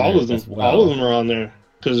definitely on all there of them. as well. All of them are on there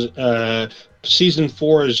because season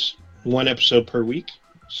 4 is 1 episode per week,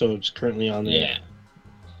 so it's currently on there.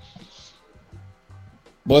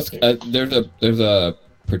 Yeah. There's a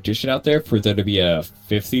petition out there for there to be a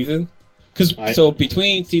 5th season, so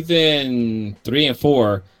between season 3 and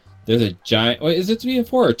 4, there's a giant. Wait, is it 3 and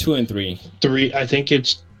 4 or 2 and 3? 3. I think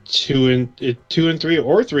it's 2 and 3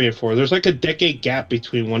 or 3 and 4. There's like a decade gap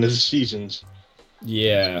between one of the seasons.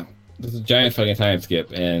 Yeah, there's a giant fucking time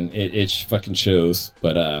skip, and it fucking shows.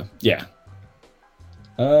 But yeah.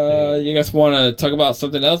 You guys want to talk about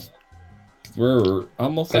something else? We're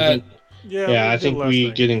almost at. I think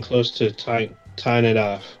we're getting close to tying it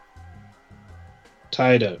off.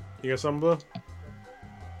 Tie it up. You got something, Blue?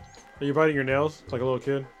 Are you biting your nails like a little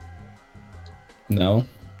kid? No.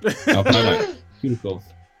 I'll buy my cuticles.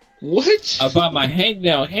 What? I bought my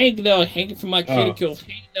hangnail hanging from my cuticles.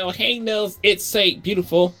 Hangnails. It's so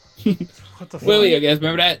beautiful. What the fuck? Wait, you guys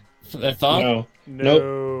remember that song? No.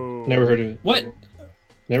 Nope. Never heard of it. What?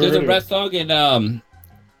 Never There's a rap song and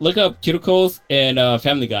look up cuticles and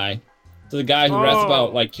Family Guy. There's a guy who raps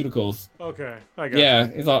about like cuticles. Okay, I got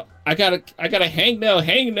it. He's all, I got a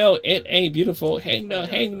hangnail, it ain't beautiful.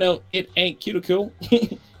 Hangnail, it ain't cuticle.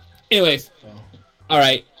 Anyways, all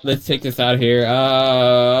right, let's take this out here.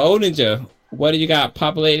 Ninja, what do you got?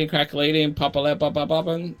 Populating, crackulating,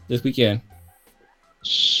 popping this weekend?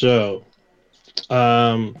 So,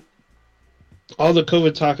 all the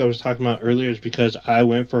COVID talk I was talking about earlier is because I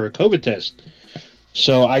went for a COVID test.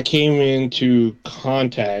 So I came into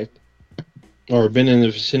contact or been in the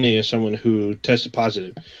vicinity of someone who tested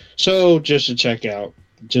positive. So just to check out,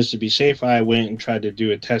 just to be safe, I went and tried to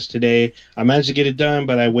do a test today. I managed to get it done,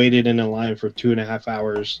 but I waited in a line for 2.5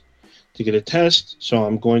 hours to get a test. So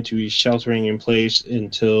I'm going to be sheltering in place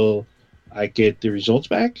until I get the results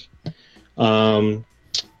back. In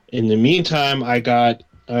the meantime, I got,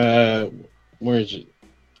 where is it?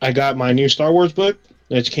 I got my new Star Wars book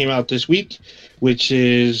that came out this week, which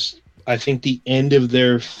is, I think, the end of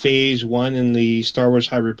their phase 1 in the Star Wars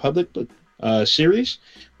High Republic series,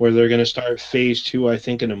 where they're going to start phase 2, I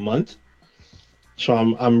think, in a month. So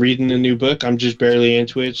I'm reading the new book. I'm just barely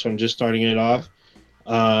into it, so I'm just starting it off.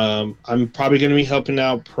 I'm probably going to be helping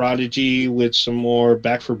out Prodigy with some more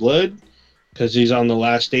Back 4 Blood, because he's on the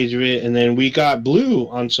last stage of it. And then we got Blue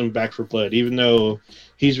on some Back 4 Blood, even though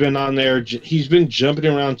he's been on there. He's been jumping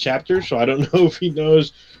around chapters, so I don't know if he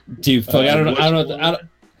knows. Dude, fuck, I don't know.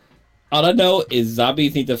 All I know is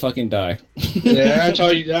zombies need to fucking die. Yeah, that's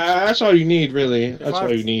all you need, really. That's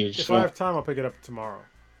all you need. If I have time, I'll pick it up tomorrow.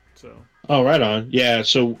 So. Oh, right on. Yeah,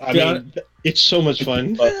 so I mean, it's so much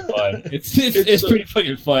fun. It's pretty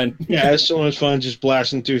fucking fun. Yeah, it's so much fun just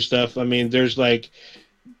blasting through stuff. I mean, there's like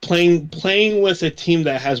playing with a team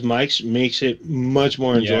that has mics makes it much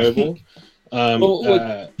more enjoyable.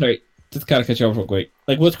 Sorry, just kind of cut you off real quick.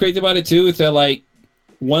 Like, what's crazy about it too is that like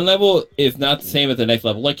one level is not the same as the next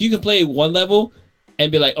level. Like, you can play one level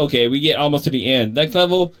and be like, okay, we get almost to the end. Next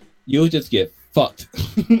level, you'll just get fucked.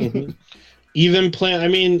 Mm-hmm. Even playing, I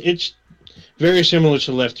mean, it's very similar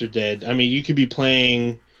to Left 4 Dead. I mean, you could be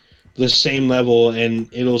playing the same level, and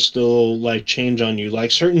it'll still like change on you.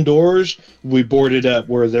 Like certain doors, we boarded up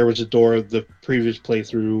where there was a door of the previous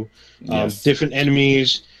playthrough. Yes. Different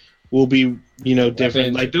enemies will be,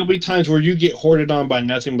 different. Like there'll be times where you get hoarded on by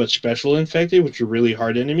nothing but special infected, which are really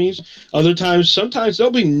hard enemies. Sometimes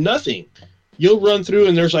there'll be nothing. You'll run through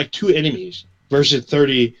and there's like 2 enemies versus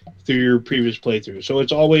 30 through your previous playthrough. So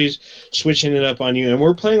it's always switching it up on you. And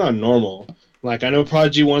we're playing on normal. Like I know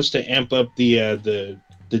Prodigy wants to amp up the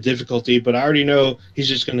difficulty, but I already know he's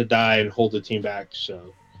just going to die and hold the team back.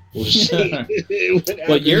 So we'll see.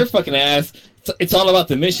 Well, you're fucking ass. It's all about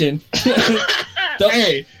the mission.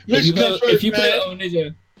 Hey, if you play with Old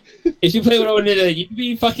Ninja, you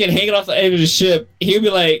be fucking hanging off the edge of the ship. He'll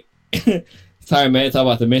be like, "Sorry, man, it's all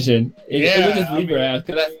about the mission." It would just leave your ass,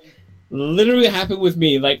 because that literally happened with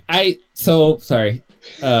me. Like sorry.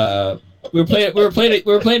 We were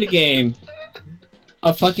playing a game.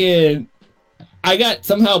 I got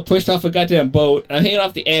somehow pushed off a goddamn boat. I'm hanging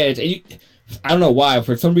off the edge, and I don't know why.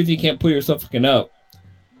 For some reason, you can't pull yourself fucking up.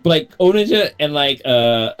 But like Old Ninja and like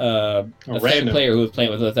a second player who was playing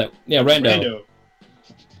with us, Rando.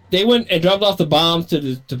 They went and dropped off the bombs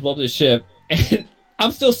to blow up the ship, and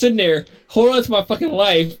I'm still sitting there holding on to my fucking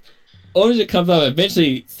life. Old Ninja comes up and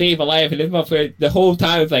eventually save my life, and this motherfucker the whole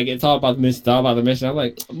time it's like it's all about the mission. It's all about the mission. I'm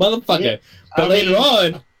like, motherfucker. Yeah, but later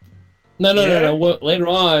on, no. Later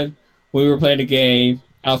on, when we were playing the game,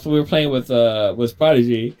 we were playing with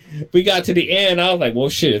Prodigy. We got to the end. I was like, well,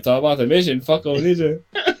 shit, it's all about the mission. Fuck Old Ninja.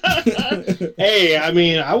 Hey, I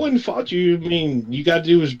mean, I wouldn't fault you. I mean, you got to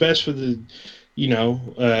do what's best for the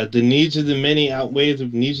needs of the many outweigh the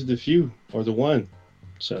needs of the few or the one.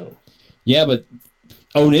 So. Yeah, but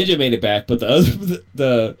Old Ninja made it back, but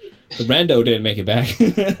the Rando didn't make it back.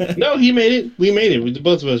 No, he made it. We made it.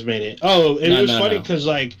 Both of us made it. Oh, and it was funny because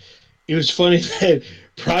it was funny that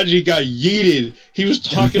Prodigy got yeeted. He was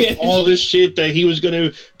talking all this shit that he was going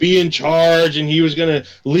to be in charge and he was going to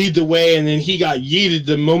lead the way, and then he got yeeted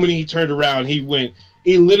the moment he turned around.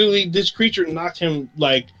 This creature knocked him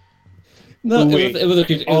like all the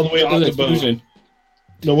way off the boat.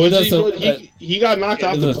 No, he got knocked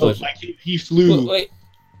off the boat. Like he flew. Wait.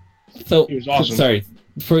 So he was awesome. Sorry,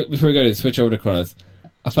 before we go to switch over to Kronos,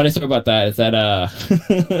 a funny story about that is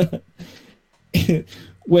that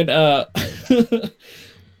when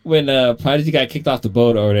Prodigy got kicked off the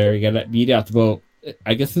boat over there, he got yeeted off the boat.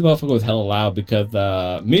 I guess the motherfucker was hella loud because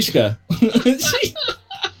Mishka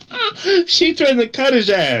she tried to cut his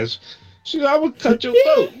ass. She said, "I would cut your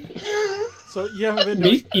boat." So you haven't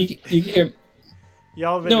been to you can hear.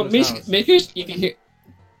 Y'all have been to his house. Mishka, you can hear.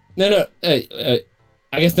 No.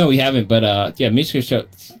 I guess no, we haven't. But Mishka show.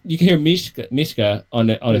 You can hear Mishka on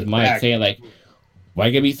his mic saying like, "Why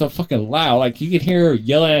you gotta be so fucking loud?" Like you can hear her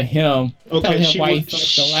yelling at him. Okay,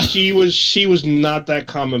 she was not that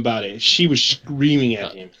calm about it. She was screaming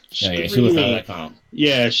at him. Yeah, she was not that calm.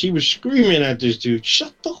 Yeah, she was screaming at this dude.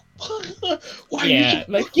 Shut the fuck up! Why are you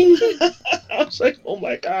I was like, oh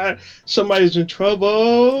my god, somebody's in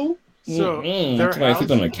trouble. So their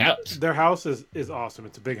house is awesome.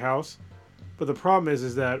 It's a big house, but the problem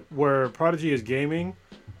is that where Prodigy is gaming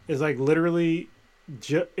is like literally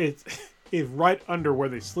it's right under where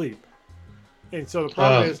they sleep, and so the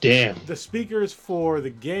problem is the speakers for the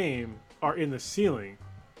game are in the ceiling,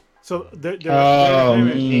 so the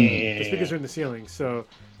speakers are in the ceiling. So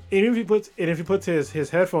if he puts his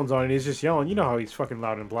headphones on and he's just yelling, you know how he's fucking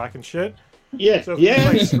loud and black and shit. Yeah, so if he's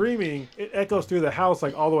like screaming, it echoes through the house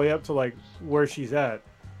like all the way up to like where she's at.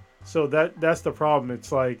 So that's the problem.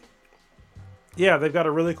 It's like, yeah, they've got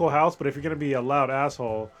a really cool house, but if you're gonna be a loud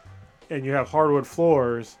asshole, and you have hardwood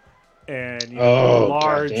floors, and you have a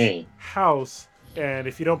large house, and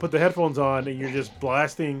if you don't put the headphones on and you're just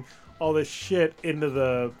blasting all this shit into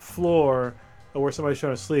the floor where somebody's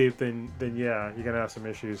trying to sleep, then yeah, you're gonna have some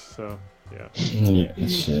issues. So yeah. Yeah,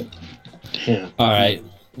 shit. Damn. All right.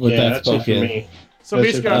 With that spoken, so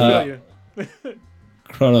Mishka, I feel you.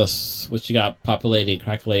 Kronos, what you got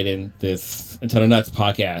crackulating this Into the Nuts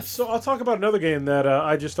podcast? So I'll talk about another game that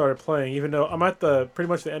I just started playing, even though I'm at pretty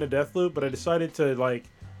much the end of Deathloop, but I decided to I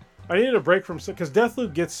needed a break from, because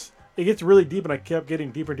Deathloop gets really deep, and I kept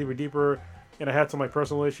getting deeper, and I had some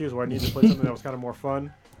personal issues where I needed to play something that was kind of more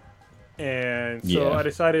fun, and so I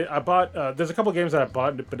decided I bought. There's a couple games that I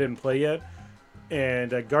bought but didn't play yet,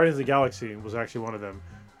 and Guardians of the Galaxy was actually one of them.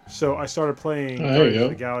 So I started playing Guardians of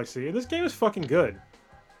the Galaxy, and this game is fucking good.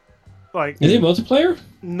 Is it multiplayer?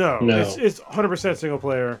 No. It's 100% single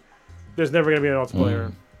player. There's never gonna be an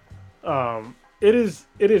multiplayer. It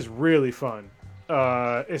is really fun.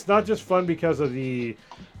 It's not just fun because of the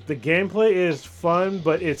gameplay is fun,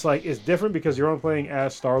 but it's different because you're only playing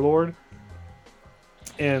as Star-Lord.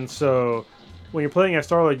 And so when you're playing as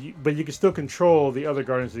Star-Lord, but you can still control the other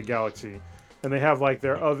Guardians of the Galaxy, and they have like they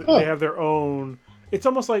have their own. It's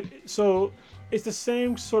almost like so. It's the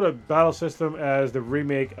same sort of battle system as the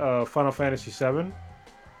remake of Final Fantasy VII,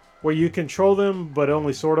 where you control them, but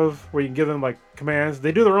only sort of. Where you can give them like commands.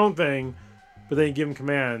 They do their own thing, but then you give them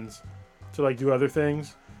commands to like do other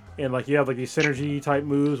things. And like you have like these synergy type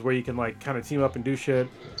moves where you can like kind of team up and do shit.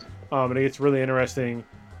 And it gets really interesting.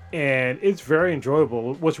 And it's very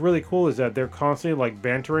enjoyable. What's really cool is that they're constantly like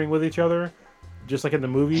bantering with each other, just like in the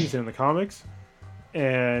movies and in the comics.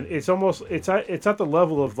 And it's almost it's at the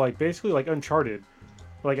level of like basically like Uncharted.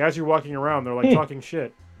 Like as you're walking around, they're like talking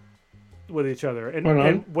shit with each other.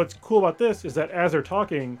 And what's cool about this is that as they're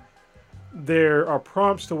talking, there are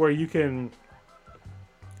prompts to where you can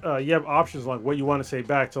you have options like what you want to say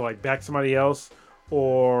back to like back somebody else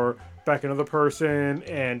or back another person,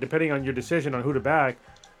 and depending on your decision on who to back,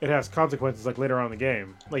 it has consequences like later on in the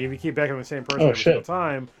game. Like if you keep backing the same person every single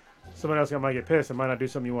time, someone else might get pissed and might not do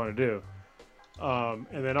something you want to do. And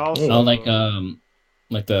then also like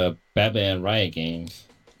the Batman Riot games.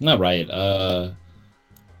 Not Riot,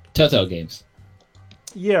 Telltale games.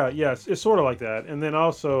 Yeah, yes, it's sort of like that. And then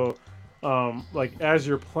also like as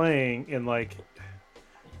you're playing in like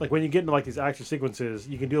when you get into like these action sequences,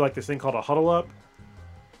 you can do like this thing called a huddle up.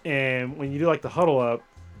 And when you do like the huddle up,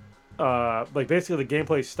 like basically the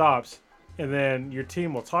gameplay stops, and then your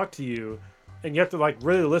team will talk to you, and you have to like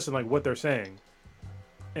really listen like what they're saying.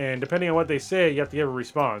 And depending on what they say, you have to give a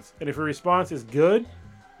response. And if your response is good,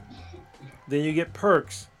 then you get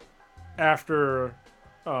perks after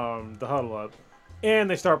the huddle up, and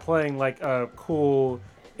they start playing like a cool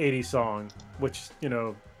 80s song, which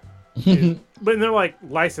but they're like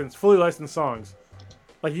fully licensed songs.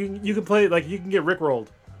 Like you can play like you can get rickrolled.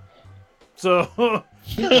 So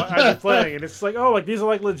as you're playing, and it's like like these are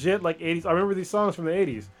like legit like 80s. I remember these songs from the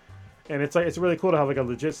 80s, and it's like it's really cool to have like a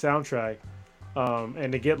legit soundtrack,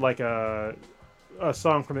 and to get like a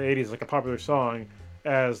song from the 80s, like a popular song,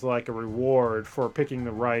 as like a reward for picking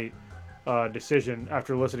the right decision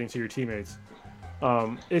after listening to your teammates.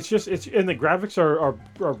 And the graphics are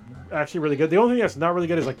actually really good. The only thing that's not really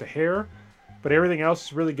good is like the hair, but everything else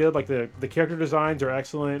is really good. Like the character designs are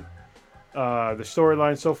excellent. The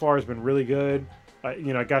storyline so far has been really good.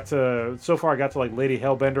 I got to like Lady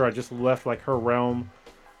Hellbender. I just left like her realm.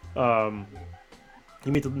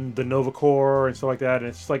 You meet the Nova Corps and stuff like that, and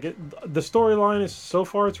it's just like the storyline is so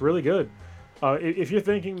far it's really good. If you're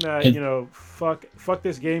thinking that fuck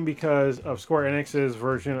this game because of Square Enix's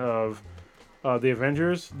version of the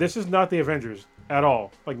Avengers, this is not the Avengers at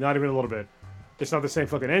all. Like not even a little bit. It's not the same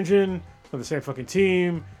fucking engine, not the same fucking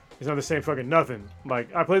team. It's not the same fucking nothing.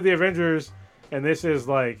 Like I played the Avengers, and this is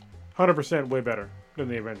like 100% way better than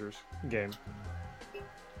the Avengers game.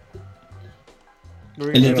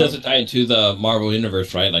 And it doesn't tie into the Marvel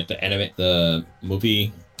universe, right? Like the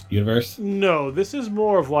movie universe. No, this is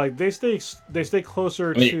more of like they stay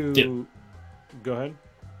closer to. Go ahead.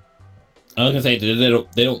 I was gonna say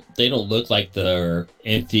they don't look like the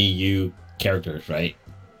MCU characters, right?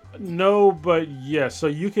 No, but yes. So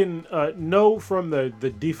you can know from the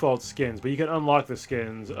default skins, but you can unlock the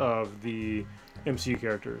skins of the MCU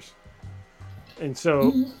characters. And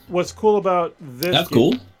so, what's cool about this? That's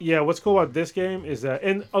cool. Yeah, what's cool about this game is that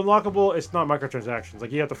in unlockable, it's not microtransactions.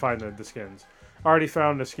 Like you have to find the skins. I already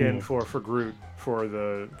found the skin for Groot from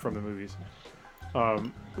the movies.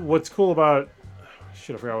 What's cool about?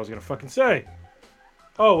 Shit, I forgot what I was gonna fucking say.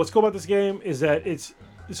 Oh, what's cool about this game is that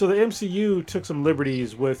so the MCU took some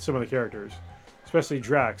liberties with some of the characters, especially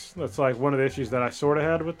Drax. That's like one of the issues that I sort of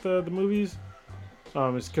had with the movies.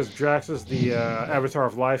 Is because Drax is the avatar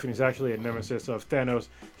of life, and he's actually a nemesis of Thanos.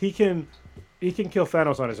 He can kill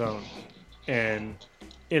Thanos on his own, and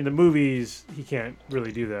in the movies he can't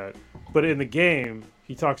really do that. But in the game,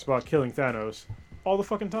 he talks about killing Thanos all the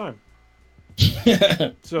fucking time.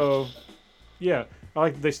 So, yeah, I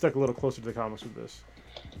like they stuck a little closer to the comics with this.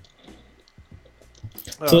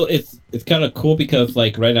 So it's kind of cool because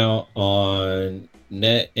like right now on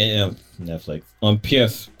Netflix on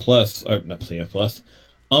PS Plus or not PS Plus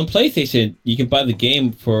on PlayStation you can buy the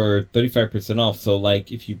game for 35% off. So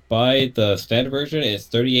like if you buy the standard version it's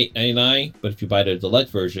 $38.99, but if you buy the deluxe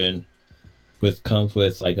version, which comes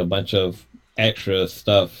with like a bunch of extra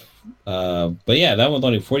stuff, but yeah, that one's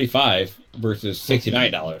only $45 versus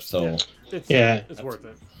 $69. So it's worth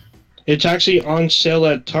it. It's actually on sale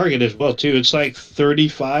at Target as well too. It's like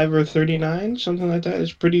 $35 or $39, something like that.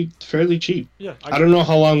 It's fairly cheap. Yeah, I don't know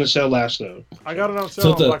how long the sale lasts though. I got it on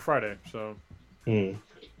sale on Black Friday, so.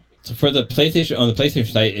 So for the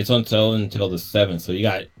PlayStation site, it's on sale until the 7th. So you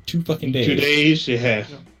got 2 fucking days. 2 days, yeah.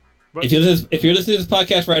 But, if you're listening to this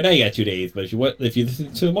podcast right now, you got 2 days. But if you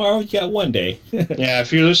listen to tomorrow, you got 1 day. Yeah,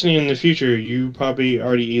 if you're listening in the future, you probably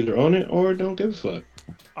already either own it or don't give a fuck.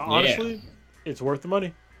 Honestly, it's worth the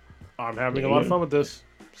money. I'm having a lot of fun with this.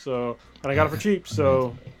 So, and I got it for cheap.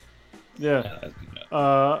 So, yeah.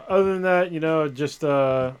 Other than that, just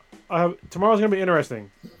tomorrow's gonna be interesting.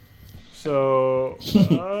 So,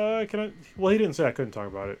 can I? Well, he didn't say I couldn't talk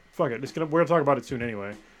about it. Fuck it. We're gonna talk about it soon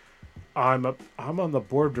anyway. I'm on the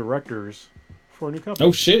board of directors for a new company.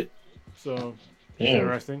 Oh shit! So,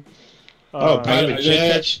 interesting. Private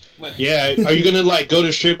jets. Yeah, are you gonna go to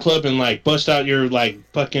a strip club and bust out your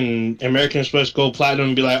fucking American Express Gold Platinum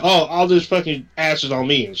and be like, oh, all this fucking ass is on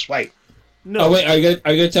me and swipe? No. Oh wait, are you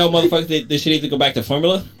gonna tell motherfuckers they should need to go back to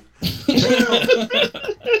formula?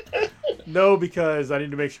 No, because I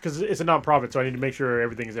need to make sure, because it's a non-profit, so I need to make sure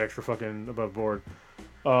everything is extra fucking above board.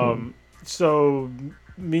 So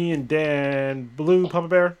me and Dan Blue Papa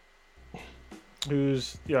Bear, I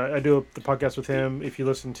do the podcast with him. If you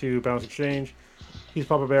listen to Balance Exchange, he's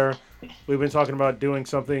Papa Bear. We've been talking about doing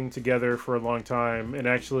something together for a long time, and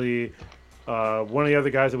actually, one of the other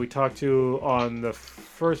guys that we talked to on the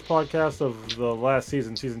first podcast of the last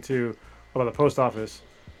season, season 2, about the post office,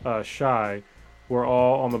 Shy, we're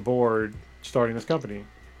all on the board starting this company,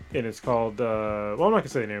 and it's called. I'm not gonna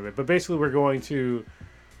say the name of it, but basically, we're going to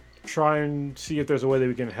try and see if there's a way that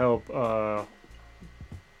we can help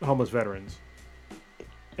homeless veterans.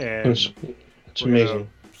 And it's amazing.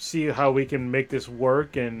 See how we can make this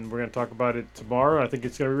work, and we're gonna talk about it tomorrow. I think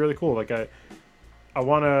it's gonna be really cool. I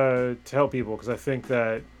want to help people because I think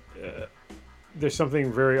that there's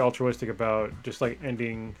something very altruistic about just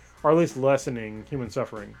ending or at least lessening human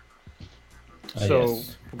suffering. So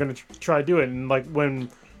we're gonna try to do it. And when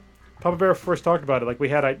Papa Bear first talked about it, we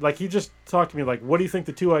had he just talked to me what do you think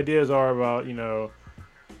the 2 ideas are about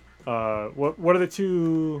what are the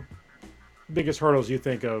 2 biggest hurdles you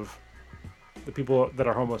think of the people that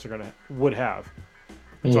are homeless would have?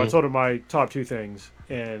 Mm-hmm. So I told him my top 2 things,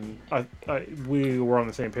 and we were on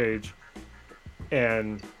the same page.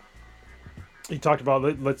 And he talked about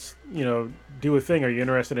let's do a thing. Are you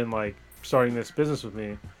interested in starting this business with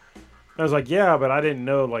me? I was like, yeah, but I didn't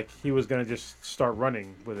know he was gonna just start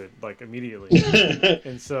running with it immediately.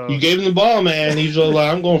 And so you gave him the ball, man. He's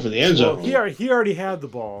like, I'm going for the end zone. Well, he already had the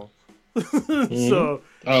ball. Mm-hmm. So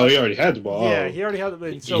he already had the ball. Yeah, he already had the ball.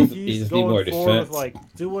 And so he's going forward with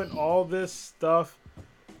doing all this stuff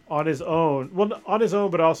on his own. Well, on his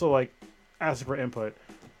own, but also asking for input.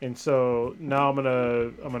 And so now I'm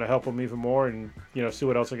gonna help him even more, and see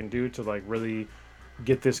what else I can do to really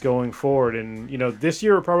get this going forward. And this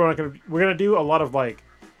year we're gonna do a lot of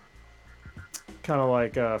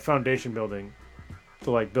foundation building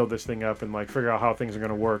to build this thing up and figure out how things are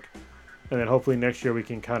gonna work, and then hopefully next year we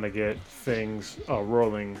can kind of get things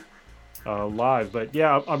rolling live. But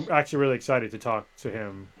yeah, I'm actually really excited to talk to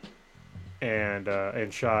him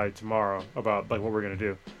and Shy tomorrow about what we're gonna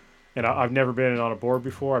do. And I've never been on a board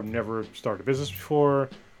before. I've never started a business before.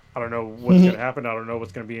 I don't know what's gonna happen. I don't know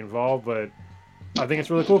what's gonna be involved, but I think it's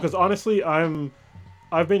really cool because honestly,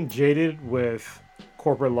 I've been jaded with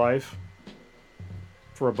corporate life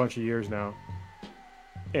for a bunch of years now,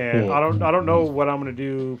 and I don't know what I'm gonna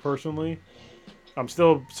do personally. I'm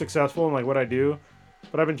still successful in what I do,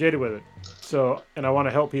 but I've been jaded with it. So, and I want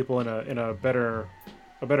to help people in a better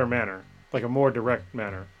manner, a more direct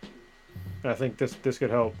manner. And I think this could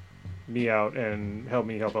help me out and help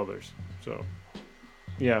me help others. So,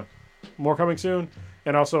 yeah, more coming soon.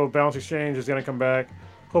 And also, Balance Exchange is going to come back.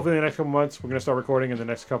 Hopefully, in the next couple months, we're going to start recording in the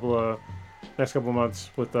next couple of months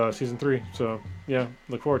with season 3. So, yeah,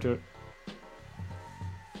 look forward to it.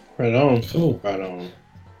 Right on. Cool. Right on.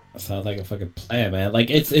 That sounds like a fucking plan, man.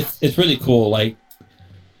 It's really cool.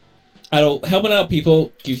 Helping out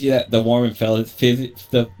people gives you the warm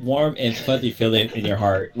and fuzzy feeling in your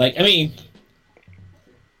heart.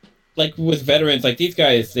 With veterans, these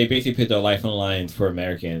guys, they basically put their life on the line for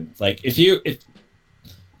Americans.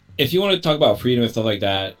 If you want to talk about freedom and stuff like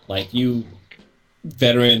that,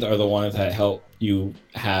 veterans are the ones that help you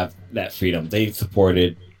have that freedom. They support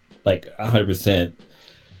it 100%.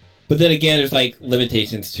 But then again, there's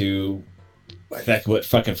limitations to exactly what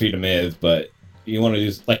fucking freedom is. But you want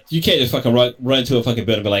to do you can't just fucking run into a fucking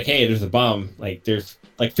building and be like, hey, there's a bomb. There's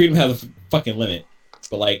freedom has a fucking limit.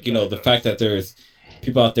 But the fact that there's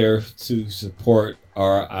people out there to support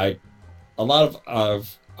a lot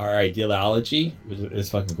of our ideology is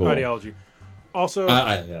fucking cool. Ideology. Also,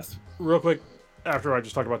 yes. Real quick, after I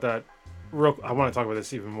just talked about that, I want to talk about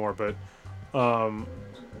this even more, but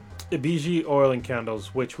Ibiji Oil and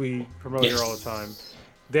Candles, which we promote here all the time.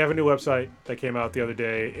 they have a new website that came out the other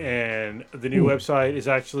day, and the new website is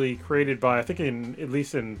actually created by, I think, at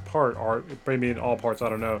least in part, art, maybe in all parts, I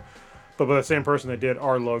don't know, but by the same person that did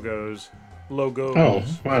our logos for the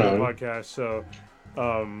podcast. So,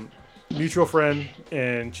 mutual friend,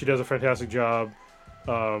 and she does a fantastic job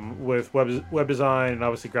with web design and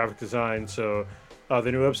obviously graphic design. So,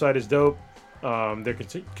 the new website is dope. They're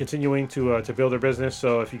continuing to build their business.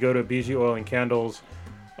 So, if you go to BG Oil and Candles,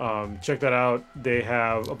 check that out. They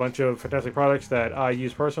have a bunch of fantastic products that I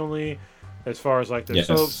use personally, as far as like their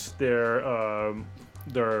soaps, their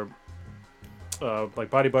like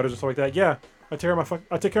body butters and stuff like that. Yeah, I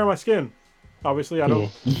take care of my skin. Obviously, I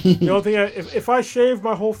don't. The only thing, if I shaved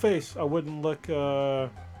my whole face, I wouldn't look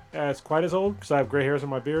as quite as old because I have gray hairs in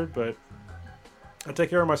my beard. But I take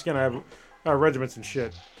care of my skin. I have regimens and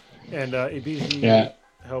shit, and EBZ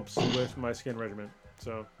helps with my skin regimen.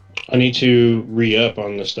 So. I need to re-up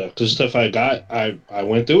on this stuff because the stuff I got, I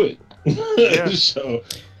went through it. So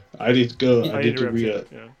I need to go. I need to re-up.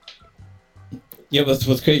 Yeah, what's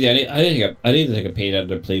crazy? I need to take a page out of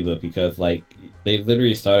their playbook because like they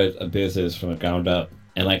literally started a business from the ground up,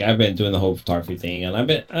 and like I've been doing the whole photography thing, and I've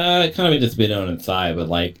been kind of just been on the side, but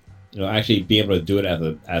like actually be able to do it as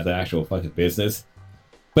an actual fucking business.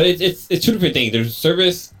 But it's two different things. There's a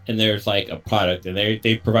service and there's like a product, and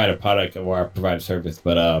they provide a product or I provide a service.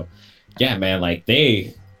 But yeah, man, like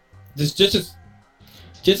they just to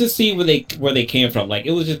see where they came from. Like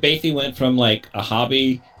it was just basically went from like a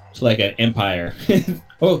hobby to like an empire. It's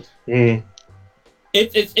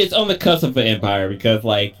on the cusp of an empire because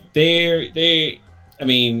like I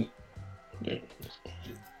mean,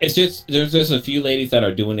 it's just there's just a few ladies that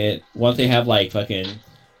are doing it. Once they have like fucking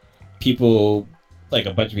people. Like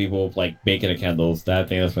a bunch of people like making the candles. That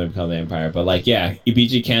thing that's going to become the empire. But like, yeah,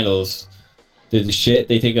 EBG candles, the shit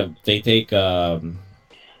they take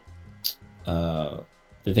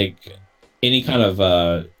any kind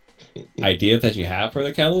of ideas that you have for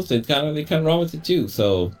the candles. They kind of run with it too.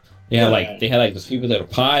 So they had like those people that are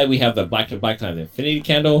pie. We have the Black Times Infinity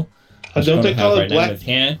candle. Don't they call it black?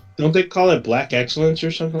 Don't they call it Black Excellence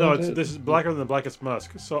or something? No, this is blacker than the Blackest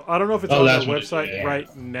Musk. So I don't know if it's on their website right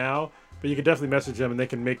now. But you can definitely message them, and they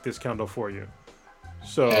can make this candle for you.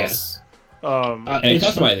 So, and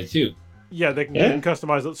customize it too. Yeah, they can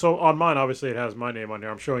customize it. So on mine, obviously, it has my name on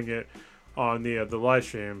here. I'm showing it on the live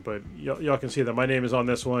stream, but y'all can see that my name is on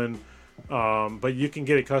this one. But you can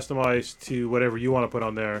get it customized to whatever you want to put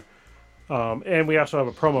on there. And we also have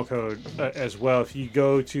a promo code as well. If you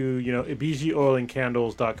go to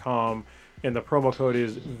bgoilandcandles.com, and the promo code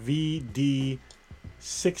is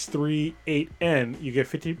VD638N, you get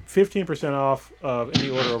 15% off of any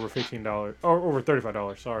order over $15 or over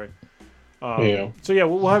 $35. Sorry. So yeah,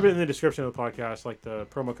 we'll have it in the description of the podcast, like the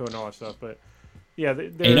promo code and all that stuff. But yeah,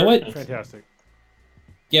 they're fantastic.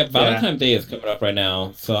 Yeah, Valentine's Day is coming up right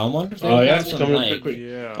now, so I'm wondering. It's coming up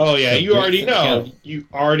quickly. Yeah. Oh yeah, you already know. You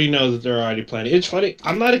already know that they're already planning. It's funny.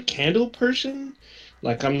 I'm not a candle person.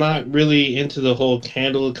 Like I'm not really into the whole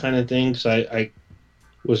candle kind of thing. So I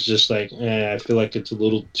was just like, I feel like it's a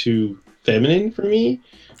little too feminine for me.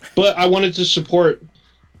 But I wanted to support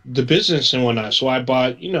the business and whatnot, so I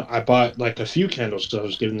bought like a few candles because I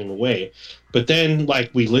was giving them away. But then like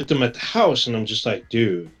we lit them at the house, and I'm just like,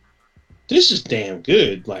 dude, this is damn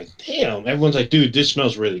good. Like, damn, everyone's like, dude, this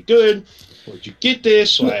smells really good. Where'd you get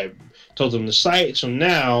this? So I told them the site. So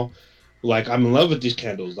now, like, I'm in love with these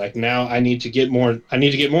candles. Like now, I need to get more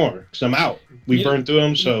because I'm out. We burned through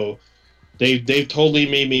them, so they've totally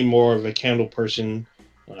made me more of a candle person.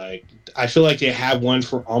 Like, I feel like they have one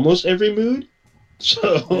for almost every mood.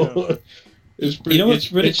 So it's pretty.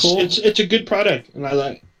 What's really cool? It's a good product, and I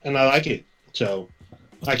like it. So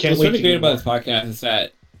I can't wait. What's really great about this podcast is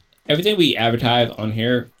that everything we advertise on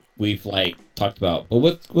here, we've like talked about.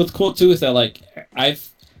 But what's cool too is that like I've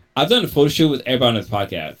done a photo shoot with everybody on this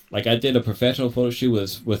podcast. Like I did a professional photo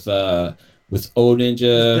shoot with Old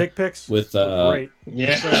Ninja. Dick pics. With great.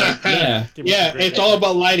 Yeah. It's all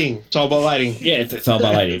about lighting. It's all about lighting. Yeah, it's all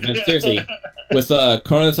about lighting. But seriously, with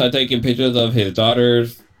Cronus, I taking pictures of his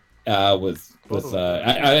daughters. I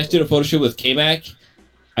actually did a photo shoot with K-Mac.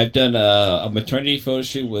 I've done a maternity photo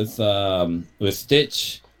shoot with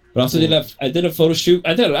Stitch. But also I did a photo shoot.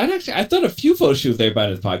 I've done a few photo shoots with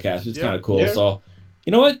everybody on this podcast, which is kind of cool. Yeah. So,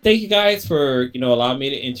 you know what? Thank you guys for allowing me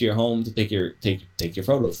to enter your home to take your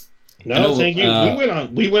photos. No, thank you.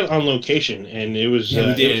 We went on location, and it was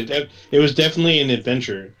it was definitely an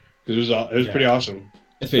adventure. It was pretty awesome.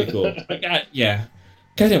 It's pretty cool.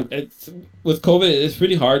 With COVID, it's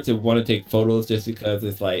pretty hard to want to take photos just because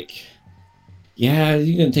it's like. Yeah,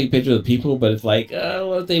 you can take pictures of people, but it's like,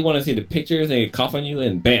 what if they want to see the pictures, they cough on you,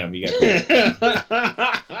 and bam, you got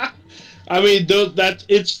I mean,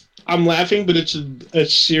 I'm laughing, but it's a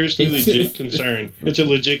seriously legit concern. It's a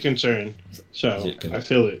legit concern. So I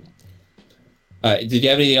feel it. Did you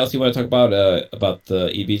have anything else you want to talk about the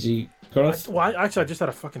EBG, Carlos? I just had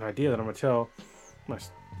a fucking idea that I'm gonna tell my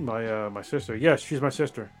sister. Yes, she's my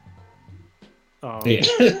sister.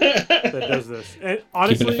 That does this. And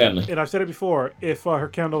honestly, and I've said it before, if her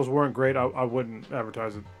candles weren't great, I wouldn't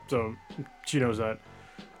advertise it. So she knows that.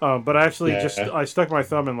 But I actually I stuck my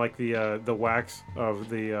thumb in like the wax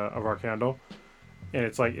of our candle, and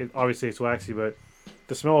it's like obviously it's waxy, but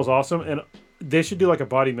the smell is awesome. And they should do like a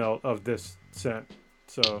body melt of this scent.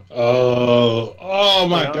 So oh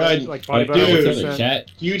my god, like body butter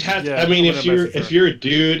scent. You'd have to, I mean, if you're a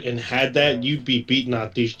dude and had that, you'd be beating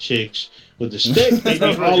out these chicks with the stick. They'd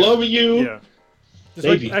be all over you. Yeah,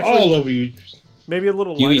 they'd be all over you. Maybe a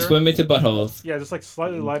little lighter. You be swimming to buttholes. Yeah, just like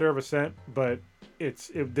slightly lighter of a scent, but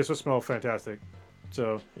this will smell fantastic.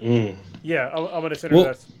 So yeah, I'm gonna send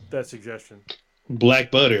her that suggestion.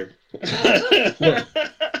 Black butter.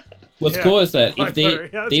 What's cool is that if they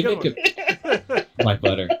make a black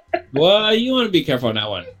butter. Well, you want to be careful on that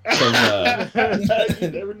one. You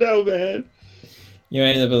never know, man. You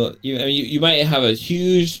might end up. You might have a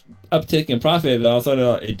huge uptick in profit, but all of a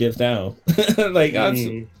sudden it dips down. But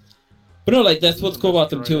no, like that's what's cool about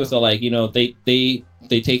them too. Is that like they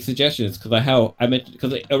take suggestions because I mentioned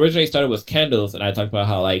because it originally started with candles, and I talked about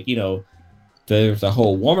how like there's a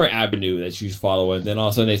whole warmer avenue that you should follow, and then all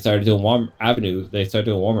of a sudden they started doing warm avenue. They started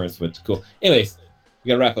doing warmers, which is cool. Anyways, we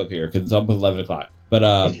gotta wrap up here because it's almost 11 o'clock.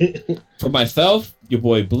 But for myself, your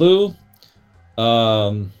boy Blue,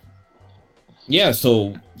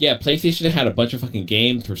 PlayStation had a bunch of fucking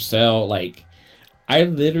games for sale. Like, I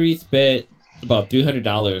literally spent about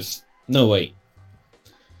 $300. No, wait.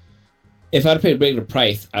 If I'd have paid regular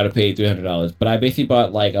price, I'd have paid $300. But I basically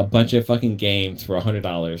bought like a bunch of fucking games for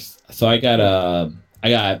 $100. So I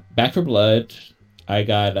got Back 4 Blood. I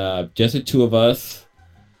got Just the Two of Us.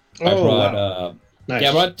 I brought nice.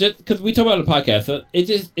 Yeah, but just because we talked about the podcast, so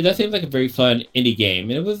that seems like a very fun indie game,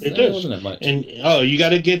 and it wasn't that much. And you got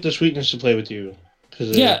to get the sweetness to play with you,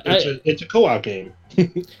 because it's a co-op game.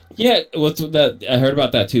 Yeah, I heard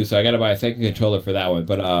about that too, so I got to buy a second controller for that one.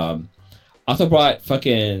 But also brought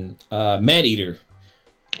fucking Maneater.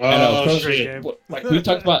 Oh shit! Like we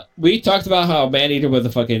talked about how Maneater was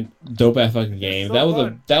a fucking dope ass fucking game.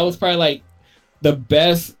 So that was probably like the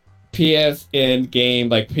best PS game,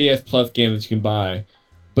 like PS Plus game that you can buy,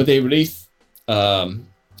 but they released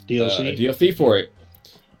DLC for it,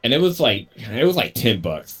 and it was like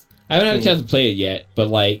 $10. I haven't had a chance to play it yet, but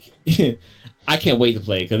like I can't wait to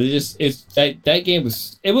play it because that game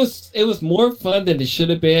was more fun than it should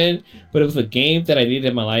have been, but it was a game that I needed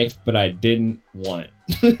in my life, but I didn't want.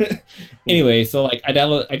 Anyway, so like I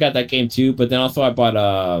got that game too, but then also I bought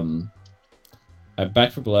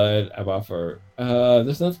Back 4 Blood. I bought for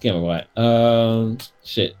there's another game I bought.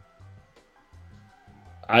 Shit.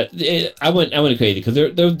 I went crazy because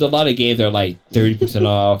there was a lot of games that are like 30%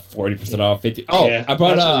 off, 40% off, 50. Oh, yeah, I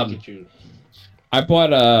bought what's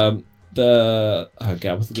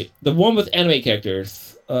the game? The one with anime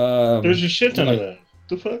characters. There's a shit ton of that.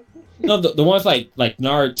 The fuck? No, the ones like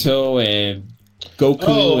Naruto and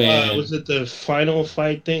Goku and was it the Final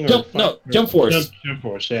Fight thing? Jump Force. Jump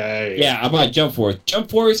Force. Yeah, I bought Jump Force. Jump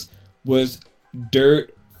Force was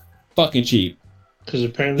dirt fucking cheap. Because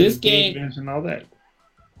apparently this game and all that.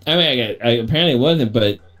 I mean, apparently it wasn't,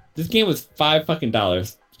 but this game was $5 fucking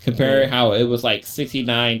compared how it was like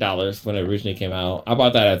 $69 when it originally came out. I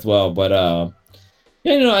bought that as well, but I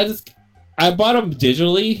bought them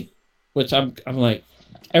digitally, which I'm like.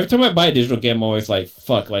 Every time I buy a digital game, I'm always like,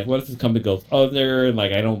 fuck, like, what if this company goes other, and,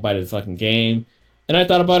 like, I don't buy this fucking game? And I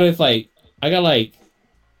thought about it, it's like, I got a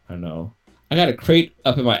crate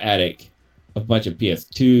up in my attic of a bunch of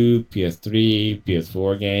PS2, PS3,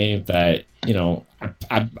 PS4 games that,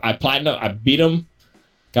 I platinum, I beat them,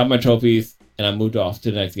 got my trophies, and I moved off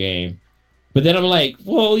to the next game. But then I'm like,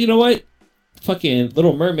 well, you know what? Fucking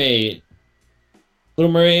Little Mermaid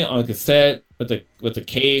on cassette with the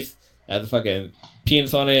case, had the fucking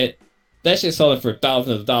penis on it. That shit's selling for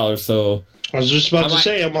thousands of dollars. So I was just about to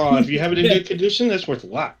say, if you have it in good condition, that's worth a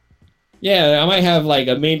lot. Yeah, I might have like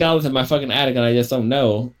 $1 million in my fucking attic, and I just don't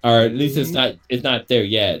know, or at least it's not there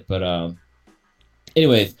yet. But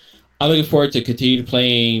anyways, I'm looking forward to continue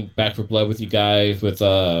playing Back 4 Blood with you guys, with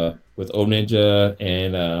Old Ninja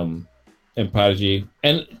and Prodigy,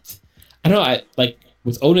 and I know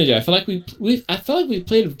with Old Ninja, I feel like we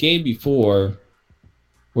played a game before.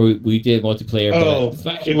 Where we did multiplayer,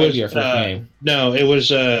 but it was our first game. No, it was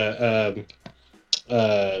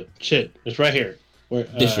shit. It's right here.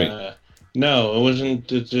 District. No, it wasn't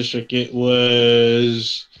the district. It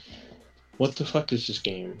was. What the fuck is this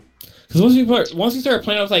game? Because once you started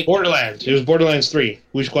playing, I was like Borderlands. It was Borderlands 3.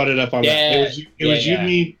 We squatted up on that. It was you,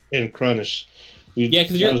 me, and Cronus.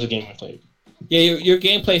 Because that was a game I played. Yeah, your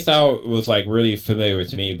gameplay style was like really familiar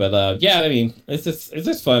to me, but yeah, I mean, it's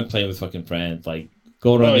just fun playing with fucking friends, like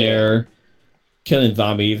going on there, killing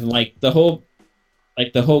zombies, and like the whole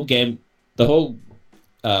game, the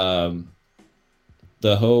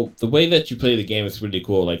way that you play the game is really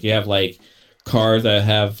cool. Like you have like cars that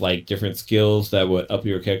have like different skills that would up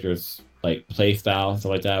your character's like play style and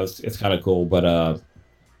stuff like that. It's kind of cool, but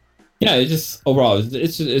yeah, it's just overall,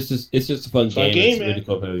 it's just a fun game. It's really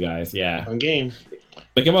cool playing with guys. Yeah, fun game.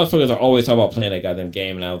 Like your motherfuckers are always talking about playing that goddamn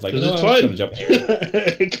game, and I was like, no, I'm just gonna jump here.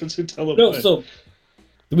 So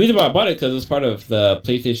the reason why I bought it because it's part of the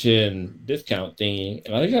PlayStation discount thingy,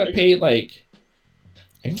 and I think I paid like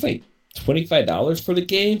 $25 for the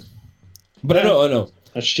game. But I know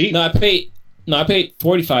that's cheap. I paid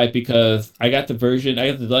 $45 because I got the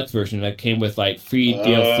deluxe version that came with like free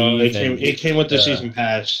DLC. It came with the season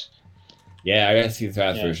pass. Yeah, I got the season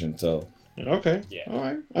pass version. So okay, all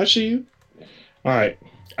right, I see you. All right,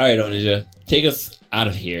 Ninja, take us out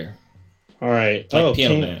of here. All right.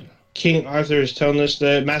 King Arthur is telling us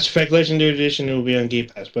that Mass Effect Legendary Edition will be on Game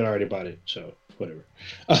Pass, but I already bought it, so whatever.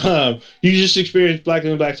 You just experienced Black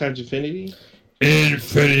and Black Times Infinity.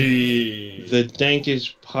 The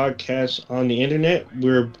dankest podcast on the internet.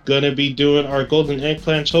 We're gonna be doing our Golden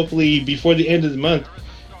Eggplants hopefully before the end of the month.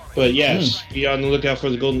 But yes, be on the lookout for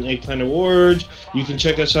the Golden Eggplant Awards. You can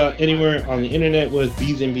check us out anywhere on the internet with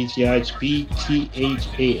BThanBTI. It's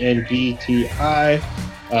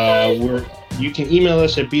BTHANBTI. You can email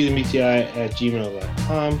us at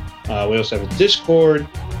BThanBTI@gmail.com. We also have a Discord,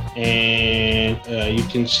 and you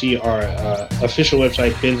can see our official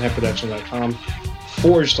website,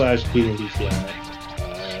 binheadproduction.com/BThanBTI.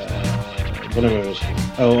 What am I missing?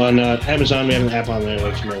 Oh, on Amazon, we have an app on there that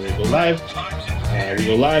lets you know when we go live. We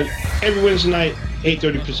go live every Wednesday night,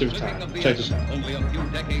 8:30 Pacific time. Check us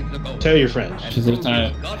out. Tell your friends. Pacific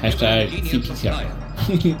time, #CPTI.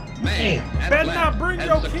 Man, better not bring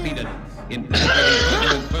your kids.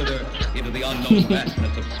 Further into the unknown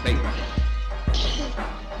vastness of space.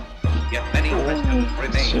 Yet many questions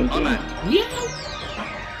remain unanswered.